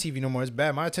even watch TV no more. It's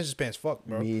bad. My attention span's fucked,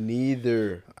 bro. Me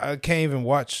neither. I can't even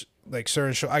watch like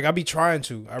certain shows. Like I be trying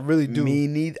to. I really do. Me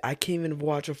neither. I can't even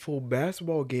watch a full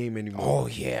basketball game anymore. Oh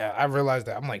yeah, I realized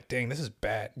that. I'm like, dang, this is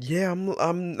bad. Yeah,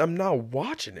 I'm not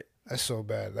watching it. That's so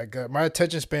bad. Like my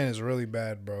attention span is really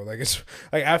bad, bro. Like it's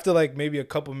like after like maybe a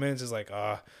couple minutes, it's like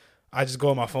I just go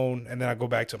on my phone and then I go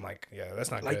back to. I'm like, yeah,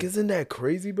 that's not like, good. Isn't that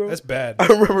crazy, bro? That's bad. I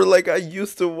remember like I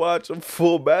used to watch a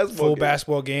full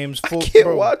basketball games. I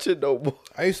can't watch it no more.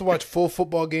 I used to watch full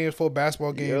football games, full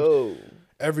basketball games. Yo.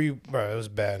 Bro, it was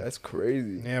bad. That's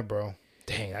crazy. Yeah, bro.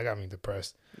 Dang, that got me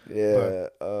depressed. Yeah.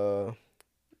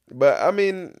 But I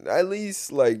mean, at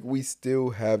least like we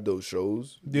still have those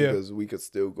shows because we could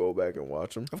still go back and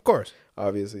watch them. Of course.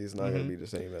 Obviously, it's not gonna be the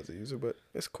same as a user, but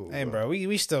it's cool. Hey, bro,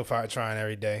 we still trying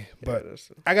every day. But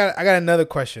Yeah, I got another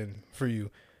question for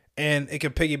you, and it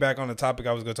can piggyback on the topic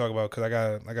I was gonna talk about because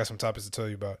I got some topics to tell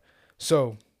you about.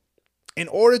 So, in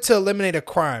order to eliminate a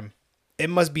crime, it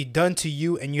must be done to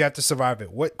you, and you have to survive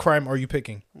it. What crime are you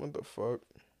picking? What the fuck?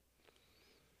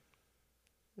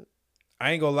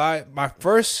 I ain't gonna lie. My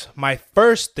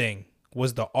first thing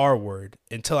was the R word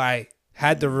until I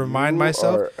had to remind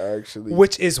myself,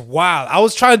 which is wild. I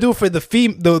was trying to do it for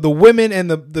the women and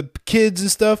the kids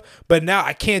and stuff, but now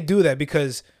I can't do that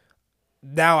because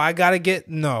now I gotta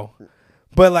no.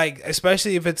 But like,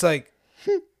 especially if it's like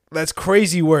that's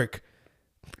crazy work.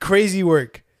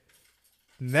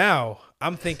 Now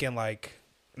I'm thinking. I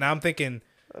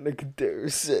nigga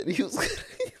Darius said he was.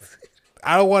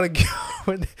 I don't want to go.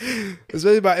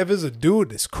 Especially if it's a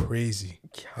dude. It's crazy.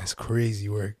 That's crazy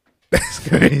work. That's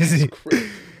crazy.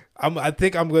 I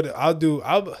think I'm gonna. I'll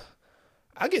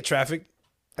get trafficked.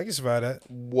 I can survive that.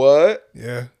 What?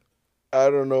 Yeah. I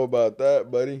don't know about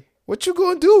that, buddy. What you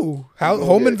gonna do?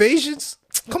 Home invasions?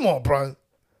 Come on, bro.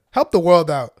 Help the world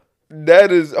out.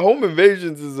 That is home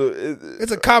invasions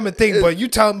it's a common thing, but you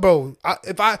tell them, bro.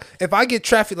 If I get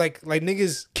trafficked, like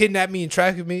niggas kidnap me and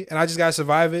traffic me, and I just gotta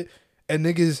survive it. And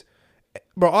niggas,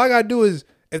 bro, all I gotta do is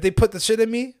if they put the shit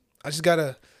in me, I just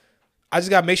gotta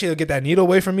make sure they get that needle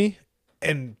away from me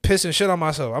and piss and shit on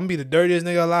myself. I'm gonna be the dirtiest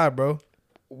nigga alive, bro.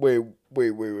 Wait.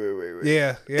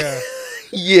 Yeah. Yeah.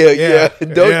 You hear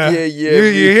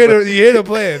the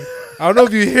plan. I don't know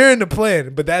if you're hearing the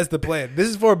plan, but that's the plan. This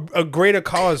is for a greater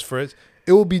cause, Fritz.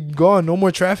 It will be gone. No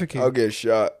more trafficking. I'll get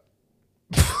shot.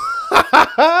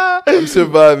 I'm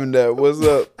surviving that. What's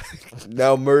up?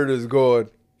 Now murder's gone.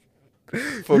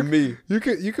 For me. You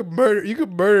could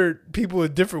murder people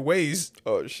in different ways.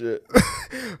 Oh shit.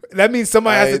 That means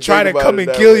somebody has to try to come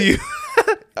and kill you.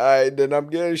 Alright, then I'm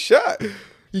getting shot.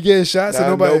 You getting shot,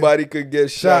 so nobody could get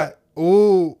shot.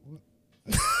 Ooh.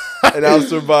 And I'll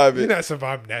survive it. You're not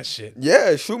surviving that shit.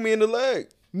 Yeah, shoot me in the leg.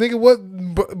 Nigga, what?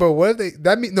 But what if they?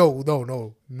 That mean no.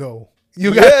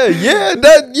 You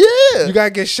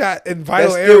gotta get shot in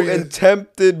vital areas. Still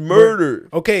attempted murder.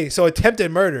 Okay, so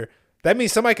attempted murder. That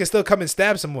means somebody can still come and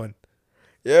stab someone.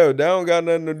 Yeah, that don't got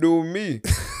nothing to do with me.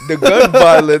 The gun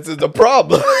violence is the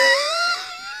problem.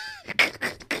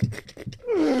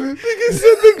 Nigga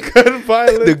said the gun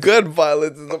violence. The gun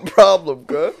violence is the problem,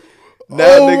 cuz.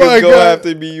 Now niggas gonna have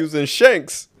to be using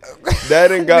shanks.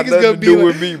 That ain't got nothing to do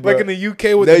with me, bro. Like in the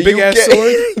UK with the big ass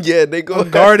sword. Yeah, they go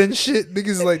guard and shit.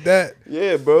 Niggas like that.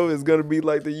 Yeah, bro. It's gonna be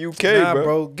like the UK,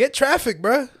 bro. Get traffic,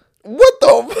 bro. What the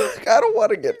fuck? I don't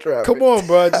want to get trafficked. Come on,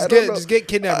 bro. Just get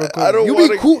kidnapped real quick. I don't you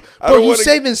wanna, be cool, bro. You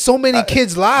saving so many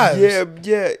kids' lives.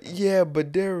 Yeah.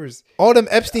 But there is all them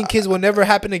Epstein kids will never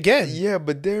happen again. Yeah,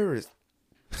 but there is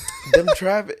them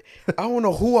traffic. I don't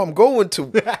know who I'm going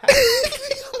to. I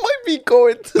might be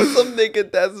going to some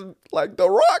nigga that's like The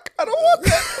Rock. I don't want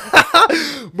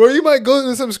that. Bro, you might go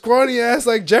to some scrawny ass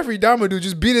like Jeffrey Dahmer dude.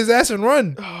 Just beat his ass and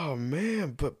run. Oh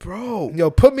man, but bro,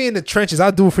 yo, put me in the trenches.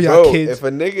 I'll do it for y'all kids. If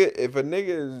a nigga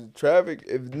is traffic,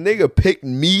 if nigga picked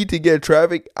me to get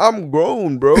traffic, I'm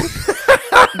grown, bro.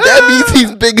 That means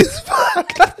he's big as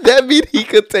fuck. That means he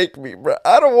could take me, bro.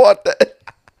 I don't want that.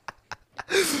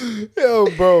 Yo,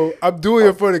 bro, I'm doing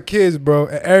it for the kids, bro,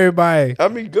 and everybody. I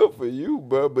mean, good for you,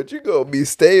 bro, but you gonna be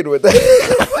staying with that.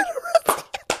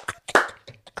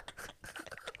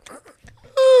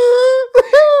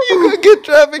 You gonna get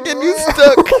traffic and you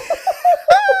stuck.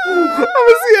 I'm gonna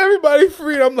see everybody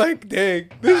freed. I'm like, dang,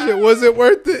 this shit wasn't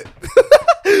worth it.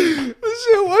 This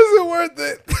shit wasn't worth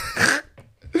it.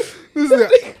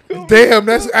 Damn,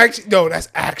 that's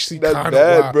actually kind of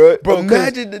bad, wild. Bro.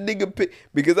 Imagine the nigga pick,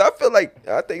 because I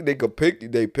think they could pick.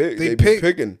 They be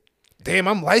picking. Damn,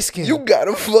 I'm light skinned. You got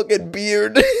a fucking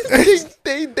beard.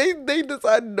 they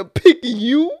decided to pick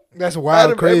you. That's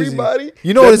wild, crazy. Everybody.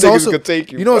 You know it's also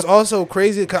take you. You know it's also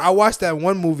crazy because I watched that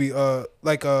one movie,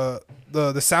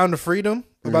 the Sound of Freedom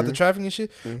about the trafficking and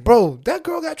shit. Bro, that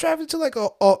girl got trafficked to like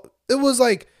it was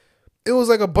like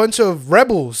a bunch of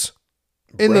rebels.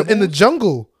 In the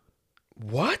jungle.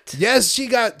 What? Yes, she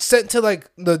got sent to like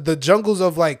the jungles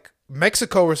of like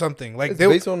Mexico or something. Like it's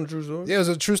based on a true story. Yeah, it was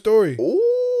a true story.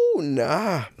 Ooh,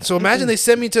 nah. So imagine they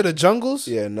sent me to the jungles.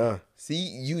 Yeah, nah.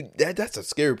 See, that's a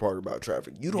scary part about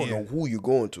traffic. You don't know who you're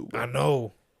going to, bro. I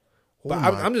know. But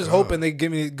I'm just hoping they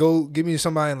give me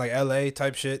somebody in like LA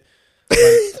type shit.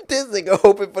 Like, this nigga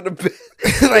hoping for the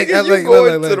best. Like you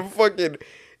going to the fucking.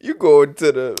 You going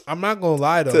to the? I'm not gonna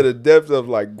lie though. To the depths of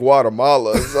like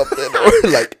Guatemala or something,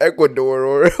 or like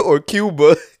Ecuador or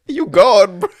Cuba. You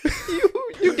gone, bro.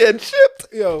 You getting shipped.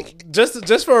 Yo,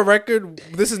 just for a record,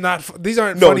 these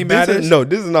aren't funny matters.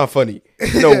 This is not funny.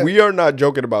 No, we are not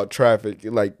joking about traffic.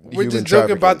 Like we're just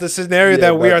joking about the scenario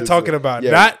that we are talking about,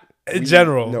 not in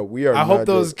general. No, we are. I hope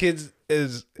those kids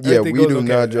is. We do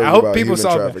not joke. I hope people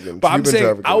saw it. But I'm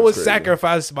saying I would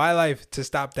sacrifice my life to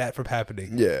stop that from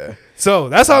happening. Yeah. So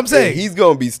that's what I'm saying. He's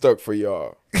gonna be stuck for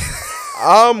y'all.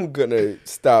 I'm gonna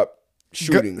stop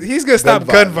shooting. He's gonna stop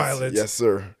gun violence. Yes,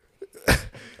 sir.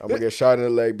 I'm gonna get shot in the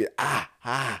leg. Be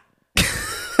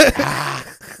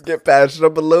get patched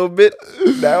up a little bit.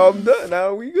 Now I'm done.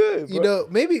 Now we good. You know,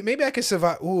 maybe I can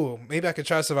survive. Ooh, maybe I could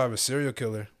try to survive a serial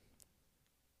killer.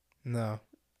 No.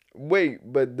 Wait,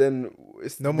 but then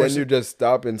you're just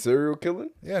stopping serial killing?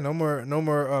 Yeah, no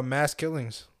more mass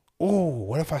killings. Ooh,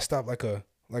 what if I stop like a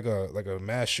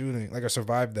mass shooting? Like I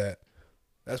survived that.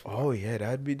 That's yeah,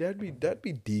 that'd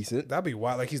be decent. That'd be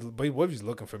wild. Like what if he's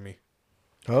looking for me?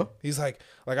 Huh? He's like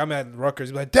I'm at Rutgers.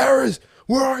 He's like, Darius,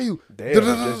 where are you? Damn,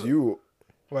 just you.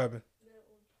 What happened?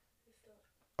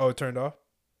 Oh, it turned off.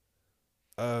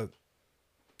 Oh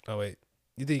wait,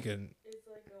 you think you can?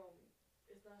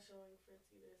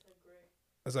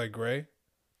 It's like gray.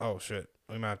 Oh shit.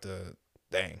 We might have to.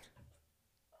 Dang.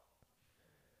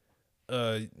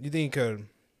 You think you could?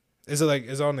 Is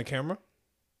it on the camera?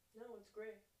 No, it's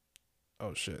gray.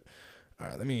 Oh shit. All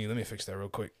right, let me fix that real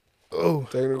quick. Oh,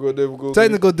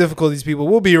 technical difficulties, people.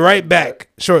 We'll be right back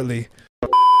shortly.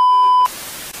 All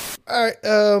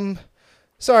right.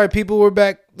 Sorry, people. We're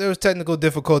back. There was technical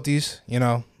difficulties. You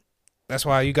know. That's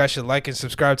why you guys should like and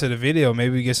subscribe to the video.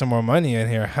 Maybe we get some more money in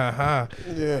here. Haha.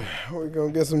 Yeah, we're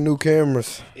gonna get some new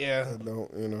cameras. Yeah.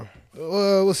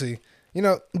 We'll see. You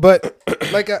know, but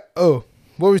like, what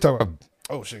were we talking about?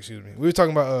 Oh shit, excuse me. We were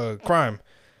talking about crime.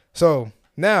 So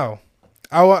now,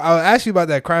 I'll ask you about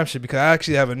that crime shit because I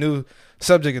actually have a new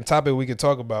subject and topic we could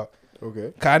talk about.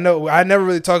 Okay. I know I never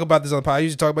really talk about this on the podcast. I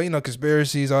usually talk about,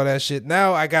 conspiracies, all that shit.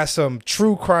 Now I got some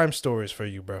true crime stories for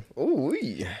you, bro. Ooh.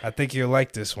 I think you'll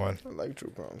like this one. I like true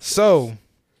crime stories. So,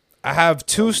 I have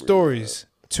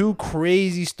two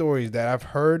crazy stories that I've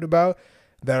heard about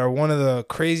that are one of the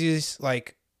craziest,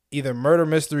 like, either murder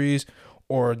mysteries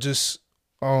or just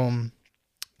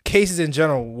cases in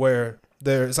general where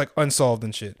it's like unsolved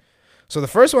and shit. So the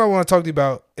first one I want to talk to you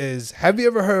about is, have you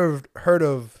ever heard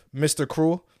of Mr.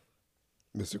 Cruel?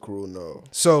 Mr. Cruel, no.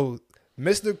 So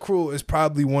Mr. Cruel is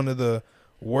probably one of the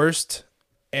worst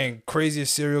and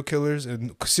craziest serial killers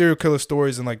and serial killer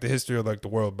stories in like the history of like the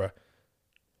world, bro.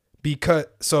 because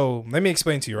so let me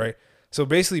explain to you, right? So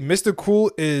basically, Mr.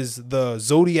 Cool is the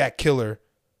Zodiac killer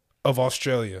of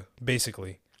Australia,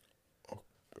 basically.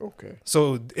 Okay.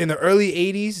 So in the early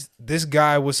 80s, this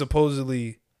guy was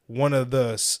supposedly one of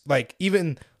the, like,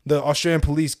 even the Australian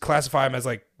police classify him as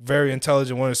like very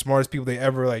intelligent, one of the smartest people they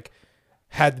ever like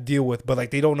had to deal with, but like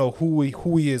they don't know who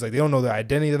he is. Like they don't know the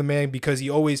identity of the man because he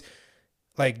always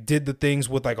like did the things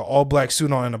with like an all black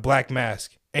suit on and a black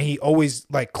mask. And he always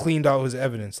like cleaned out his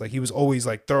evidence. Like he was always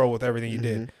like thorough with everything he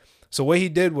did. So what he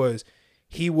did was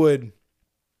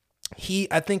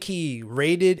I think he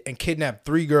raided and kidnapped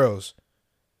three girls,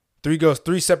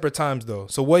 three separate times though.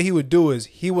 So what he would do is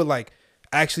he would like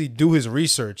actually do his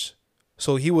research.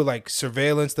 So he would like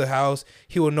surveillance the house.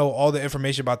 He would know all the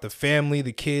information about the family,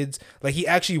 the kids. Like he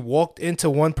actually walked into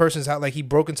one person's house. Like he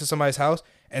broke into somebody's house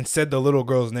and said the little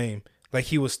girl's name. Like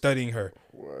he was studying her.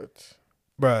 What?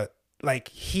 Bruh. Like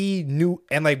he knew.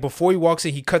 And like before he walks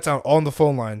in, he cuts out all the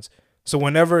phone lines. So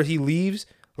whenever he leaves,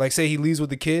 like say he leaves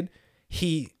with the kid,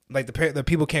 he like the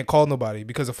people can't call nobody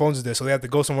because the phones is there. So they have to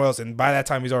go somewhere else. And by that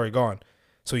time he's already gone.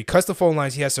 So he cuts the phone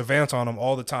lines. He has surveillance on him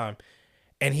all the time.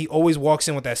 And he always walks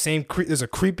in with that same, there's a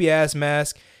creepy ass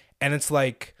mask. And it's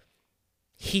like,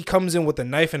 he comes in with a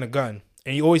knife and a gun.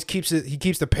 And he always keeps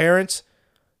the parents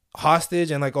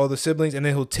hostage and like all the siblings. And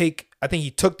then I think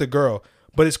he took the girl.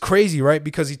 But it's crazy, right?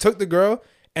 Because he took the girl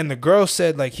and the girl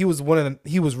said like he was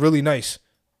really nice.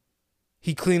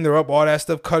 He cleaned her up, all that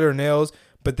stuff, cut her nails.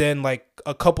 But then like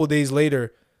a couple days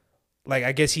later, like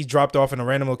I guess he dropped off in a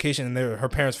random location and her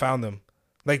parents found him.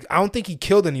 Like, I don't think he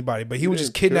killed anybody, but he would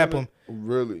just kidnap him.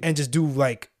 Really? And just do,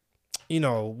 like, you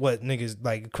know, what niggas,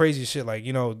 like, crazy shit, like,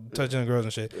 you know, touching girls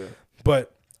and shit. Yeah.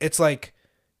 But it's like,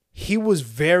 he was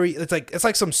it's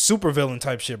like some supervillain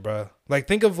type shit, bro. Like,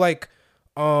 think of, like,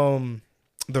 the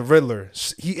Riddler.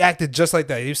 He acted just like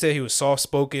that. He said he was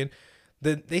soft-spoken.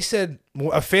 They said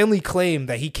a family claimed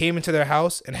that he came into their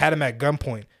house and had him at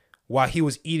gunpoint while he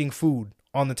was eating food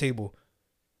on the table.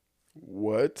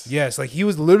 What? Yes, like he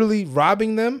was literally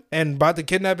robbing them and about to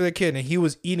kidnap their kid, and he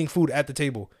was eating food at the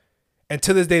table. And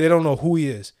to this day, they don't know who he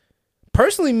is.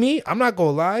 Personally, me, I'm not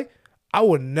gonna lie. I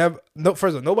would never. No,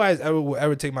 first of all, nobody's will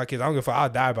ever take my kids. I don't give a fuck. I'll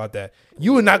die about that.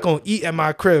 You are not gonna eat at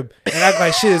my crib and act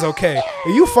like shit is okay.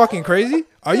 Are you fucking crazy?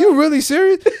 Are you really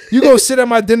serious? You go sit at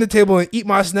my dinner table and eat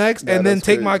my snacks and then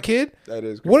take my kid? That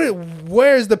is crazy.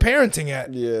 Where's the parenting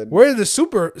at? Yeah. Where's the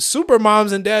super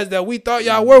moms and dads that we thought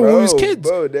y'all were when we was kids?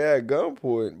 Bro, they at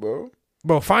gunpoint, bro.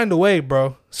 Bro, find a way,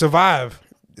 bro. Survive.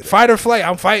 Fight or flight.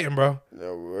 I'm fighting, bro.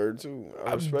 No, word too.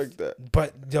 I respect that.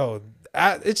 But yo,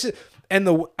 it's just, and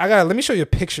let me show you a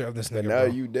picture of this nigga. And now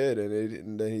bro. you dead,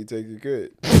 and then he take your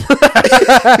kid.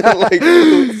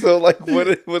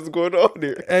 What's going on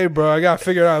here? Hey, bro, I gotta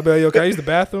figure it out. But yo, can I use the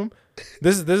bathroom?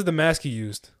 This is the mask he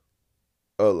used.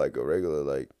 Oh, like a regular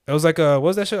like. It was like what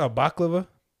was that shit? A baklava,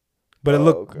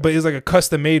 but but it's like a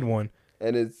custom made one.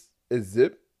 And it's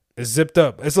zipped. It's zipped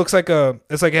up. It looks like it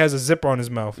has a zipper on his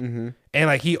mouth. Mm-hmm. And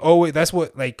like that's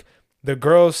what like the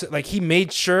girls like he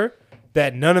made sure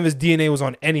that none of his DNA was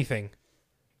on anything.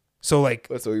 So like,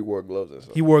 so he wore gloves and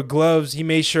stuff. He wore gloves. He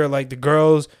made sure like the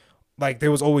girls, like they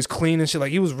was always clean and shit.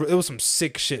 Like it was some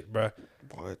sick shit, bro.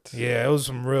 What? Yeah, it was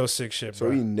some real sick shit, bro.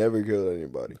 So he never killed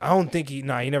anybody. I don't think he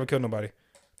never killed nobody.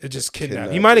 It just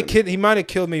kidnapped. He might have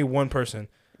killed maybe one person,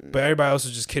 but everybody else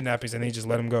was just kidnappings and they just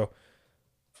let him go.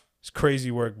 It's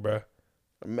crazy work, bro.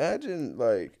 Imagine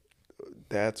like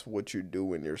that's what you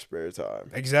do in your spare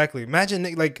time. Exactly.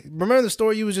 Imagine like remember the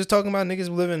story you was just talking about niggas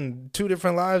living two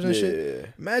different lives and shit?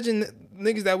 Imagine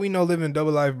niggas that we know living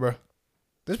double life, bro.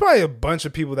 There's probably a bunch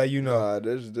of people that you know.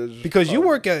 There's because you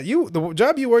work the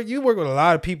job you work with a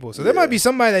lot of people. So there might be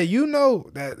somebody that you know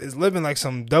that is living like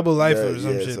some double life or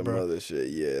some shit, some bro. Other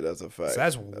shit. Yeah, that's a fact. So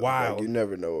that's wild. Like, you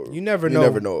never know. You never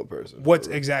know a person. What's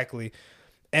exactly.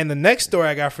 And the next story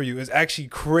I got for you is actually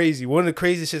crazy. One of the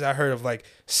craziest shit I heard of like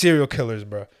serial killers,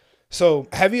 bro. So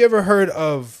have you ever heard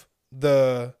of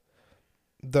the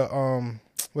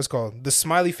what's it called? The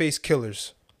smiley face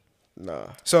killers? Nah.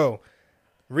 So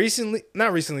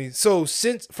not recently. So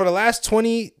since for the last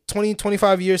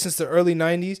 25 years since the early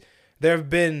 90s, there have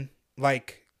been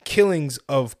like killings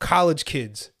of college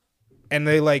kids. And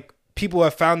they like people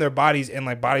have found their bodies in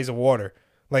like bodies of water,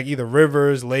 like either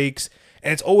rivers, lakes.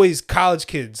 And it's always college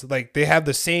kids. Like they have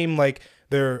the same like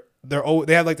they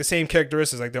have like the same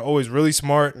characteristics. Like they're always really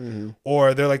smart,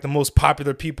 or they're like the most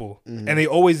popular people. And they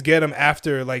always get them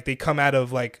after like they come out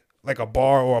of like a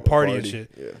bar or a party and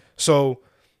shit. Yeah. So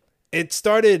it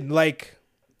started like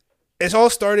it's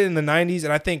all started in the 90s,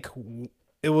 and I think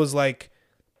it was like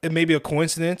it may be a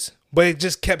coincidence, but it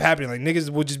just kept happening. Like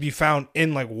niggas would just be found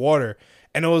in like water,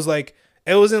 and it was like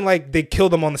It wasn't like they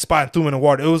killed them on the spot and threw them in the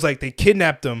water. It was like they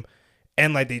kidnapped them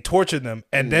and like they tortured them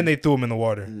and then they threw them in the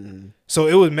water. So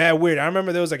it was mad weird. I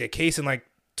remember there was like a case in like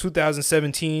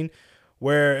 2017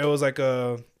 where it was like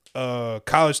a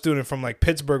college student from like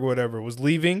Pittsburgh or whatever was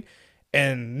leaving,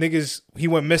 and niggas, he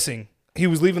went missing. He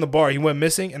was leaving the bar, he went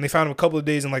missing, and they found him a couple of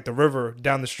days in like the river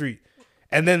down the street.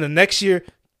 And then the next year,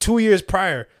 2 years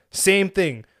prior, same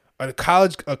thing. A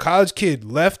college kid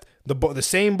left the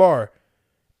same bar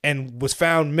and was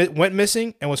found, went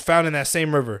missing and was found in that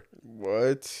same river.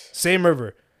 What? Same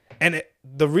river. And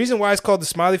the reason why it's called the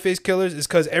smiley face killers is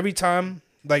because every time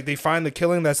like they find the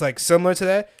killing that's like similar to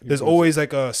that, there's always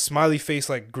like a smiley face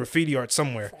like graffiti art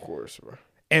somewhere. Of course, bro.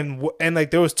 And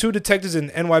like there was 2 detectives in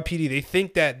NYPD. They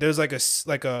think that there's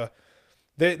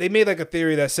they made like a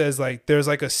theory that says like there's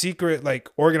like a secret like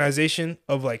organization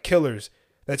of like killers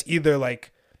that's either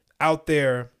like out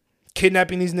there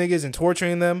kidnapping these niggas and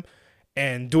torturing them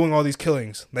and doing all these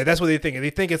killings. Like that's what they think. And they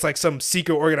think it's like some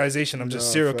secret organization of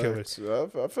just serial killers.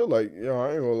 I feel like, I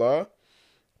ain't gonna lie.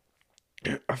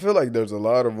 I feel like there's a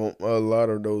lot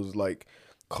of those like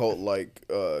cult like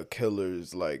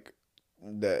killers like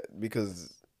that,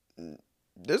 because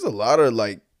there's a lot of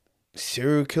like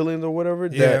serial killings or whatever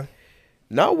that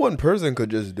not one person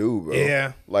could just do, bro.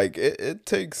 Yeah, like it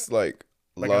takes like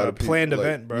a lot of planned people,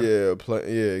 event, like, bro.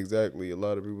 Yeah, exactly. A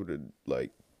lot of people to like,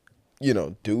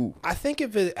 do. I think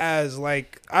of it as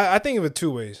like I think of it 2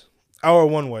 ways or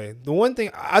one way. The one thing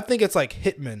I think it's like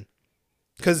hitmen.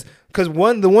 Cause the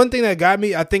one thing that got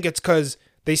me, I think it's cause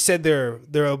they said they're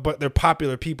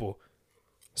popular people.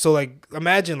 So like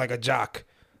imagine like a jock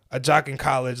in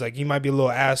college, like he might be a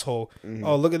little asshole. Mm-hmm.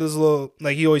 Oh, look at this little,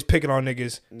 like he always picking on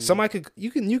niggas. Mm-hmm.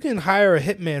 You can hire a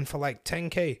hitman for like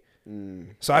 $10K.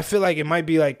 So I feel like it might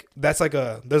be like there's like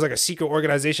a secret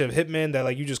organization of hitmen that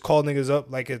like you just call niggas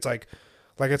up, like it's like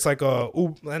a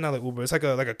Uber, not like Uber. It's like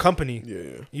a company.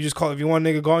 Yeah. You just call, if you want a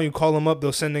nigga gone, you call them up.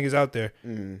 They'll send niggas out there,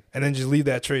 and then just leave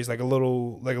that trace like a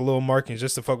little marking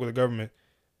just to fuck with the government.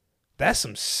 That's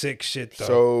some sick shit though.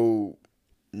 So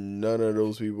none of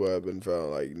those people have been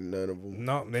found. Like none of them.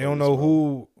 No, they don't know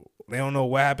who. They don't know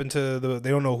what happened to the.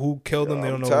 They don't know who killed them. They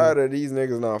don't know. I'm tired of these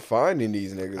niggas not finding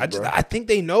these niggas. I think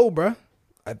they know, bro.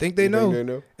 I think they know. Think they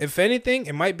know. If anything,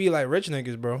 it might be like rich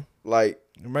niggas, bro. Like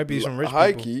it might be some rich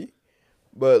high people. Key.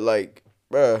 But like,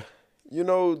 bruh, you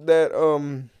know that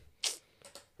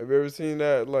have you ever seen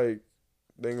that like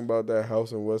thing about that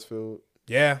house in Westfield?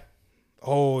 Yeah.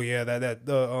 Oh yeah,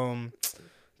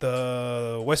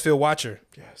 the Westfield Watcher.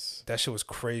 Yes. That shit was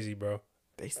crazy, bro.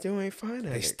 They still ain't find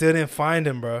him. They still didn't find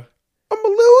him, bro. I'm a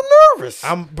little nervous.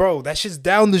 Bro, that shit's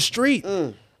down the street.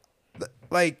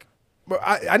 Like, bro,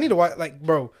 I need to watch, like,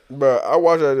 bro. Bro, I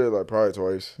watched that like probably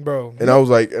twice. Bro. And I was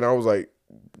like,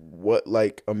 what,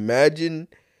 like, imagine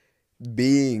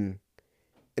being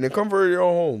in the comfort of your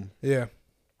own home. Yeah.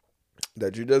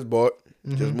 That you just bought,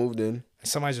 just moved in.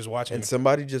 Somebody's just watching and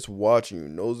somebody just watching you,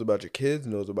 knows about your kids,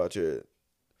 knows about your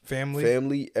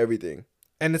family, everything.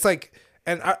 And it's like,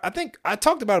 and I think I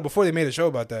talked about it before they made a show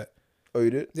about that. Oh, you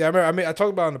did? Yeah, I remember. I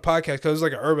talked about it on the podcast because it was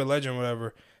like an urban legend or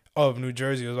whatever of New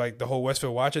Jersey. It was like the whole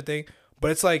Westfield Watcher thing.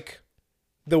 But it's like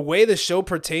the way the show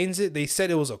pertains it, they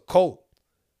said it was a cult.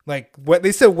 Like what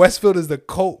they said, Westfield is the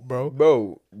cult, bro.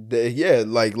 Bro,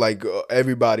 like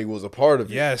everybody was a part of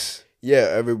it. Yes. Yeah,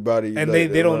 everybody. And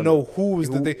like, they don't know who was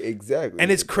the thing. Exactly. And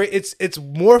it's it's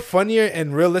more funnier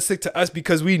and realistic to us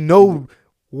because we know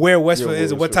where Westfield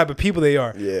is and what type of people they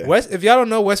are. Yeah. If y'all don't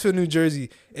know Westfield, New Jersey,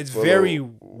 it's very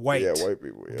white. Yeah, white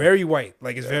people. Yeah. Very white.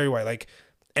 Like it's very white. Like,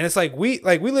 and it's like we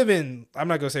live in. I'm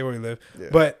not gonna say where we live,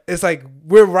 but it's like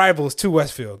we're rivals to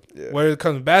Westfield. Yeah. Where it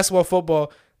comes to basketball,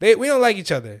 football, we don't like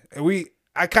each other. And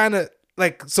I kind of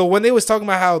like, so when they was talking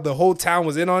about how the whole town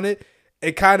was in on it,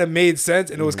 it kind of made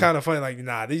sense, and it was kind of funny. Like,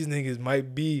 nah, these niggas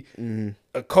might be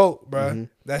a cult, bro.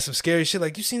 That's some scary shit.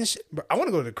 Like, you seen this shit? Bro, I want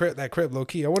to go to that crib, low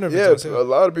key. I wonder if it's a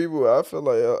lot of people. I feel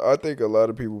like I think a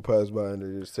lot of people pass by and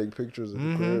they just take pictures of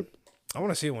the crib. I want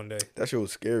to see it one day. That shit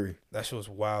was scary. That shit was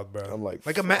wild, bro. I'm like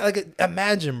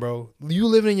imagine, bro, you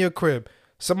living in your crib,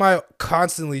 somebody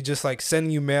constantly just like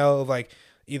sending you mail of like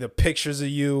either pictures of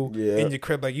you in your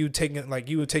crib, like you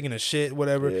were taking a shit,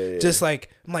 whatever. Yeah. Just like,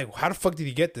 I'm like, how the fuck did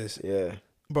you get this? Yeah.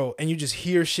 Bro, and you just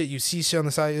hear shit, you see shit on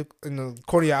the side, in the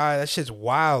corner of your eye. That shit's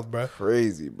wild, bro.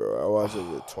 Crazy, bro. I watched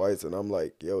it twice, and I'm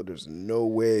like, yo, there's no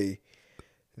way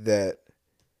that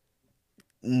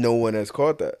no one has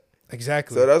caught that.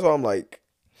 Exactly. So that's why I'm like,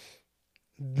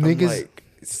 niggas,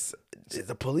 is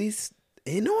the police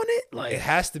in on it? Like, it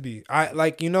has to be.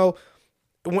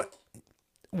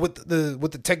 With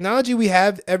the technology we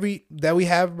have,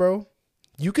 bro,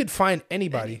 you could find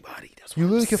anybody. That's you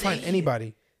literally could find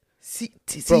anybody.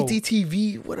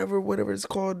 CCTV, whatever it's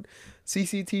called,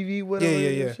 CCTV, whatever.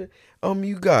 Yeah. Shit.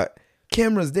 You got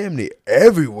cameras damn near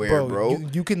everywhere, bro.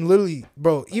 You can literally,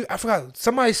 bro. I forgot.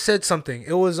 Somebody said something.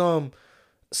 It was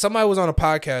somebody was on a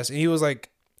podcast and he was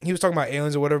talking about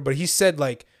aliens or whatever, but he said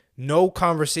like no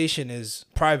conversation is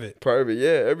private. Private,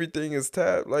 yeah. Everything is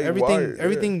tapped, like wired,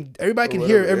 everything. Yeah. Everybody can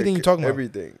hear everything you're talking about.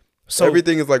 Everything. So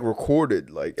everything is like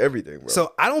recorded, like everything, bro.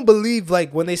 So I don't believe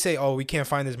like when they say, "Oh, we can't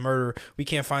find this murderer, we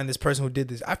can't find this person who did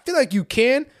this." I feel like you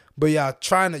can, but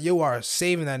you are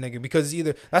saving that nigga because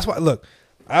either that's why. Look,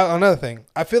 another thing,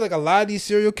 I feel like a lot of these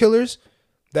serial killers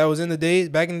that was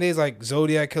back in the days, like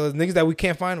Zodiac killers, niggas that we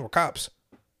can't find were cops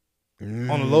on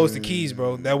the lowest of keys,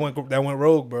 bro. That went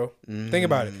rogue, bro. Think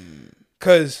about it,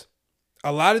 because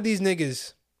a lot of these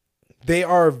niggas, they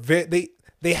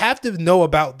have to know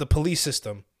about the police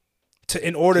system.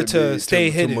 In order to stay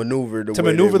hidden, to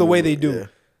maneuver the way they do,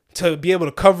 to be able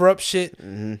to cover up shit.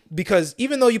 Because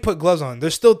even though you put gloves on,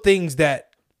 there's still things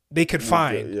that they could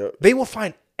find. Yep. They will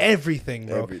find everything,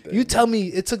 bro. Everything, you tell me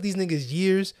it took these niggas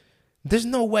years. There's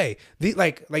no way.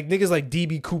 Like niggas like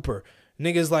DB Cooper,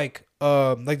 niggas like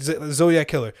Zodiac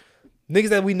Killer, niggas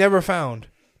that we never found.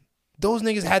 Those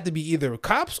niggas had to be either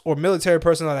cops or military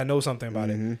personnel that know something about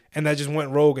it, and that just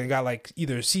went rogue and got like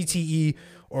either CTE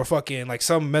or fucking like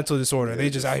some mental disorder. They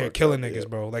just out here killing niggas,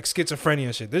 bro. Like schizophrenia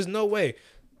and shit. There's no way.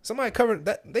 Somebody covered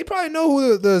that. They probably know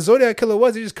who the Zodiac Killer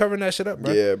was. They just covering that shit up,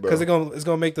 bro. Yeah, bro. Because it's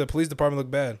gonna make the police department look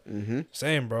bad.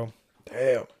 Same, bro.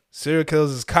 Damn. Serial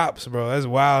killers is cops, bro. That's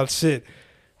wild shit.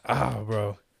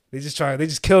 Bro. They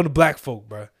just killed the black folk,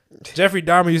 bro. Jeffrey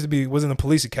Dahmer was in the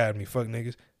police academy. Fuck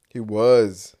niggas. He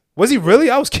was. Was he really?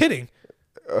 I was kidding.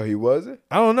 Oh, he wasn't?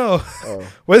 I don't know. Oh.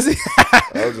 Was he?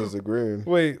 I was just agreeing.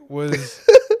 Wait, was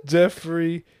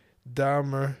Jeffrey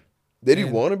Dahmer? Did he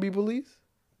want to be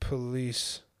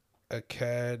police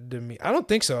academy? I don't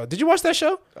think so. Did you watch that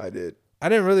show? I did. I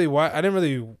didn't really watch.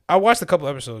 I watched a couple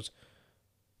episodes.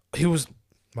 He was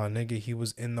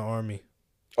in the army.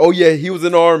 Oh yeah, he was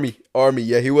in the army.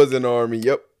 Yeah, he was in the army.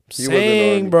 Yep. He was in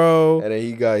the army, bro. And then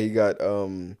he got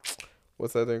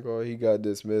what's that thing called? He got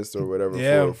dismissed or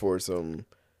whatever for some.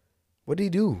 What did he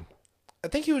do? I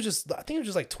think he was just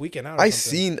like tweaking out. I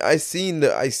seen the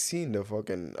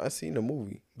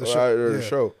movie, the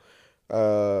show.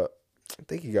 I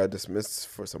think he got dismissed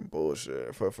for some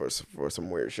bullshit, for some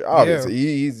weird shit. Obviously,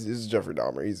 he's Jeffrey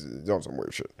Dahmer. He's on some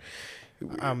weird shit.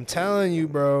 I'm telling you,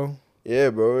 bro. Yeah,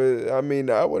 bro. I mean,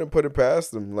 I wouldn't put it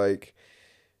past him. Like,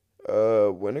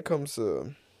 when it comes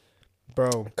to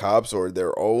cops or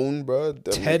their own, bro,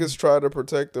 them niggas try to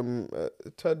protect them.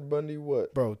 Ted Bundy,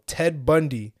 what? Bro, Ted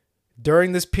Bundy.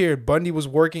 During this period, Bundy was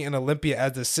working in Olympia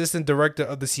as the assistant director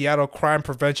of the Seattle Crime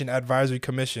Prevention Advisory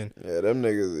Commission. Yeah, them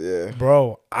niggas, yeah.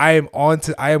 Bro, I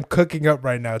am cooking up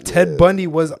right now. Ted Bundy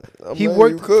worked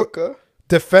for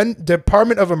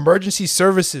Department of Emergency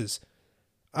Services.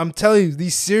 I'm telling you,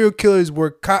 these serial killers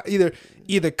were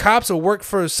either cops or work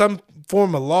for some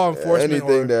form of law enforcement.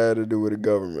 Anything that had to do with the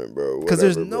government, bro. Because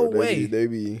there's no way. They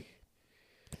be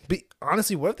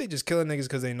honestly, what if they just killing niggas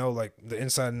because they know like the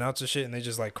inside and outs of shit and they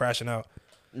just like crashing out?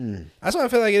 That's what I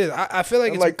feel like it is. I feel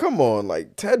like it's like, come on,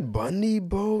 like Ted Bundy,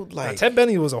 bro. Like Ted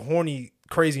Bundy was a horny,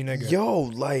 crazy nigga. Yo,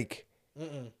 like,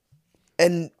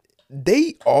 and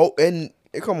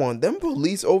come on, them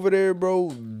police over there,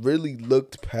 bro, really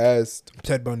looked past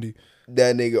Ted Bundy,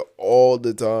 that nigga, all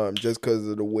the time just because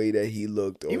of the way that he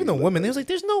looked. Even the women, they was like,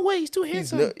 "There's no way he's too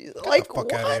handsome." Like, the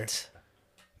fuck what?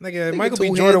 Nigga, Michael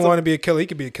B. Jordan want to be a killer. He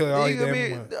could be a killer.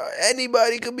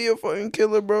 Anybody could be a fucking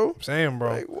killer, bro. Same, bro.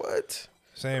 Like, what?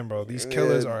 Same, bro. These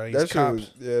killers are these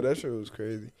cops. That shit was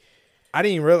crazy. I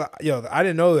didn't realize. I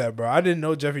didn't know that, bro. I didn't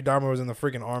know Jeffrey Dahmer was in the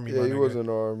freaking army. Yeah, he was in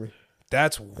the army.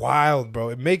 That's wild, bro.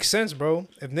 It makes sense, bro.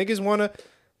 If niggas wanna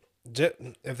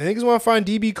find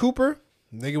DB Cooper,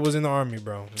 nigga was in the army,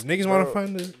 bro. If niggas wanna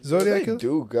find the Zodiac Killer,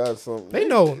 do got something. They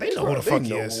know who the fuck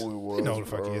he is. They know who the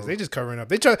fuck he is. They just covering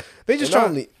up.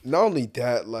 Not only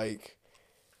that, like,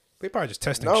 they probably just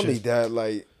testing. Not only that,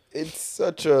 like, it's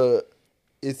such a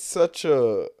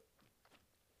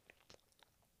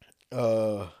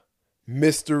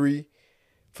mystery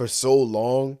for so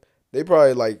long. They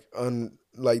probably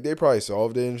they probably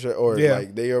solved it and shit, or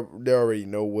like they already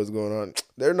know what's going on.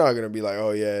 They're not gonna be like,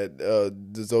 oh yeah,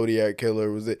 the Zodiac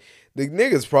Killer was it. The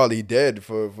nigga's probably dead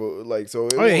for like, so.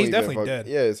 He's definitely dead.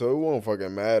 Yeah, so it won't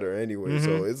fucking matter anyway.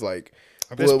 So it's like,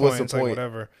 at this what's point, the point? Like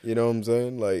whatever. You know what I'm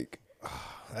saying? Like,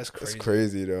 that's crazy. It's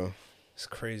crazy though. It's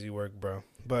crazy work, bro.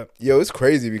 But it's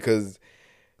crazy because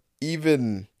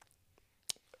even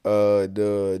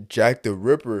the Jack the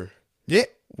Ripper. Yeah.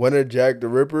 One of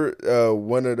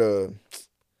the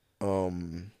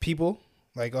people.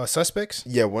 Like suspects?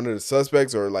 Yeah, one of the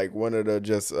suspects or like one of the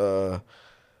just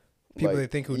People like, they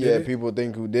think who did it? Yeah, people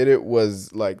think who did it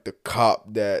was like the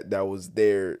cop that was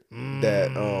there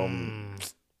that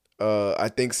I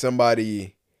think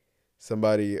somebody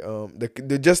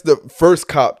just the first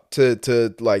cop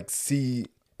to like see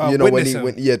when he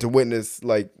went to witness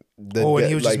like the and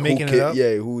he was like just making it up?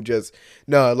 Yeah, who just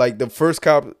like the first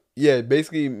cop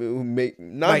basically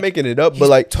not making it up He's but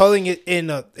like telling it in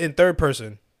third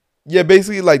person. Yeah,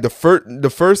 basically like the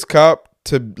first cop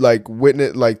to like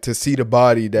witness like to see the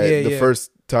body that the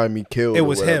first time he killed it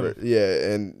was him.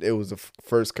 Yeah, and it was the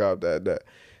first cop that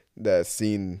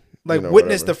seen like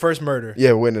witnessed the first murder.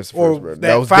 Yeah, witnessed the first murder.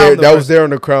 That was there on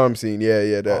the crime scene.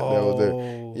 Yeah, that was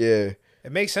there. Yeah,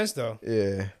 it makes sense though.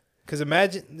 Yeah, because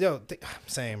imagine I'm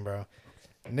saying, bro,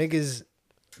 niggas,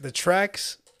 the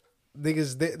tracks,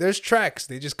 niggas, there's tracks.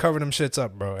 They just cover them shits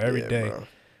up, bro, every day. Bro.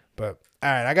 But all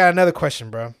right, I got another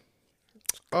question, bro.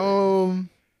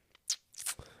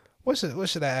 What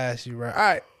should I ask you, right? All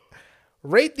right.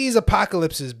 Rate these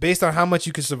apocalypses based on how much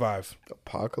you can survive.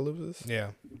 Apocalypses? Yeah.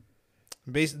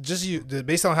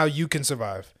 Based on how you can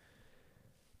survive.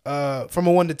 From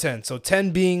a 1 to 10. So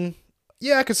 10 being,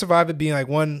 yeah, I could survive it, being like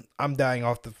 1, I'm dying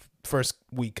off the first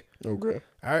week. Okay.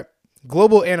 All right.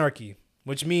 Global anarchy,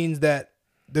 which means that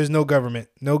there's no government.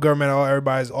 No government at all.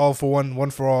 Everybody's all for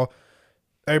one for all.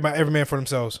 Every man for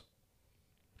themselves.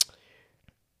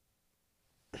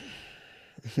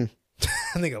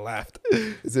 I think I laughed.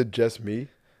 Is it just me?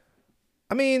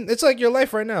 I mean, it's like your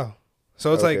life right now.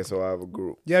 So it's like, so I have a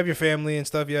group. You have your family and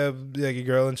stuff. You have like your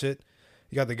girl and shit.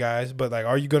 You got the guys, but like,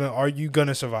 are you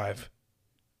gonna survive?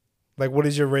 Like, what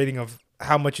is your rating of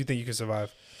how much you think you can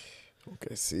survive?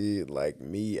 Okay, see, like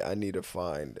me, I need to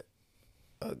find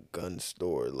a gun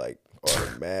store like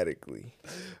automatically.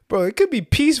 Bro, it could be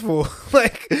peaceful.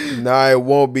 Like, nah, it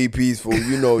won't be peaceful.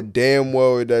 You know damn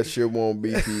well that shit won't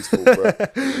be peaceful, bro.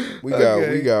 We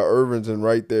got Irvington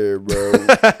right there, bro.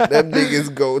 Them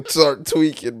niggas go start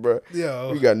tweaking, bro.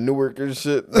 Yo. We got Newark and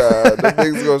shit. Nah, them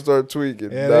niggas gonna start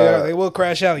tweaking. Yeah, they will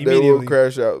crash out immediately. They will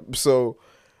crash out. So,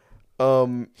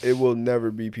 it will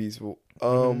never be peaceful.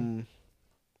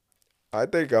 I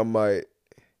think I might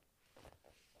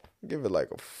give it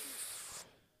like a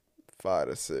 5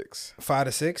 to 6. 5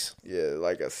 to 6? Yeah,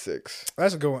 like a 6.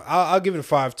 That's a good one. I'll give it a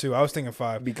 5 too. I was thinking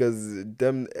 5 because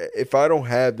if I don't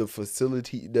have the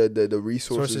facility, the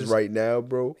resources right now,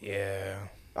 bro. Yeah.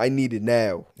 I need it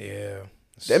now. Yeah.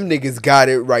 Them niggas got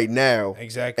it right now.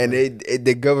 Exactly. And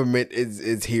the government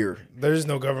is here. There's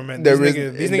no government. These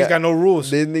niggas got no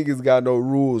rules. These niggas got no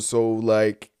rules. So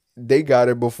like they got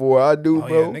it before I do,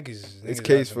 bro. Yeah, niggas it's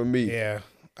case for me. Yeah.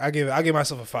 I give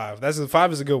myself a 5.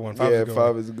 5 is a good one.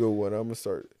 5 is a good one. I'm gonna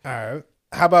start. All right.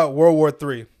 How about World War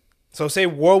III? So say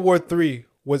World War III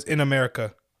was in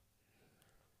America.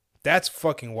 That's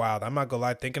fucking wild. I'm not gonna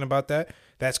lie. Thinking about that,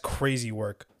 that's crazy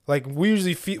work. Like we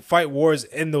usually fight wars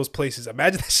in those places.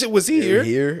 Imagine that shit was here.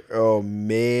 Here? Oh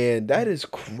man, that is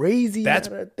crazy. That's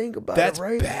now that I think about it,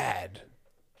 right? That's bad.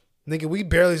 Nigga, we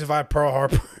barely survived Pearl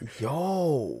Harbor.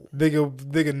 Yo. Nigga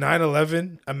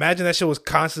 9/11. Imagine that shit was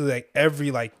constantly like every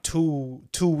like two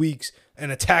weeks. An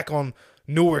attack on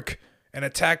Newark. An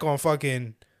attack on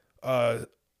fucking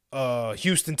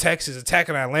Houston, Texas. Attack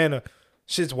on Atlanta.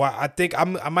 Shit's wild. I think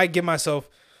I might give myself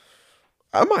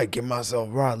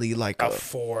Riley like a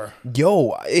 4.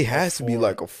 Yo, it has to be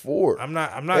like a 4. I'm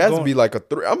not. It has to be like a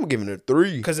 3. I'm giving it a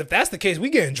 3. Because if that's the case, we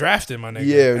getting drafted, my nigga.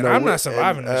 Yeah, and I'm not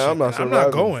surviving this shit. I'm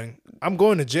not going. I'm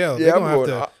going to jail.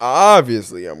 Yeah,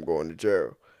 obviously I'm going to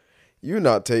jail. You're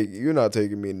not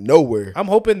taking me nowhere. I'm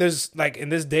hoping there's like in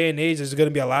this day and age, there's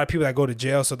gonna be a lot of people that go to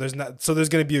jail. So there's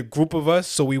gonna be a group of us,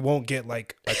 so we won't get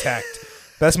like attacked.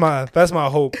 That's my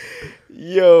hope.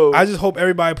 Yo, I just hope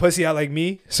everybody pussy out like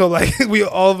me. So like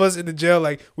all of us in the jail,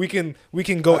 like we can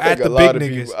go at the big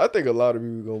niggas. I think a lot of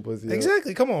people gonna pussy out.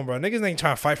 Exactly. Come on, bro. Niggas ain't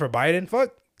trying to fight for Biden.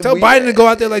 Fuck. Tell Biden to go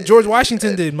out there like George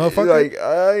Washington did, motherfucker. Like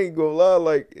I ain't gonna lie.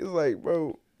 Like it's like,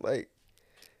 bro. Like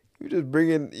you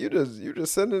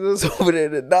just sending us over there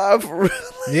to die for real.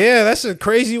 Yeah, that's a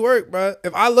crazy work, bro.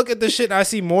 If I look at this shit and I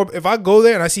see more, if I go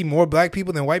there and I see more black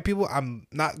people than white people, I'm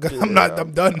not gonna. I'm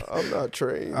done. I'm not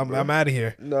trained. I'm out of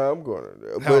here. No, I'm going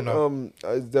to. But no.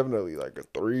 It's definitely like a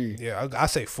 3. Yeah, I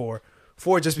say 4.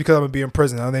 4 just because I'm gonna be in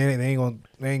prison.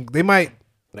 They might.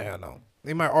 Nah, no.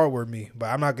 They might R-word me,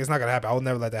 but I'm not. It's not gonna happen. I will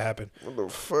never let that happen. What the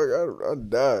fuck? I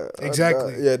died.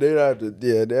 Exactly. Yeah, they had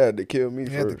to kill me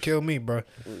first. They had to kill me, bro.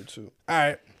 Me too. All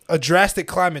right, a drastic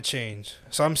climate change.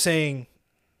 So I'm saying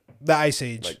the ice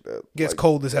age like that, gets like,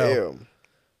 cold as hell.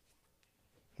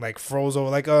 Like froze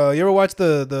over. Like you ever watch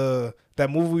that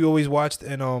movie we always watched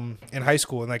in high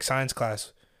school in like science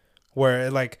class? where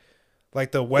it like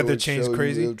the weather changed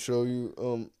crazy. It would show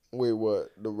you. Wait,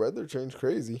 what? The weather changed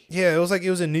crazy. Yeah, it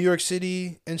was in New York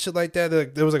City and shit like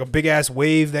that. There was like a big ass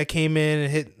wave that came in and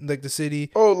hit like the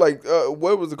city. Oh, like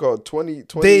what was it called? 20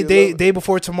 Day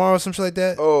before tomorrow, some shit like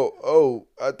that. Oh,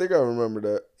 I think I remember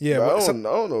that. Yeah, but I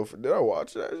don't know if did I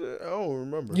watch that shit? I don't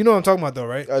remember. You know what I'm talking about though,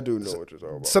 right? I do know what you're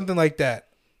talking about. Something like that.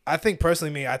 I think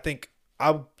personally, I think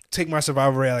I'll take my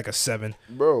survival rate at like a 7.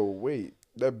 Bro, wait,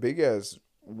 that big ass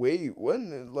wave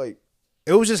wasn't it like?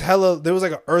 It was just hella. There was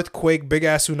like an earthquake, big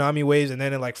ass tsunami waves, and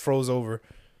then it like froze over.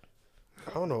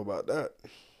 I don't know about that.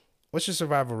 What's your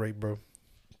survival rate, bro?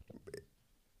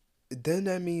 Doesn't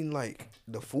that mean like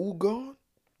the food gone?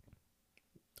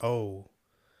 Oh,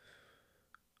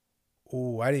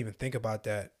 I didn't even think about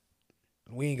that.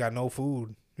 We ain't got no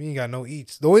food. We ain't got no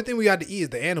eats. The only thing we got to eat is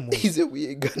the animals. He said we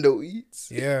ain't got no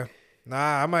eats. Yeah.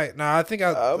 I think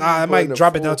I might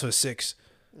drop it down to a 6.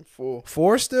 4.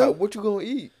 4 still? What you gonna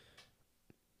eat?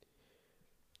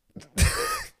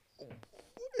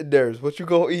 Darius, what you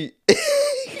gonna eat?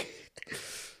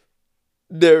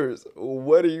 Darius,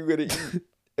 what are you gonna eat?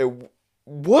 And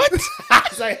what?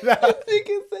 Say nah.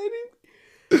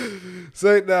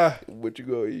 Say nah. What you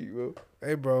gonna eat, bro?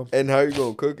 Hey, bro. And how you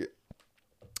gonna cook it?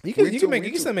 You can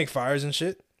still make fires and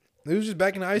shit. It was just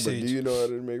back in the Ice Age. Do you know how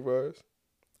to make fires?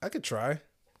 I could try.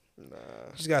 Nah.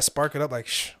 Just gotta spark it up like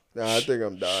shh. Nah, I think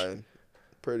I'm dying.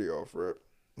 Pretty off rip.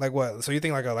 Like what? So you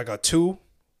think like a 2?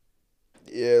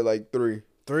 Yeah, like 3.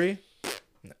 3?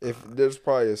 If there's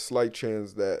probably a slight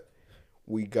chance that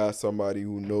we got somebody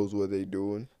who knows what they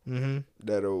doing,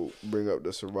 that'll bring up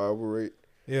the survival rate.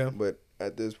 Yeah. But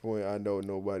at this point, I know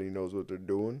nobody knows what they're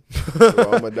doing, so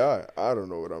I'm gonna die. I don't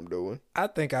know what I'm doing. I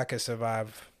think I could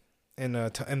survive in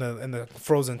the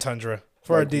frozen tundra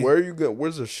for like, where are you going?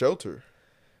 Where's the shelter?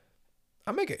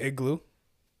 I make an igloo.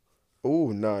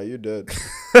 Oh, nah, you're dead.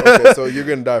 Okay, so you're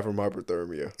gonna die from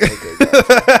hypothermia. Okay,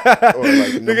 gotcha. Or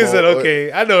like nigga said,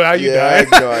 okay, I know how you die.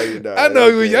 I know how you die. I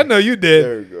know you did.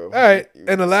 There we go. All right,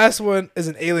 and the last one is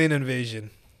an alien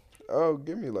invasion. Oh,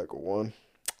 give me like a 1.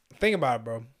 Think about it,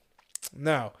 bro.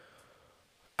 Now,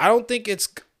 I don't think it's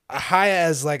high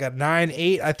as like a 9,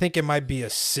 8. I think it might be a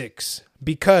 6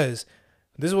 because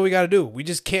this is what we got to do. We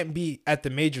just can't be at the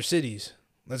major cities.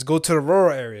 Let's go to the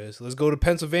rural areas. Let's go to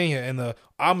Pennsylvania and the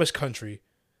Amish country.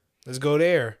 Let's go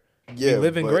there. Yeah,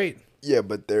 living great. Yeah,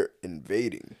 but they're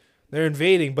invading. They're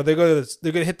invading, but they're gonna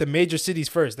hit the major cities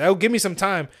first. That'll give me some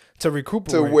time to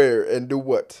recuperate. To where and do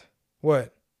what?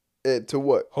 What? To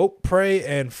what? Hope, pray,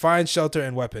 and find shelter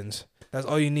and weapons. That's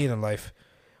all you need in life.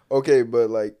 Okay, but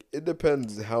like it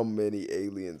depends how many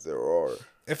aliens there are.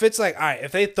 If it's like, all right,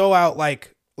 if they throw out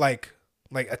like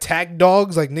attack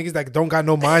dogs, like niggas that don't got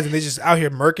no minds and they just out here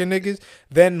murking niggas,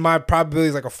 then my probability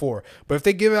is like a 4. But if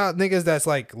they give out niggas that's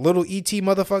like little ET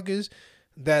motherfuckers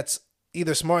that's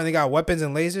either smart and they got weapons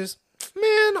and lasers,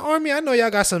 man, Army, I know y'all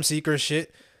got some secret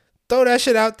shit. Throw that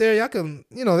shit out there. Y'all can,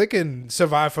 they can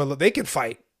survive for a little. They can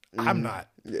fight. I'm not.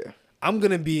 Yeah. I'm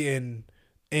gonna be in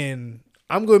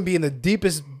the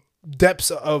deepest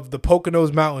depths of the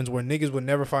Poconos Mountains where niggas would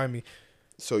never find me.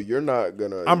 So you're not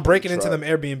gonna. I'm breaking into them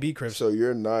Airbnb cribs. So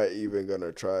you're not even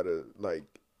gonna try to like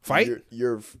fight.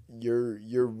 You're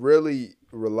really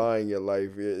relying your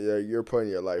life. You're putting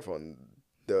your life on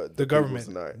the government.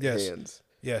 Hands.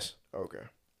 Yes. Okay.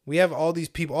 We have all these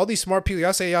people, all these smart people.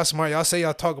 Y'all say y'all smart. Y'all say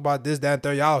y'all talk about this, that, and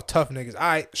third. Y'all tough niggas. All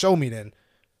right, show me then.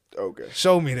 Okay.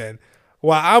 Show me then.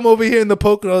 While I'm over here in the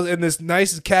Poconos in this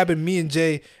nice cabin me and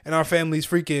Jay and our families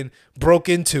freaking broke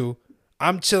into,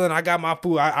 I'm chilling. I got my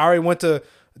food. I already went to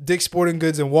Dick's Sporting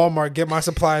Goods and Walmart, get my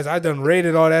supplies. I done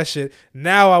raided all that shit.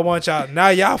 Now I want y'all. Now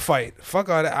y'all fight. Fuck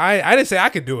all that. I didn't say I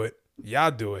could do it.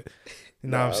 Y'all do it. You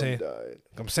know what I'm saying?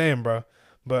 I'm saying, bro.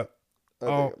 But I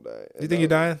think I'm dying. You think you're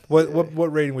dying?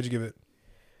 What rating would you give it?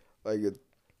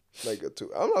 Like a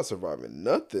 2. I'm not surviving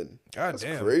nothing. God That's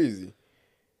damn. Crazy.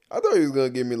 I thought he was gonna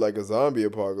give me like a zombie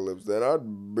apocalypse. Then I'd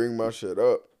bring my shit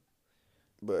up.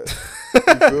 But you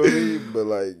feel me? But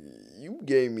like you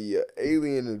gave me an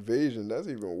alien invasion. That's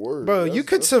even worse. Bro, you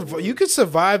could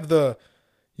survive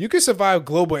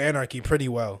global anarchy pretty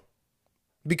well.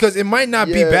 Because it might not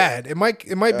be bad. It might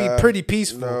be pretty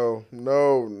peaceful.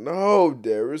 No,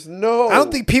 Darius, no. I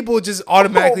don't think people just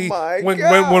automatically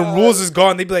when rules is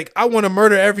gone, they be like, I want to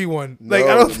murder everyone. Like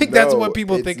I don't think that's what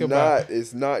people think about.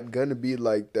 It's not gonna be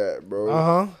like that, bro.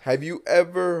 Uh-huh. Have you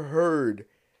ever heard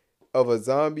of a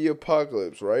zombie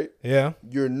apocalypse, right? Yeah.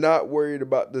 You're not worried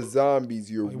about the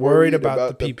zombies. You're worried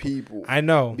about the people. I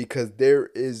know. Because there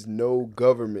is no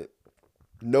government.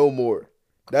 No more.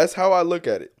 That's how I look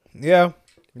at it. Yeah.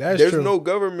 That's there's true. no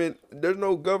government. There's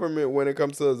no government when it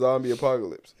comes to a zombie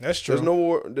apocalypse. That's true. There's no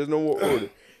more. There's no more order.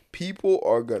 People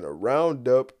are gonna round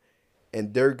up,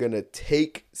 and they're gonna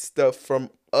take stuff from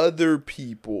other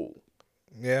people.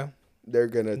 Yeah. They're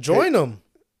gonna join them.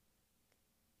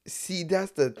 See,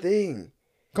 that's the thing.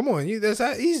 Come on, that's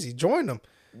that easy. Join them.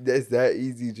 That's that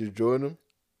easy to join them.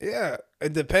 Yeah,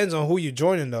 it depends on who you're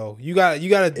joining though. You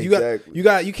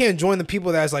can't join the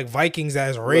people that's like Vikings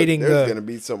that's raiding. There's gonna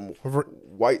be some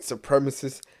white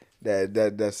supremacists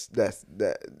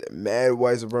that mad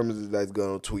white supremacists that's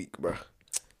gonna tweak, bro.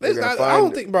 I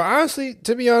don't think, bro. Honestly,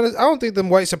 to be honest, I don't think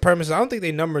them white supremacists. I don't think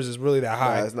their numbers is really that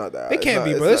high. Nah, it's not that. They can't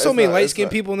be, bro. There's so many light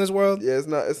skinned people in this world. Yeah, it's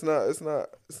not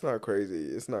crazy.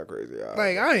 It's not crazy.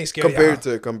 Like I ain't scared.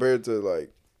 Compared to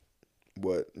like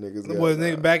what niggas got. What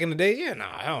niggas back in the day? Yeah,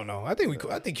 I don't know. I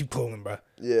think you cooling, bro.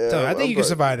 Yeah, I think you can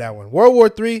survive that one. World War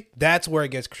III, that's where it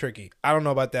gets tricky. I don't know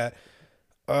about that.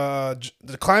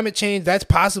 The climate change, that's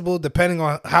possible depending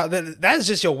on how. That's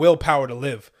just your willpower to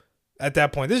live. At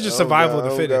that point, this is just survival of the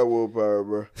fittest. I don't got willpower,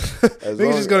 bro.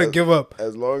 Niggas just gonna give up.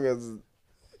 As long as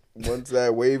once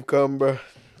that wave come, bro,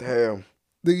 damn.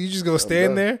 You just gonna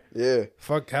stand there? Yeah.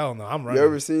 Fuck, hell no, I'm running. You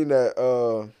ever seen that?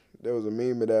 There was a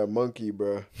meme of that monkey,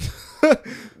 bro.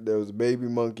 There was a baby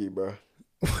monkey, bro.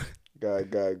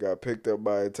 Got picked up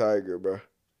by a tiger, bro.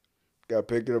 Got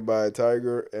picked up by a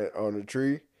tiger on a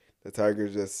tree. The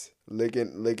tiger's just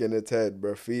licking its head,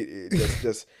 bro. Feet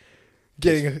just.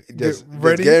 Getting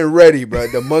ready, bro.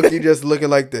 The monkey just looking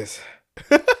like this.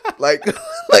 like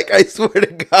I swear to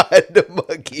God, the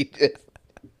monkey just.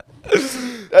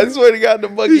 I swear to God, the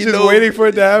monkey He's just waiting for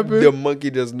it to happen. The monkey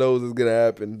just knows it's gonna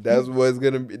happen. That's what it's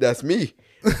gonna be. That's me.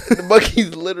 The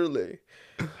monkey's literally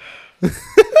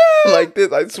like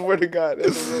this. I swear to God,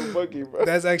 that's a real monkey, bro.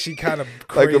 That's actually kind of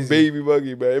crazy. Like a baby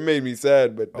monkey, bro. It made me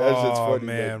sad, but that's just funny.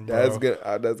 Man, that's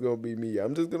gonna be me.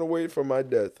 I'm just gonna wait for my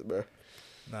death, bro.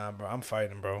 Nah, bro, I'm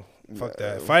fighting, bro. Fuck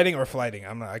that. Fighting or flighting.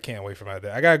 I can't wait for my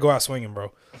day. I gotta go out swinging,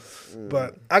 bro.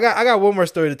 But I got one more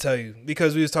story to tell you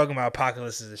because we was talking about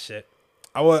apocalypses and shit.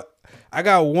 I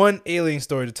got one alien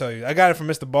story to tell you. I got it from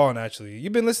Mr. Ballin, actually. You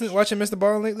been watching Mr.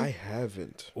 Ballin lately? I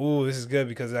haven't. Ooh, this is good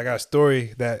because I got a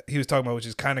story that he was talking about, which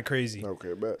is kind of crazy.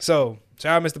 Okay, bet. So,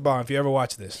 shout out Mr. Ballin if you ever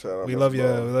watch this. We love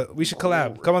you. We should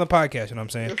collab. Come on the podcast, you know what I'm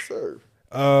saying? Yes, sir.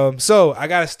 So I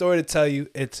got a story to tell you.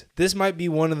 This might be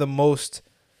one of the most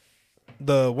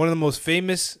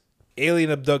famous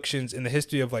alien abductions in the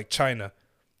history of like China,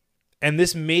 and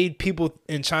this made people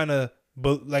in China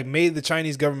made the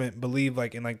Chinese government believe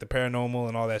like in like the paranormal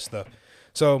and all that stuff.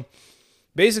 So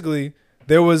basically,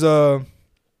 there was a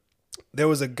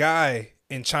guy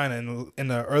in China in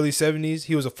the early 70s.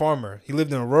 He was a farmer. He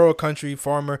lived in a rural country.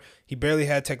 Farmer. He barely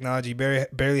had technology.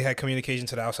 Barely had communication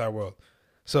to the outside world.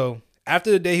 So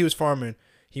after the day he was farming,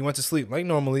 he went to sleep like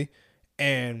normally,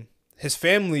 and his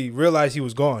family realized he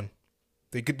was gone.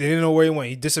 They didn't know where he went.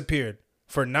 He disappeared.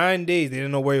 For 9 days, they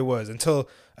didn't know where he was until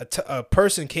a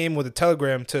person came with a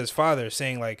telegram to his father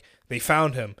saying, like, they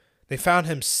found him. They found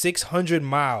him 600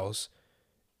 miles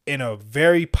in a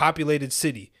very populated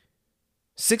city.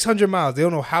 600 miles. They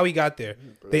don't know how he got there.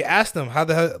 They asked him, how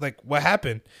the hell, like, what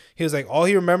happened? He was like, all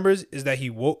he remembers is that he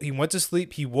went to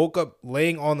sleep. He woke up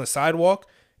laying on the sidewalk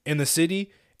in the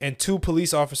city, and 2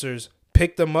 police officers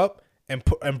picked him up and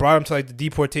brought him to like the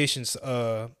deportation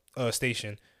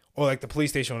station or like the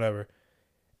police station or whatever.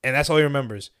 And that's all he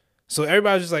remembers. So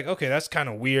everybody's just like, okay, that's kind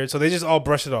of weird. So they just all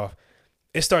brush it off.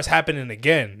 It starts happening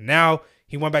again. Now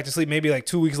he went back to sleep maybe like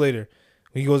 2 weeks later.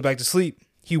 When he goes back to sleep,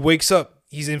 he wakes up.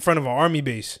 He's in front of an army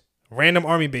base, random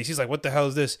army base. He's like, what the hell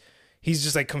is this? He's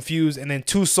just like confused. And then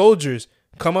 2 soldiers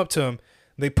come up to him.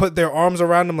 They put their arms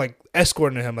around him, like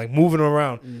escorting him, like moving him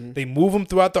around. Mm-hmm. They move him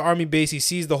throughout the army base. He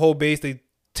sees the whole base. They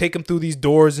take him through these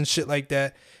doors and shit like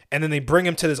that. And then they bring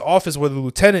him to this office where the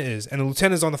lieutenant is. And the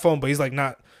lieutenant's on the phone, but he's like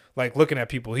not like looking at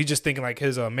people. He's just thinking like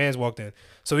his man's walked in.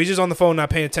 So he's just on the phone, not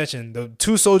paying attention. The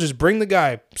 2 soldiers bring the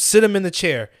guy, sit him in the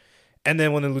chair. And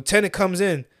then when the lieutenant comes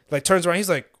in, like turns around, he's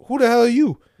like, who the hell are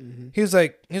you? Mm-hmm. He's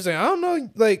like, I don't know.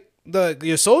 Like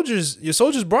your soldiers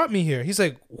brought me here. He's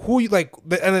like, who you like?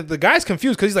 And the guy's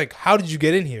confused because he's like, how did you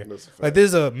get in here? Like this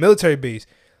is a military base.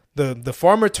 The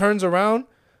farmer turns around.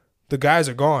 The guys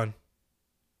are gone.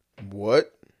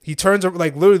 What? He turns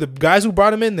like literally the guys who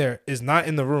brought him in there is not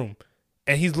in the room,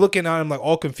 and he's looking at him like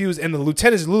all confused. And the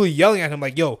lieutenant is literally yelling at him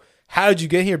like, "Yo, how did you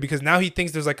get here?" Because now he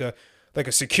thinks there's like a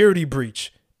security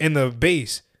breach in the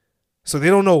base, so they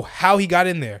don't know how he got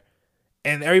in there.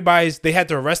 And they had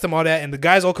to arrest him, all that, and the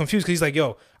guy's all confused because he's like,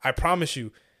 "Yo, I promise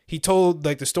you." He told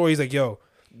like the story. He's like, "Yo,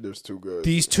 There's two guys.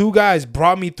 These two guys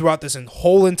brought me throughout this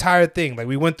whole entire thing. Like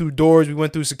we went through doors, we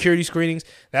went through security screenings.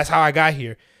 That's how I got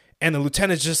here. And the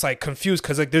lieutenant's just like confused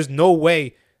because like there's no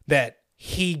way that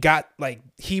he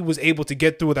was able to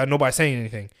get through without nobody saying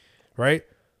anything, right?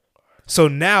 So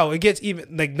now it gets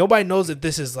even like nobody knows if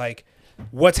this is like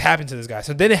what's happened to this guy.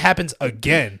 So then it happens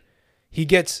again. He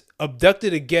gets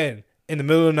abducted again in the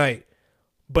middle of the night,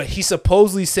 but he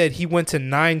supposedly said he went to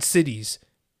 9 cities.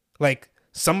 Like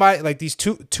somebody, like these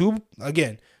two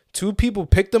people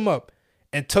picked him up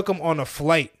and took him on a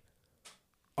flight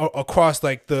across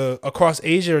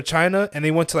Asia or China, and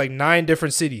they went to like 9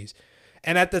 different cities.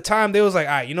 And at the time, they was like,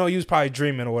 all right, he was probably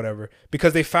dreaming or whatever,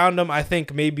 because they found him, I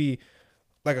think maybe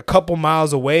like a couple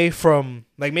miles away from,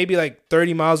 like maybe like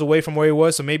 30 miles away from where he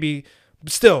was. So maybe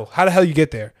still, how the hell you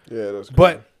get there? Yeah, that's cool.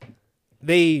 But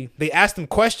they asked him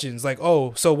questions like,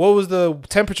 oh, so what was the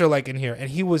temperature like in here? And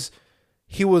he was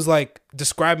like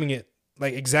describing it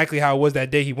like exactly how it was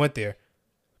that day he went there,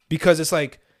 because it's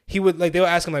like they would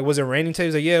ask him like, was it raining today? He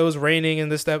was like, yeah, it was raining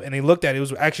and this stuff. And they looked at it, it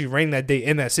was actually raining that day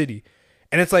in that city.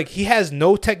 And it's like he has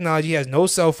no technology, he has no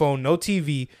cell phone, no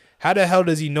TV. How the hell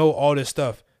does he know all this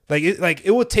stuff?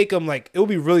 It would take him it would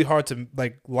be really hard to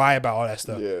like lie about all that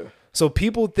stuff. Yeah. So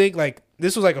people think like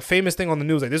this was like a famous thing on the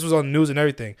news, like this was on the news and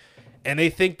everything, and they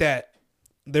think that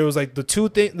there was like the two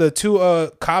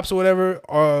cops or whatever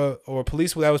or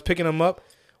police that was picking him up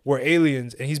were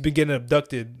aliens, and he's been getting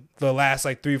abducted the last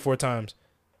like 3 or 4 times.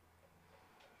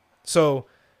 So,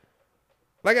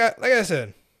 like I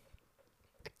said,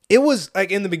 it was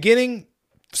like in the beginning,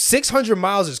 600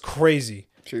 miles is crazy.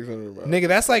 600 miles. Nigga,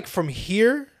 that's like from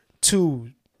here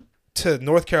to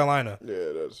North Carolina.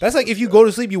 Yeah, that's like if you go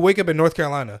to sleep, you wake up in North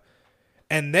Carolina.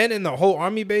 And then in the whole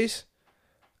army base,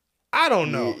 I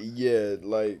don't know. Yeah,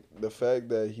 like the fact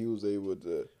that he was able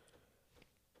to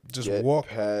just walk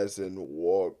past and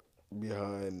walk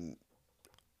behind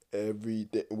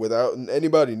everything without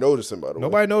anybody noticing, by the way.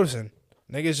 Nobody noticing.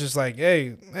 Niggas just like,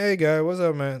 hey guy, what's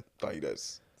up, man? Like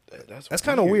that's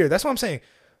kind of weird. That's what I'm saying.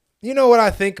 You know what I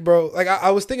think, bro? Like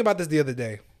I was thinking about this the other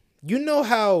day. You know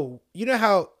how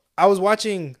I was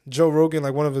watching Joe Rogan,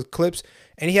 like one of his clips,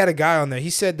 and he had a guy on there. He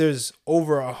said there's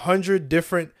over 100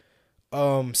 different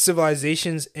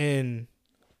civilizations in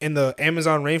the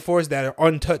Amazon rainforest that are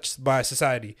untouched by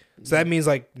society. So that means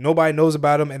like nobody knows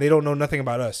about them and they don't know nothing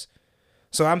about us.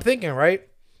 So I'm thinking, right?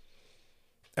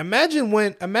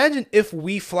 Imagine if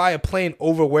we fly a plane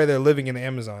over where they're living in the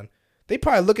Amazon. They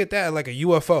probably look at that like a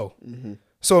UFO. Mm-hmm.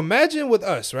 So imagine with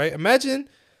us, right? Imagine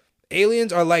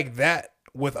aliens are like that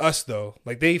with us, though.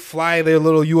 Like they fly their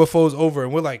little UFOs over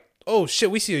and we're like, oh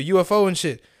shit, we see a UFO and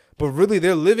shit. But really,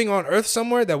 they're living on Earth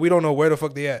somewhere that we don't know where the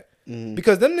fuck they at. Mm-hmm.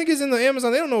 Because them niggas in the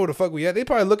Amazon, they don't know where the fuck we at. They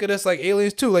probably look at us like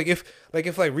aliens too. Like if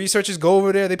researchers go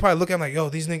over there, they probably look at them like, yo,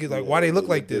 these niggas, like, why they look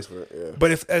like this? Yeah.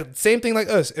 But if same thing like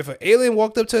us, if an alien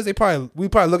walked up to us, we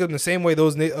probably look at them the same way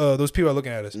those people are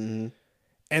looking at us. Mm-hmm.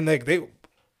 And like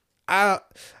I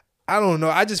don't know.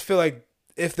 I just feel like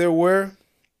if there were,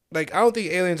 like, I don't think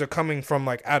aliens are coming from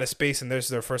like out of space and this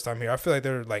is their first time here. I feel like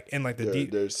they're like in like the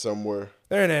deep. There's somewhere.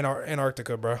 They're in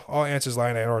Antarctica, bro. All answers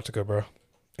lie in Antarctica, bro.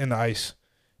 In the ice.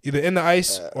 Either in the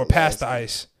ice or past the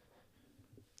ice.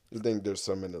 You think there's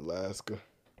some in Alaska?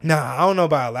 Nah, I don't know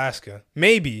about Alaska.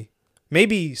 Maybe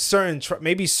certain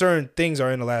things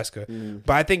are in Alaska,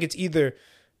 but I think it's either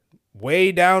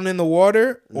way down in the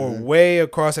water or way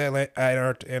across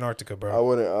Antarctica, bro. I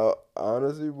wouldn't.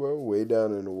 Honestly, bro, way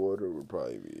down in the water would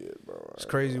probably be it, bro. It's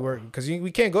crazy work because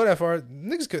we can't go that far.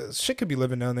 Shit could be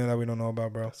living down there that we don't know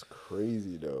about, bro. That's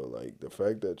crazy though. Like the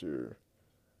fact that you're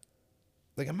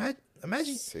like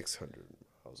imagine 600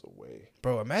 miles away,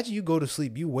 bro. Imagine you go to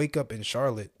sleep, you wake up in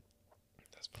Charlotte,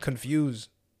 confused.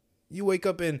 You wake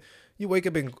up in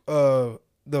the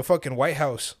fucking White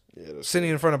House. Yeah, sitting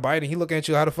in front of Biden, he looking at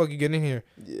you. How the fuck you get in here?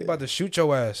 Yeah. He about to shoot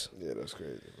your ass. Yeah, that's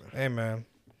crazy, bro. Hey, man.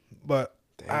 But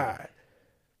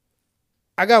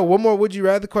I got one more would you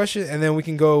rather question, and then we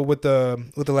can go with the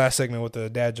last segment with the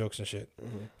dad jokes and shit.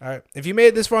 Mm-hmm. All right. If you made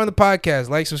it this far on the podcast,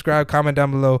 like, subscribe, comment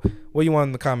down below. What do you want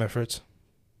in the comment, Fritz?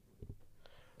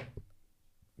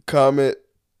 Comment.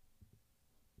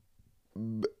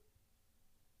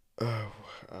 I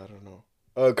don't know.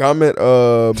 Comment.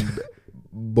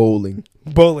 Bowling.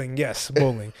 Bowling, yes,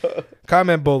 bowling.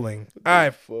 Comment bowling.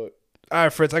 All right,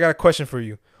 Fritz, I got a question for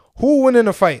you. Who will win in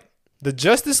a fight? The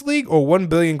Justice League or 1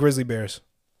 billion grizzly bears?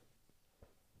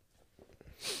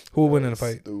 Who will win in a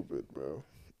fight? Stupid, bro.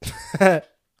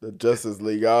 The Justice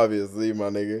League, obviously, my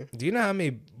nigga. Do you know how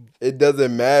many? It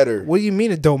doesn't matter. What do you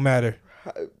mean it don't matter?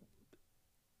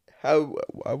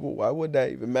 Why would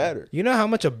that even matter? You know how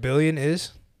much a billion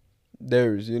is?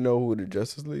 You know who the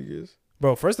Justice League is?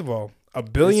 Bro, first of all, a It's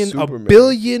billion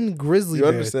Superman. grizzly You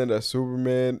bears. understand that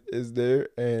Superman is there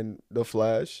and the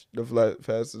Flash,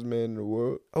 fastest man in the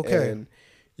world. Okay. And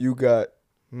you got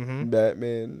Mm-hmm.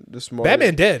 Batman, the smartest.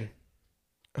 Batman dead.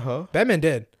 Huh? Batman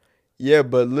dead. Yeah,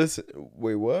 but listen.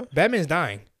 Wait, what? Batman's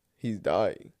dying. He's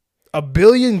dying. A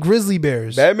billion grizzly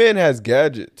bears. Batman has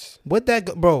gadgets.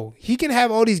 Bro, he can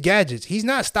have all these gadgets. He's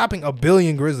not stopping a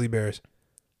billion grizzly bears.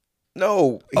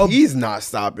 No, he's not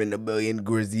stopping a billion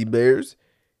grizzly bears.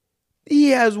 He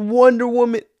has Wonder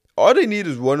Woman. All they need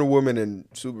is Wonder Woman and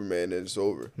Superman, and it's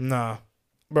over. Nah.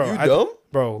 Bro, You dumb?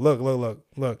 Bro,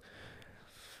 look.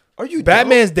 Are you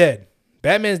Batman's dead.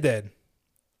 Batman's dead.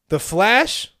 The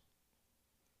Flash,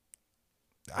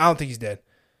 I don't think he's dead.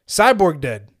 Cyborg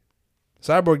dead.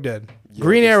 Yo,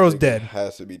 Green this Arrow's nigga dead.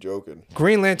 Has to be joking.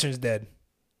 Green Lantern's dead.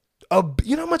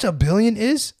 You know how much a billion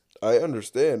is? I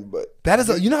understand, but That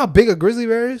is you know how big a grizzly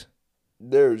bear is?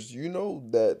 you know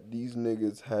that these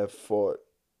niggas have fought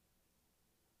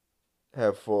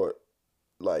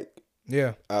like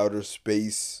Yeah. outer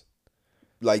space,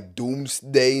 like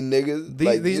doomsday niggas.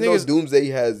 These you know niggas- doomsday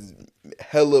has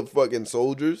hella fucking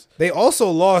soldiers. They also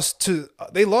lost to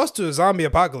a zombie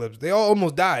apocalypse. They all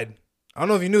almost died. I don't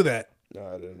know if you knew that. No,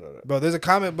 I didn't know that. Bro, there's a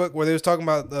comic book where they was talking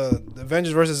about the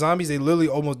Avengers versus zombies. They literally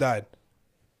almost died.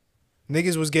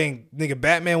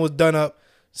 Batman was done up.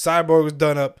 Cyborg was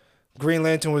done up. Green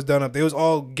Lantern was done up. They was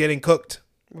all getting cooked.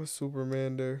 Was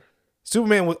Superman there?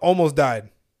 Superman almost died.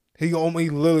 He almost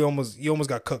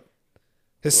got cooked.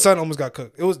 His son almost got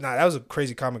cooked. That was a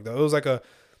crazy comic though. It was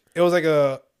like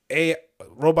a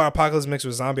robot apocalypse mixed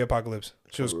with zombie apocalypse.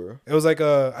 It was like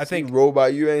I think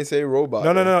robot. You ain't say robot.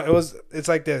 No. It's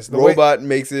like this. Robot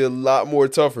makes it a lot more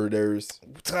tougher.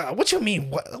 What you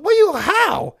mean?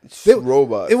 How?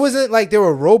 Robots. It wasn't like there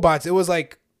were robots. It was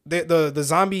like the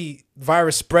zombie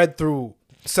virus spread through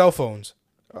cell phones.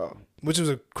 Oh. Which was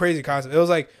a crazy concept. It was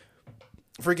like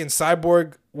freaking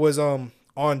Cyborg was on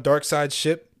Darkseid's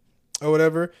ship or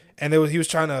whatever, and he was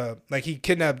trying to he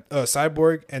kidnapped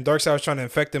Cyborg, and Darkseid was trying to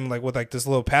infect him with this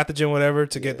little pathogen whatever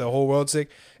to get the whole world sick,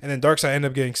 and then Darkseid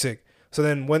ended up getting sick. So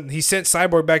then when he sent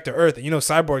Cyborg back to Earth, and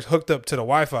Cyborg's hooked up to the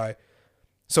Wi-Fi,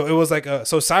 so it was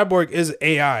so Cyborg is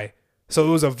AI, so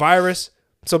it was a virus.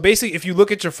 So basically, if you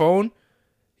look at your phone,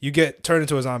 you get turned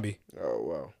into a zombie. Oh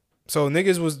wow. So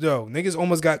niggas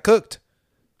almost got cooked.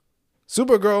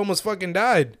 Supergirl almost fucking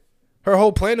died. Her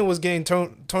whole planet was getting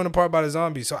torn apart by the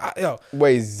zombies. So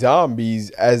wait,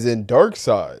 zombies as in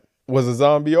Darkseid was a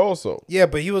zombie also. Yeah,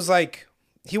 but he was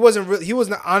he was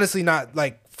not honestly not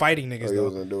fighting niggas. He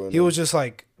wasn't doing he was just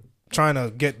trying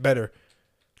to get better.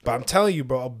 But I'm telling you,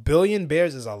 bro, a billion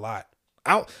bears is a lot.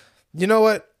 You know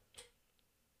what?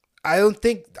 I would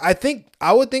think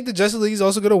the Justice League is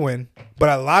also gonna win, but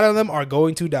a lot of them are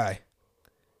going to die.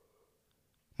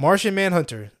 Martian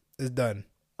Manhunter is done.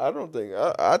 I don't think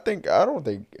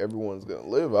everyone's gonna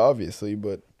live, obviously,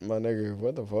 but my nigga,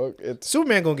 what the fuck?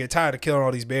 Superman gonna get tired of killing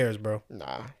all these bears, bro.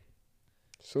 Nah.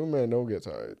 Superman don't get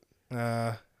tired.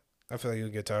 I feel like he'll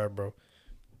get tired, bro.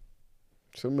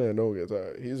 Superman don't get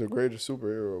tired. He's the greatest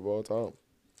superhero of all time.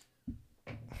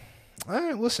 All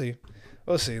right, we'll see.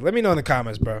 Let me know in the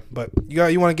comments, bro. But you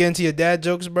want to get into your dad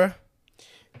jokes, bro?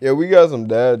 Yeah, we got some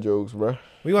dad jokes, bro.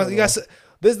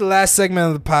 This is the last segment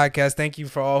of the podcast. Thank you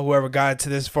for whoever got to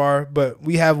this far. But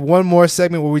we have one more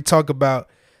segment where we talk about,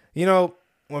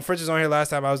 when Fritz was on here last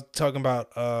time, I was talking about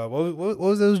what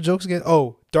was those jokes again?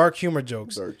 Oh, dark humor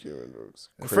jokes.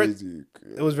 Crazy.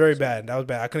 It was very bad. That was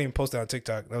bad. I couldn't even post it on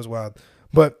TikTok. That was wild.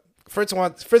 But Fritz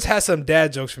has some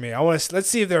dad jokes for me. Let's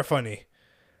see if they're funny.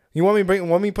 You want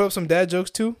me to put up some dad jokes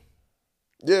too?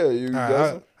 Yeah, you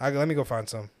got some? Let me go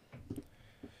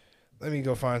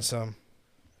find some.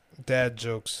 Dad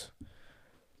jokes.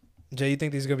 Jay, you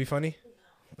think these are gonna be funny?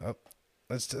 Oh,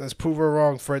 let's prove her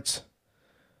wrong, Fritz.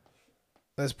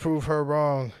 Let's prove her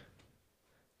wrong.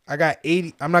 I got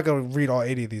 80. I'm not gonna read all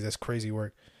 80 of these. That's crazy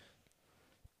work.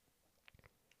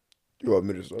 You want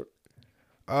me to start?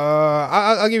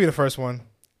 I'll give you the first one.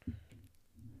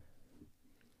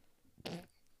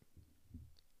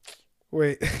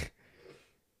 Wait.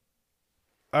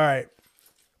 All right.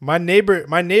 My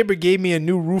neighbor gave me a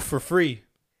new roof for free.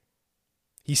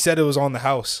 He said it was on the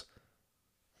house.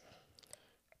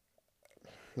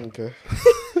 Okay.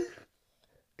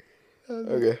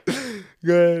 Okay.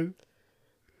 Go ahead.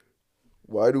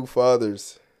 Why do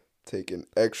fathers take an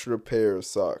extra pair of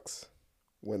socks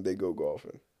when they go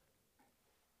golfing?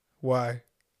 Why?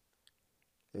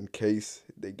 In case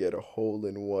they get a hole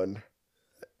in one.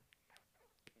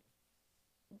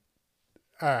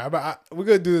 All right, we're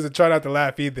gonna do this and try not to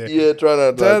laugh either. Yeah, try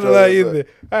not to laugh either.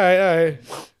 All right.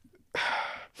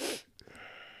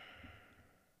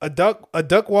 A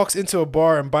duck walks into a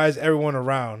bar and buys everyone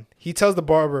around. He tells the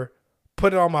barber,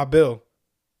 "Put it on my bill."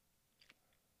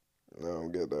 I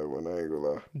don't get that one. I ain't gonna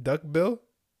lie. Duck bill?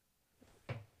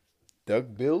 Duck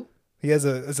bill? He has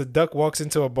as a duck walks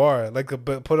into a bar, like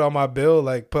put it on my bill,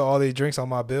 like put all these drinks on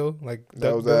my bill, like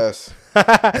that was bill. ass.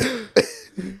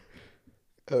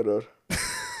 Hold on.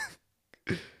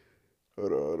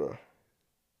 Hold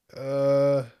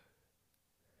on.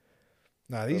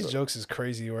 Nah, these jokes is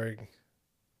crazy work.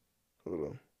 Hold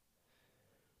on.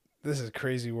 This is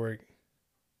crazy work.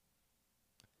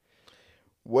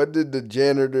 What did the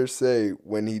janitor say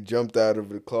when he jumped out of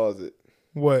the closet?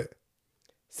 What?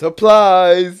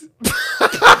 Supplies.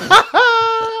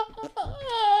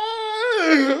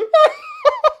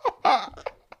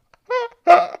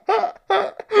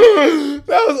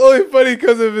 That was only funny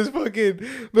because of his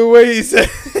the way he said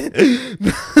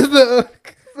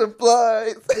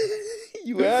supplies.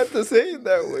 You have to say it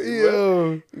that way, yo.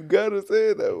 Bro. You gotta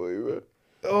say it that way, bro.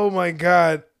 Oh my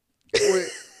god. Wait.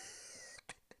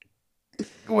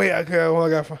 Okay. Well, I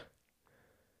got.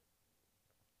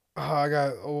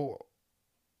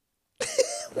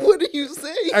 What do you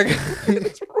say?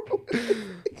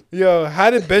 Yo, how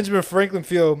did Benjamin Franklin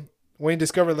feel when he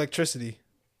discovered electricity?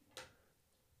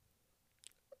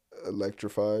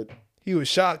 Electrified. He was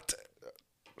shocked.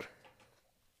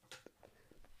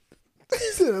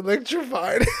 He said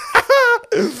electrified.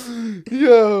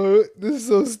 Yo, this is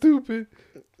so stupid.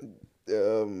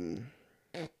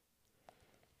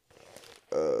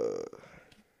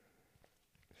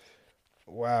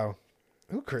 Wow.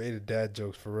 Who created dad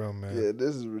jokes for real, man? Yeah,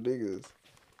 this is ridiculous.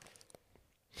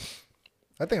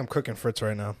 I think I'm cooking Fritz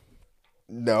right now.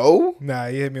 No? Nah,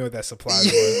 you hit me with that supplies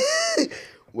one.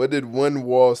 What did one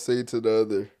wall say to the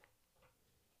other?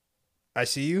 I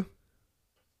see you?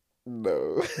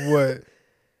 No. What?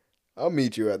 I'll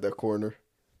meet you at the corner.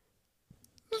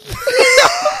 Yo,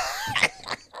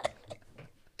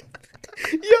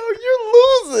 you're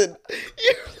losing.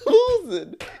 You're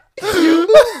losing. You're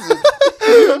losing.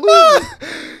 You're losing.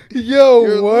 Yo,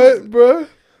 You're what, losing. bro?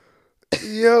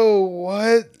 Yo,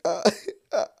 what?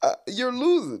 You're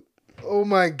losing. Oh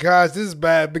my gosh, this is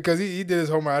bad because he did his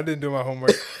homework. I didn't do my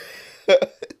homework.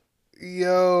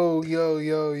 Yo.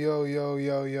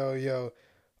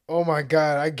 Oh my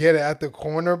god, I get it at the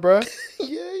corner, bro. Yeah,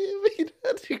 you mean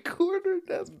at the corner?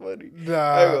 That's funny. Nah.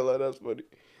 I ain't gonna lie, that's funny.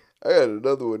 I got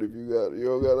another one if you got it. You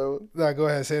don't got that one? Nah, go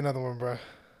ahead, say another one, bro.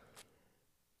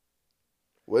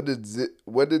 What did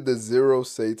the 0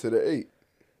 say to the 8?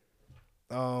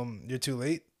 You're too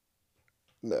late?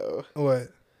 No. What?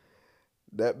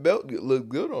 That belt looked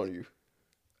good on you.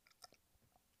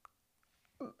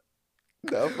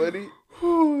 Not funny?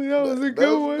 Ooh, that was a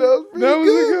good one. That was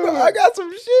a good one. I got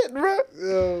some shit, bro.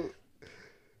 Yo.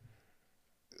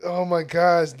 Oh my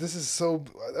gosh, this is so...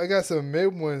 I got some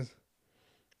mid ones.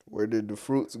 Where did the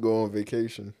fruits go on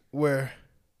vacation? Where?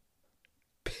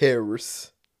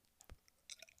 Paris.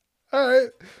 All right.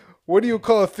 What do you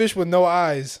call a fish with no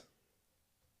eyes?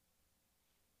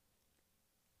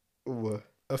 What?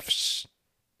 A fish.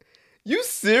 You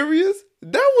serious?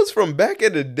 That was from back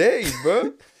in the day,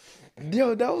 bro.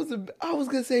 Yo, that was I was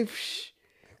gonna say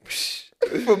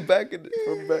from back. Yo,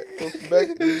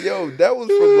 that was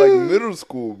from like middle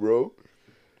school, bro.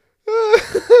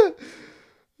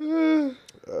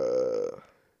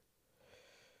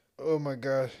 Oh my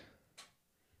gosh,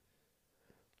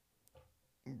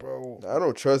 bro. I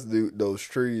don't trust those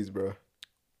trees, bro.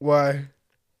 Why?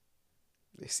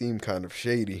 They seem kind of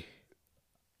shady.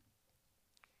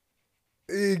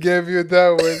 He gave you that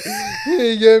one.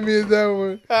 He gave me that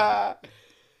one.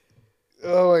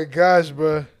 Oh my gosh,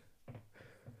 bro.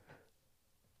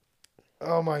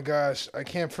 Oh my gosh. I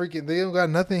can't freaking... They don't got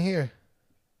nothing here.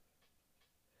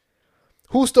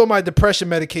 Who stole my depression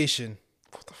medication?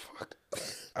 What the fuck?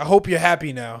 I hope you're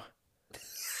happy now.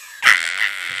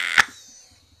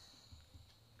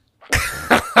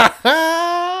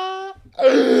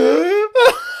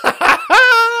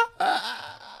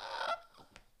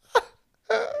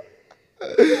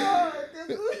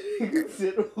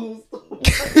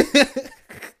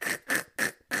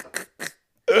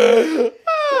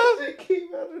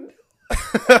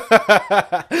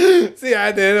 See, I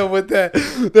had to hit him with that.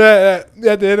 You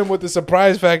had to hit him with the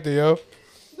surprise factor, yo.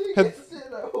 That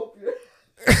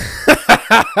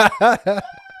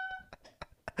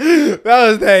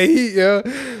was that heat, yo.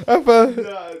 I felt...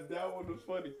 Nah, that one was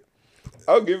funny.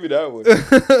 I'll give you that one.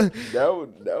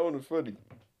 that one was funny.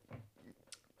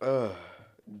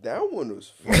 That one was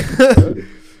funny.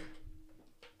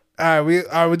 All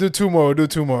right, we'll do two more. We'll do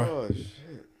two more. Oh shit.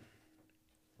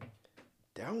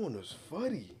 That one was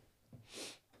funny.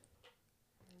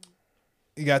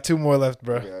 You got 2 more left,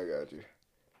 bro. Yeah, I got you.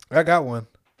 I got one.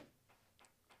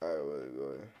 All right, well, go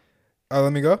ahead. Oh,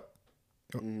 let me go.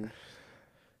 Mm-hmm.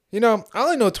 You know, I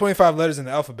only know 25 letters in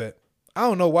the alphabet. I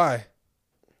don't know why.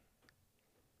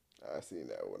 I seen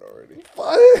that one already.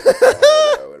 I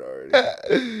seen that one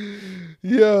already.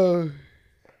 Yo.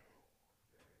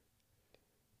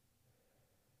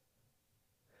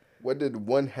 What did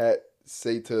one hat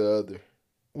say to the other?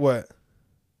 What?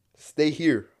 Stay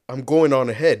here. I'm going on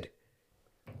ahead.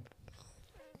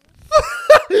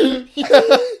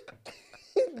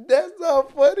 That's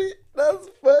not funny. That's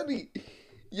funny.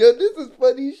 Yo, this is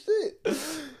funny shit.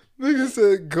 Nigga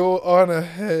said go on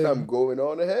ahead. I'm going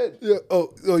on ahead. Yeah.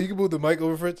 Oh, you can move the mic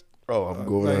over, Fritz? Oh, I'm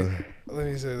going on. Let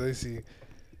me see.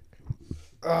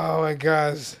 Oh, my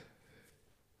gosh.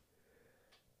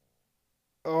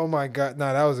 Oh, my God.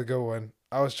 Nah, that was a good one.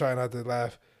 I was trying not to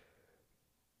laugh.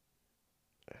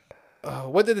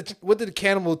 What did the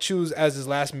cannibal choose as his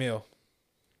last meal?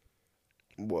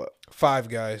 What? 5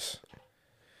 Guys.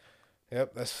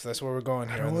 Yep, that's where we're going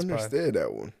here. I don't understand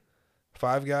that one.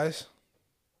 5 Guys.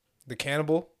 The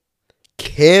cannibal.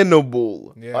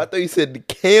 Cannibal. Yeah. I thought you said the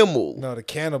camel. No, the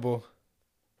cannibal.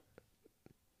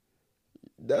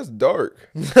 That's dark.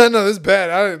 No, that's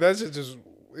bad. That shit just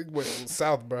it went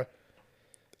south, bro.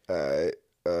 All right.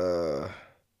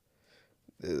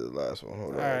 This is the last one.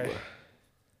 Hold on, right.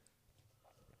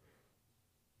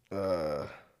 bro.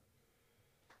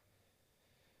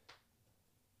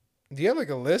 Do you have like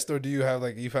a list, or do you have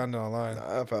like you found it online?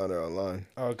 I found it online.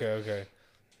 Oh, okay.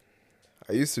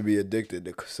 I used to be addicted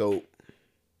to soap,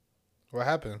 What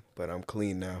happened? but I'm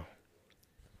clean now.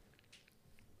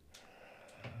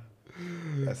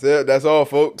 That's it. That's all,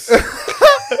 folks. Yo,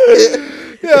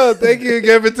 thank you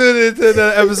again for tuning into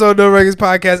the episode No Records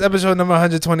Podcast, episode number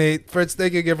 128. Fritz,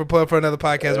 thank you again for pulling for another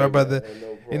podcast, my brother.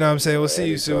 You know what I'm saying? We'll see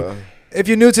you soon. If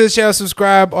you're new to the channel,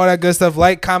 subscribe, all that good stuff.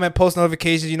 Like, comment, post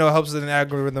notifications. You know, it helps with an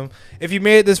algorithm. If you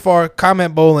made it this far,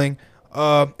 comment bowling.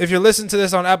 If you're listening to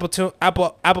this on Apple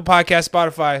Podcast,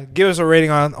 Spotify, give us a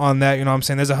rating on that. You know what I'm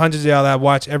saying? There's 100 of y'all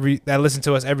that listen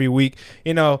to us every week.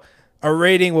 You know, a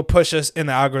rating will push us in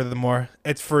the algorithm more.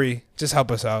 It's free. Just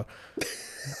help us out.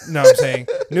 You know what I'm saying?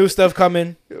 New stuff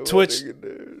coming. Twitch.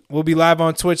 We'll be live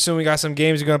on Twitch soon. We got some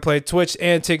games we're going to play. Twitch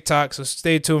and TikTok, so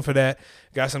stay tuned for that.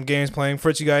 Got some games playing.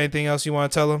 Fritz, you got anything else you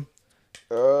want to tell them?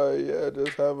 Yeah,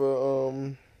 just have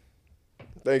a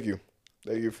thank you.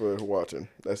 Thank you for watching.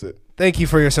 That's it. Thank you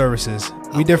for your services.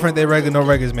 We different than regular, no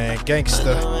regulars, man.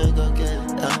 Gangsta.